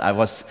of that. I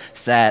was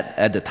sad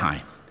at the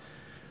time.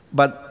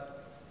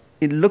 But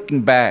in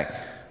looking back,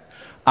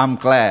 I'm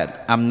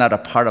glad I'm not a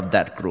part of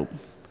that group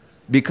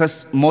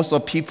because most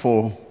of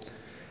people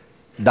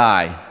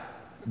die,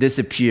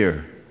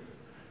 disappear,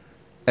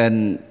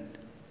 and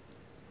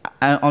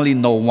I only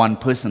know one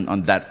person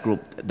on that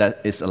group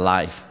that is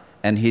alive,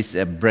 and he's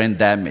brain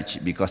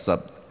damaged because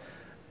of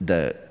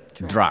the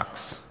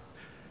drugs.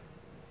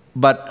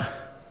 But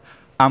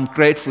I'm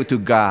grateful to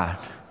God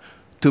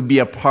to be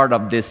a part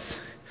of this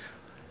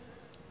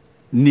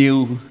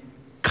new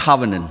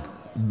covenant,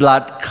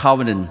 blood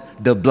covenant,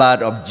 the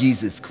blood of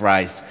Jesus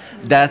Christ,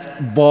 that's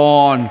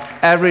born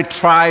every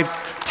tribe,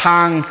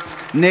 tongues,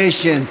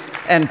 nations,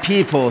 and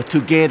people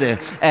together,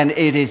 and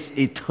it is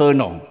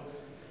eternal.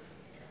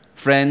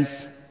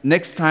 Friends,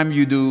 next time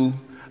you do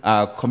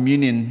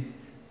communion,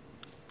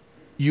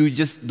 you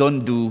just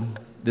don't do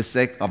the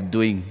sake of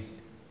doing,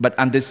 but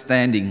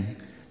understanding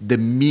the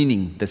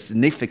meaning, the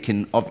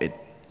significance of it.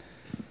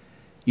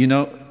 You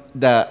know,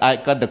 I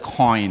got the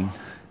coin,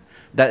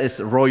 that is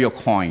a royal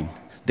coin,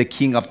 the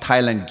king of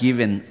Thailand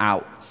given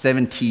out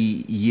 70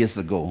 years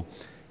ago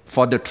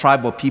for the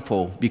tribal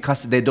people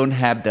because they don't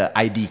have the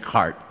ID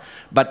card.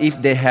 But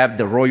if they have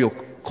the royal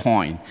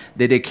coin,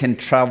 they can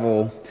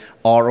travel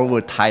all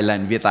over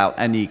Thailand without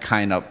any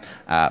kind of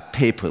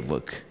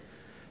paperwork.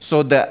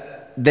 So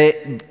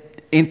they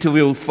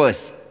interview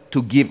first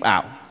to give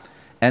out.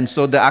 And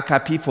so the Aka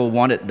people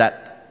wanted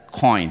that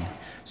coin.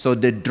 So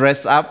they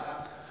dress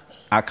up,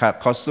 Aka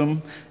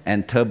costume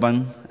and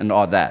turban and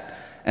all that.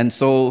 And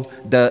so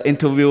the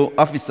interview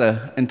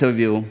officer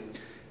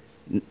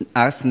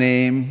asked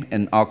name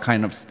and all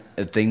kind of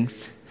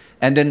things.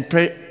 And then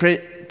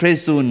pretty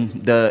soon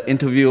the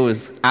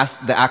interviewers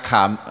asked the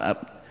Aka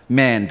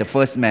man, the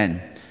first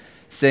man,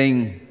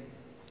 saying,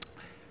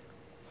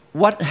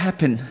 what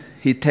happened?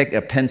 He take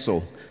a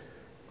pencil.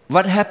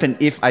 What happened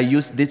if I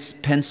use this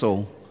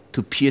pencil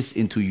to pierce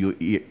into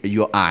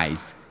your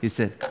eyes? He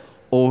said,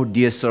 oh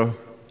dear sir,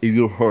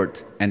 you will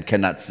hurt and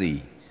cannot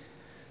see.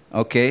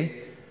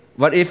 Okay?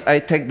 What if I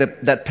take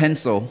that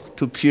pencil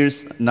to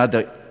pierce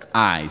another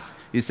eyes?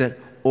 He said,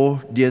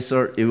 oh dear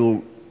sir, it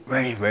will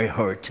very, very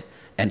hurt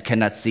and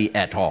cannot see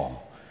at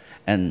all.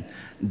 And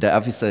the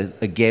officer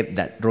gave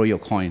that royal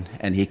coin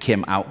and he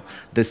came out.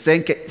 The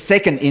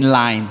second in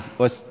line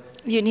was...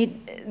 You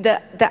need,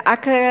 the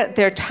Aka,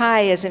 their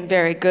Thai isn't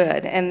very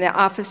good, and the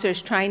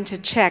officer's trying to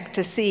check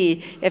to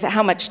see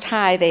how much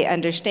Thai they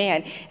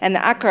understand. And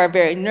the Aka are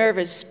very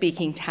nervous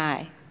speaking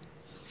Thai.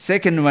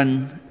 Second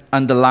one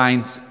on the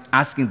line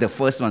asking the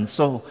first one,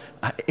 so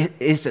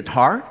is it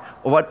hard?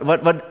 What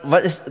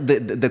is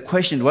the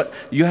question? What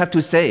you have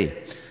to say?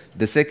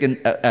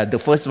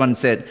 The first one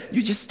said,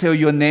 you just tell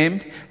your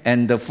name,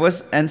 and the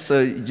first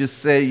answer, you just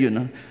say,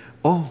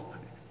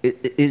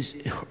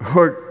 it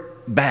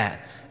hurt bad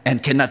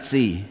and cannot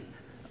see.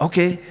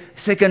 Okay,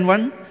 second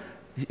one,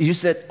 you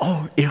said,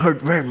 it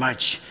hurt very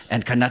much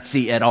and cannot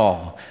see at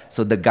all.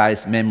 So the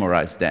guys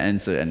memorized the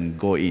answer and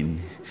go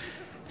in.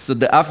 So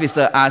the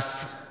officer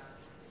asked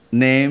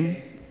name,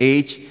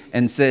 age,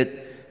 and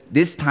said,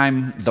 this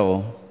time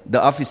though,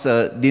 the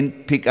officer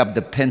didn't pick up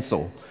the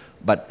pencil,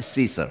 but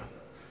scissor.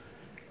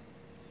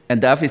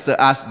 And the officer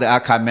asked the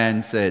Aka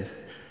man, said,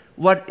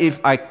 what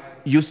if I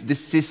use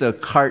this scissor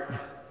cut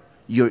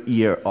your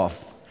ear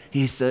off?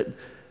 He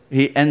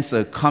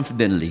answered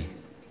confidently,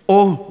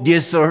 oh, dear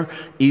sir,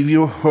 if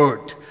you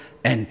hurt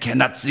and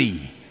cannot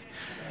see.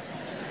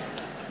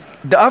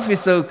 The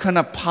officer kind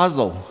of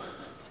puzzled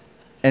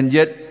and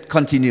yet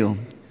continued,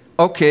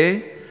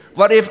 okay,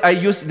 what if I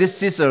use this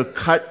scissor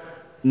cut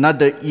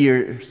another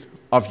ear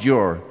of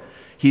yours?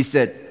 He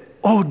said,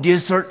 oh, dear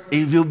sir,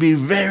 it will be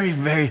very,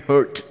 very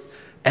hurt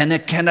and I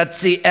cannot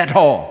see at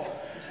all.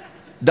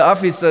 The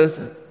officers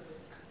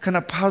kind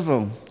of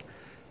puzzled.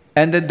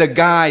 And then the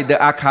guy,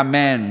 the Aka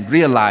man,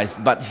 realized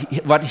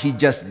what he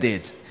just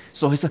did.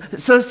 So he said,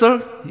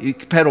 sir, he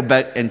pedaled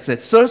back and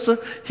said, sir,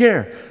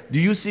 here, do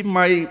you see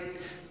my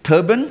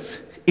turbans?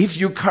 If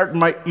you cut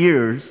my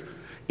ears,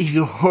 if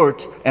you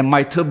hurt and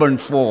my turban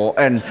fall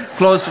and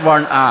close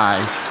one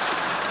eye.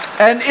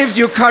 And if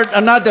you cut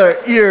another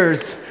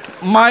ears,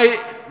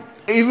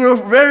 it will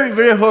very,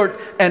 very hurt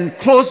and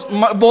close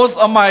both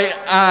of my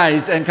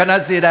eyes and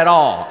cannot see it at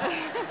all.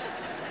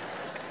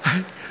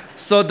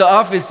 So the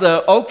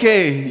officer,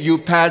 okay, you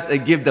pass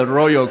and give the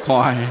royal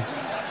coin.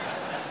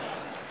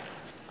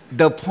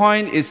 The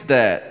point is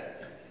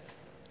that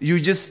you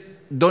just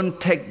don't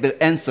take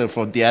the answer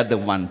from the other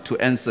one to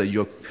answer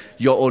your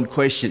own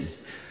question.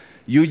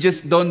 You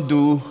just don't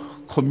do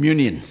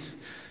communion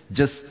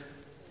just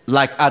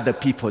like other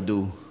people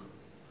do.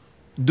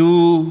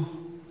 Do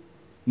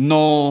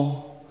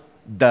know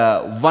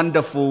the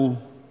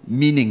wonderful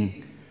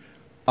meaning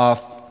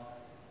of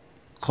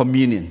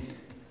communion.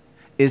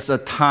 It's a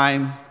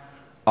time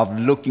of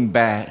looking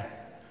back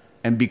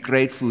and be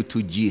grateful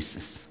to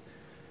Jesus.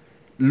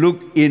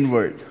 Look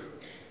inward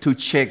to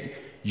check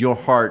your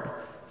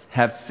heart,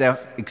 have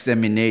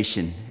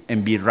self-examination,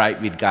 and be right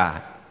with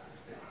God.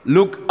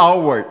 Look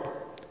outward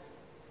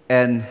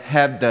and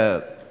have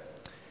the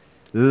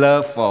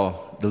love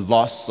for the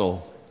lost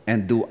soul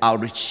and do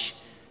outreach.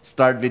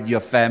 Start with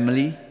your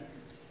family,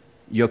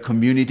 your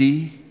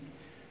community,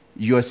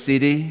 your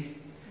city,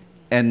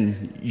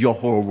 and your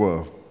whole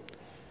world.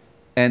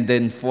 And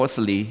then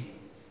fourthly,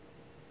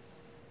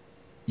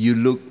 you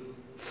look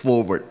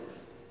forward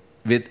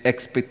with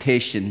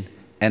expectation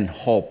and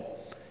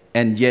hope.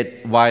 And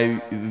yet, while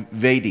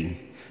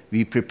waiting,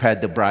 we prepare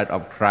the bride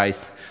of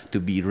Christ to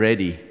be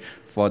ready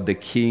for the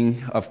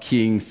King of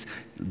Kings,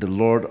 the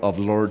Lord of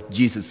Lords,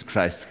 Jesus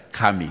Christ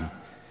coming.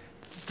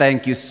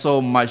 Thank you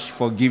so much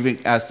for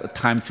giving us a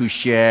time to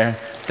share.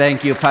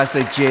 Thank you,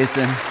 Pastor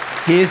Jason.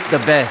 He's the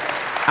best.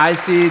 I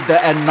see the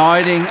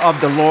anointing of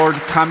the Lord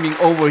coming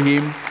over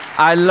him.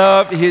 I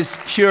love his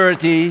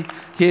purity,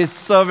 his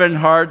servant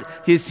heart,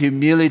 his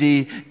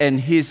humility, and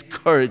his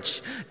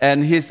courage.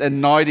 And his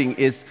anointing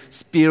is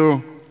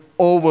spilled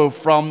over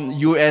from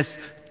U.S.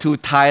 to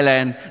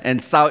Thailand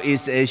and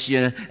Southeast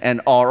Asia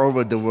and all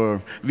over the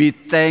world. We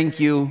thank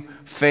you,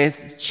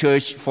 Faith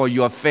Church, for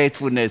your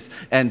faithfulness.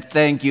 And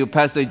thank you,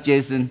 Pastor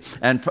Jason,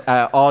 and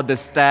all the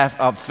staff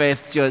of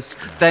Faith Church.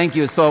 Thank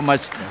you so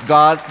much.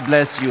 God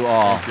bless you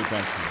all.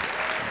 Thank you.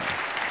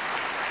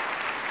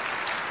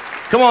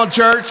 Come on,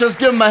 church. Let's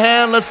give them a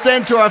hand. Let's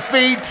stand to our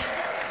feet.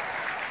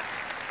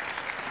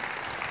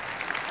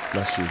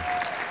 Bless you.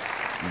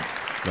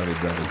 Brother.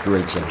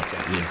 Great job.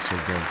 Yes, so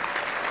good.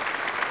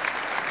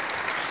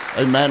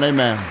 Amen,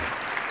 amen.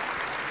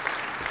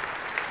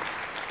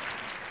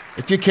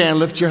 If you can,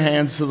 lift your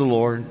hands to the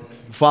Lord.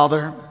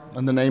 Father,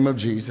 in the name of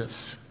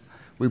Jesus,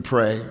 we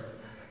pray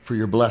for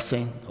your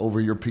blessing over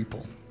your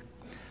people.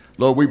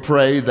 Lord, we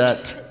pray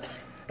that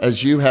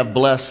as you have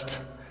blessed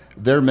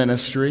their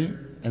ministry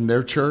and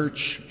their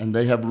church, and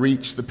they have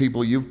reached the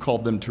people you've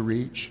called them to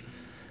reach,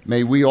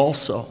 may we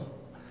also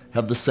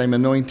have the same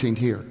anointing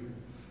here,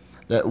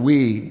 that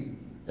we,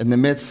 in the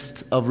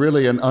midst of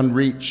really an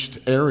unreached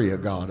area,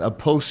 God, a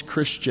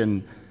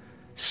post-Christian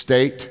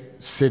state,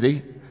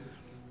 city,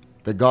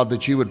 that God,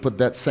 that you would put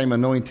that same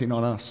anointing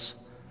on us,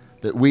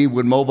 that we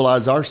would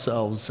mobilize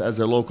ourselves as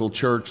a local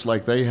church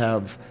like they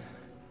have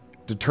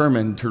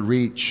determined to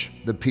reach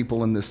the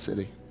people in this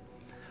city.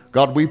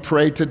 God, we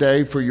pray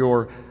today for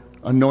your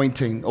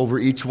anointing over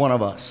each one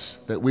of us,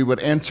 that we would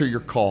answer your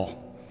call.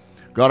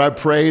 God, I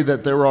pray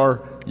that there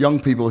are young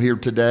people here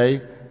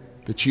today,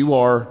 that you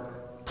are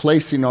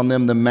placing on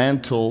them the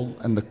mantle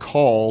and the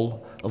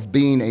call of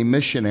being a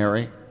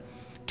missionary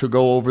to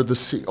go over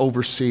the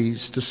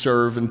overseas to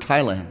serve in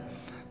Thailand,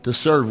 to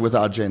serve with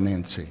Ajay and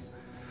Nancy.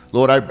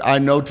 Lord, I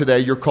know today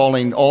you're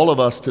calling all of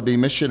us to be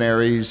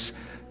missionaries,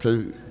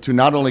 to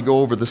not only go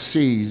over the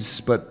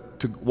seas, but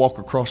to walk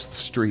across the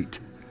street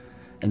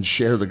and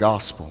share the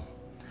gospel.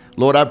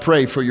 Lord, I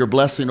pray for your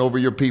blessing over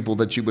your people,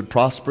 that you would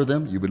prosper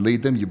them, you would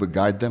lead them, you would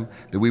guide them,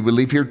 that we would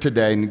leave here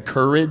today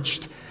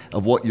encouraged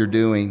of what you're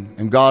doing.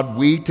 And God,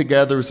 we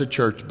together as a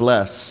church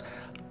bless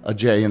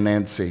Jay and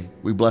Nancy.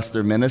 We bless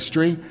their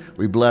ministry.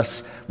 We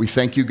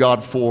thank you,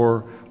 God,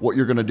 for what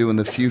you're going to do in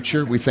the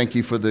future. We thank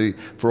you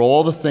for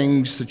all the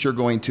things that you're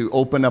going to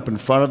open up in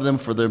front of them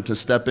for them to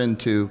step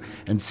into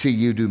and see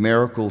you do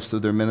miracles through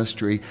their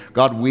ministry.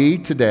 God, we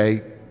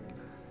today,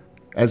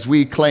 as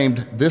we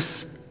claimed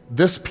this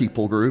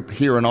people group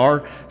here in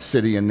our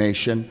city and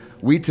nation,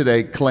 we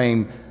today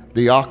claim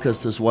the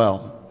Akas as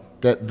well,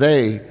 that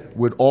they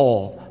would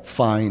all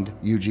find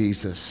you,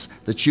 Jesus.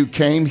 That you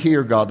came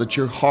here, God, that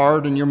your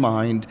heart and your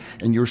mind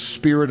and your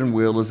spirit and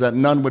will is that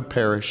none would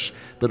perish,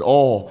 but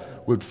all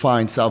would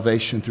find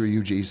salvation through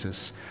you,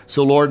 Jesus.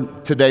 So,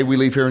 Lord, today we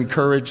leave here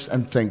encouraged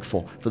and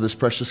thankful for this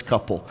precious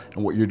couple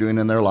and what you're doing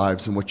in their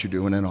lives and what you're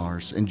doing in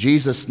ours. In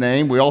Jesus'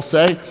 name, we all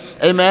say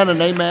amen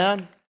and amen.